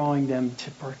is drawing them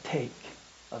to partake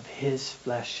of His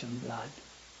flesh and blood.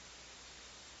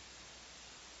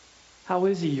 How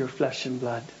is He your flesh and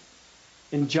blood?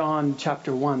 In John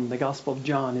chapter 1, the Gospel of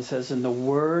John, it says, and the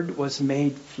Word was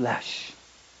made flesh.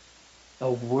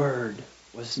 The Word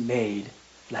was made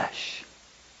flesh.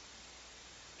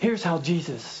 Here's how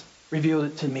Jesus revealed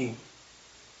it to me.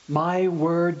 My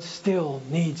Word still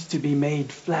needs to be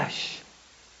made flesh.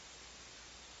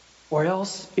 Or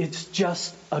else it's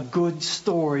just a good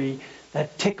story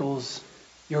that tickles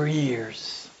your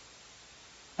ears.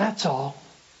 That's all.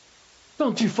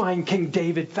 Don't you find King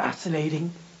David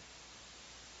fascinating?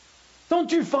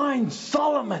 Don't you find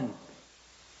Solomon,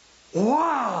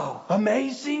 wow,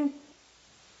 amazing,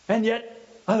 and yet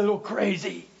a little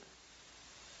crazy?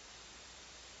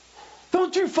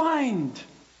 Don't you find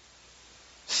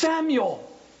Samuel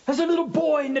as a little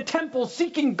boy in the temple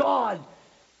seeking God?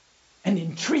 An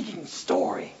intriguing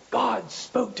story. God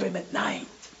spoke to him at night.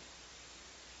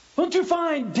 Don't you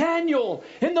find Daniel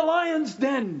in the lion's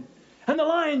den and the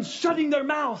lions shutting their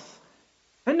mouth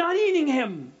and not eating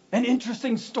him an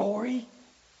interesting story?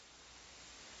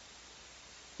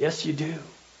 Yes, you do.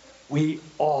 We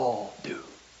all do.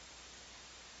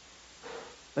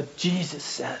 But Jesus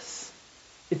says,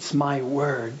 it's my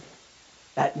word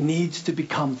that needs to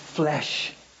become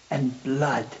flesh and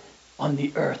blood on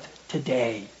the earth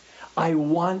today. I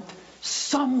want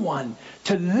someone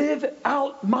to live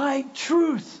out my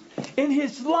truth in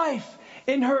his life,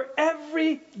 in her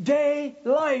everyday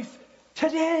life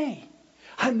today.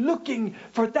 I'm looking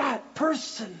for that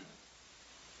person.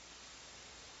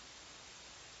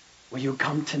 Will you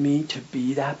come to me to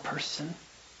be that person?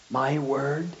 My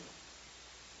word.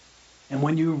 And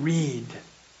when you read,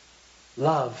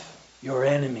 love your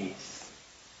enemies.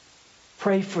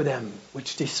 Pray for them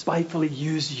which despitefully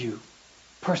use you,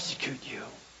 persecute you.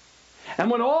 And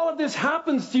when all of this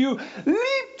happens to you,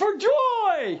 leap for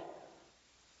joy.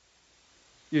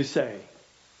 You say,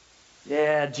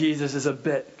 yeah, Jesus is a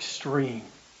bit extreme.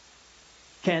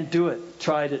 Can't do it.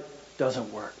 Tried it.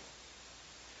 Doesn't work.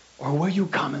 Or will you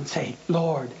come and say,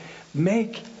 Lord,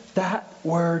 make that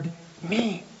word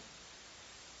me.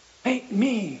 Make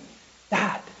me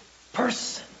that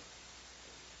person.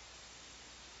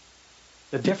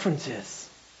 The difference is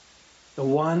the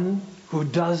one who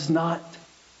does not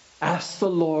ask the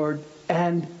Lord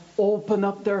and open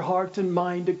up their heart and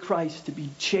mind to Christ to be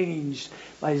changed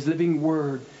by his living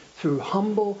word through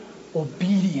humble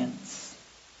obedience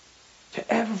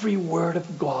to every word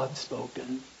of God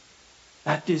spoken.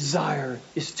 That desire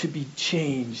is to be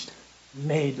changed,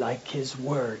 made like his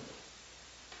word.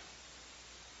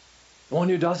 The one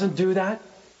who doesn't do that,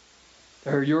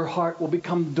 or your heart will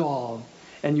become dull,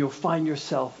 and you'll find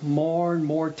yourself more and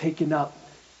more taken up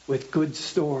with good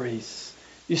stories.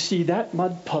 You see, that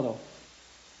mud puddle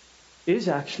is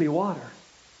actually water.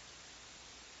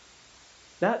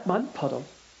 That mud puddle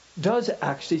does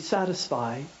actually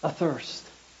satisfy a thirst.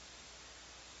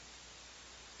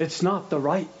 It's not the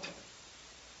right,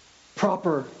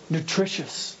 proper,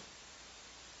 nutritious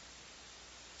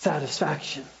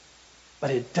satisfaction,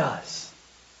 but it does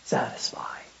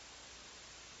satisfy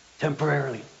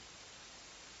temporarily.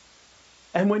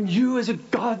 And when you as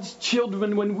God's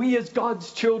children, when we as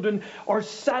God's children are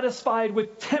satisfied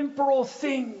with temporal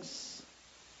things,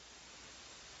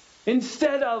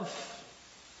 instead of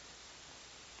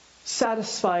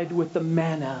satisfied with the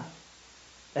manna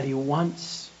that he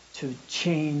wants to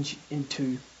change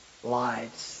into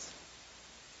lives,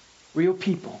 real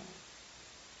people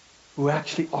who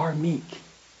actually are meek,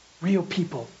 real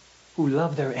people who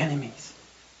love their enemies,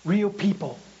 real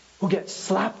people who get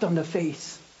slapped on the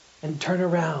face and turn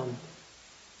around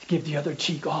to give the other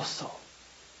cheek also.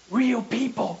 Real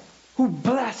people who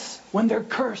bless when they're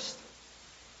cursed.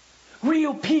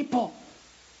 Real people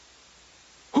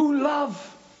who love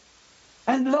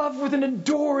and love with an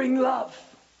enduring love.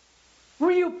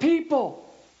 Real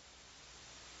people.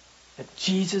 That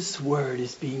Jesus' word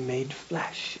is being made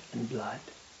flesh and blood.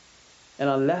 And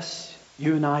unless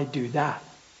you and I do that,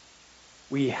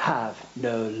 we have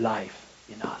no life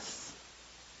in us.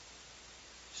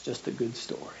 It's just a good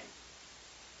story.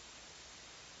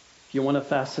 If you want a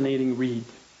fascinating read,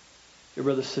 your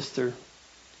brother, sister,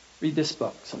 read this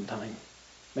book sometime.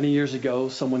 Many years ago,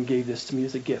 someone gave this to me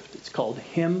as a gift. It's called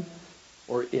Him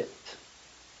or It.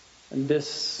 And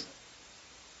these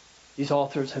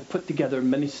authors have put together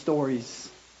many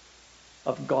stories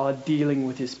of God dealing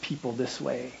with his people this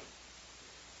way.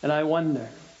 And I wonder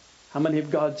how many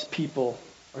of God's people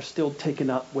are still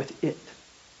taken up with it.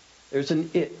 There's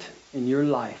an it in your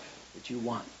life that you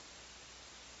want.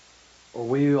 Or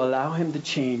will you allow him to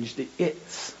change the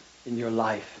it's in your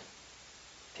life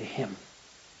to him?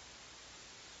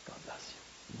 God bless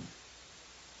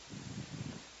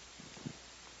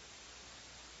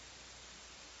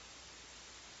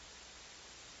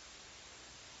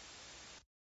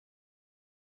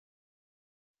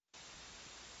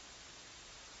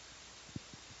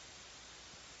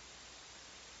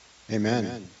you.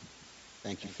 Amen.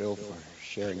 Thank you, Phil, for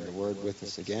sharing the word with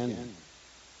us again.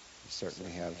 We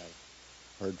certainly have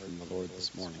heard from the Lord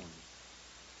this morning.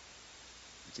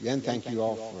 Once again, thank you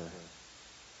all for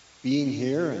being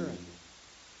here, and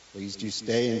please do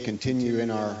stay and continue in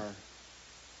our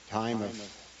time of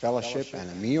fellowship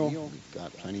and a meal. We've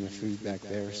got plenty of food back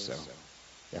there, so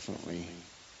definitely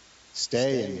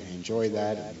stay and enjoy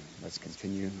that, and let's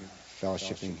continue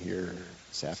fellowshipping here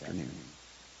this afternoon.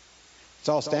 Let's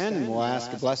all stand and we'll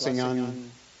ask a blessing on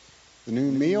the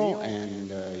noon meal, and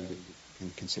you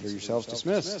can consider yourselves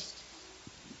dismissed.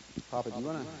 Papa, do you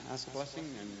want to ask a blessing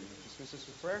and dismiss us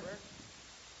with prayer?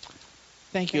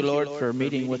 Thank you, Lord, for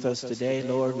meeting with us today.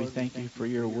 Lord, we thank you for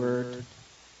your word.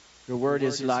 Your word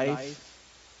is life.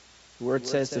 The word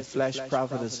says the flesh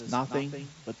profiteth nothing,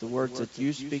 but the words that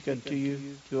you speak unto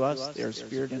you, to us, they are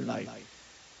spirit and life.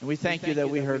 And we thank you that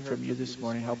we heard from you this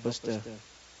morning. Help us to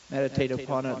meditate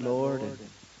upon it, Lord,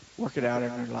 and work it out in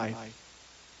our life.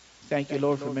 Thank you,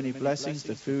 Lord, for many blessings,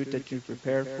 the food that you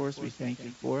prepared for us. We thank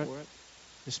you for it.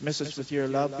 Dismiss us with your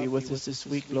love. Be with us this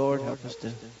week, Lord. Help us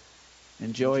to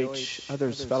enjoy each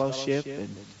other's fellowship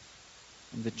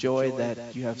and the joy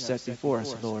that you have set before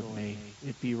us, Lord. May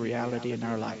it be reality in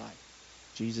our life. In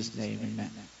Jesus' name,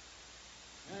 amen.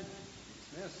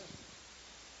 Dismissed.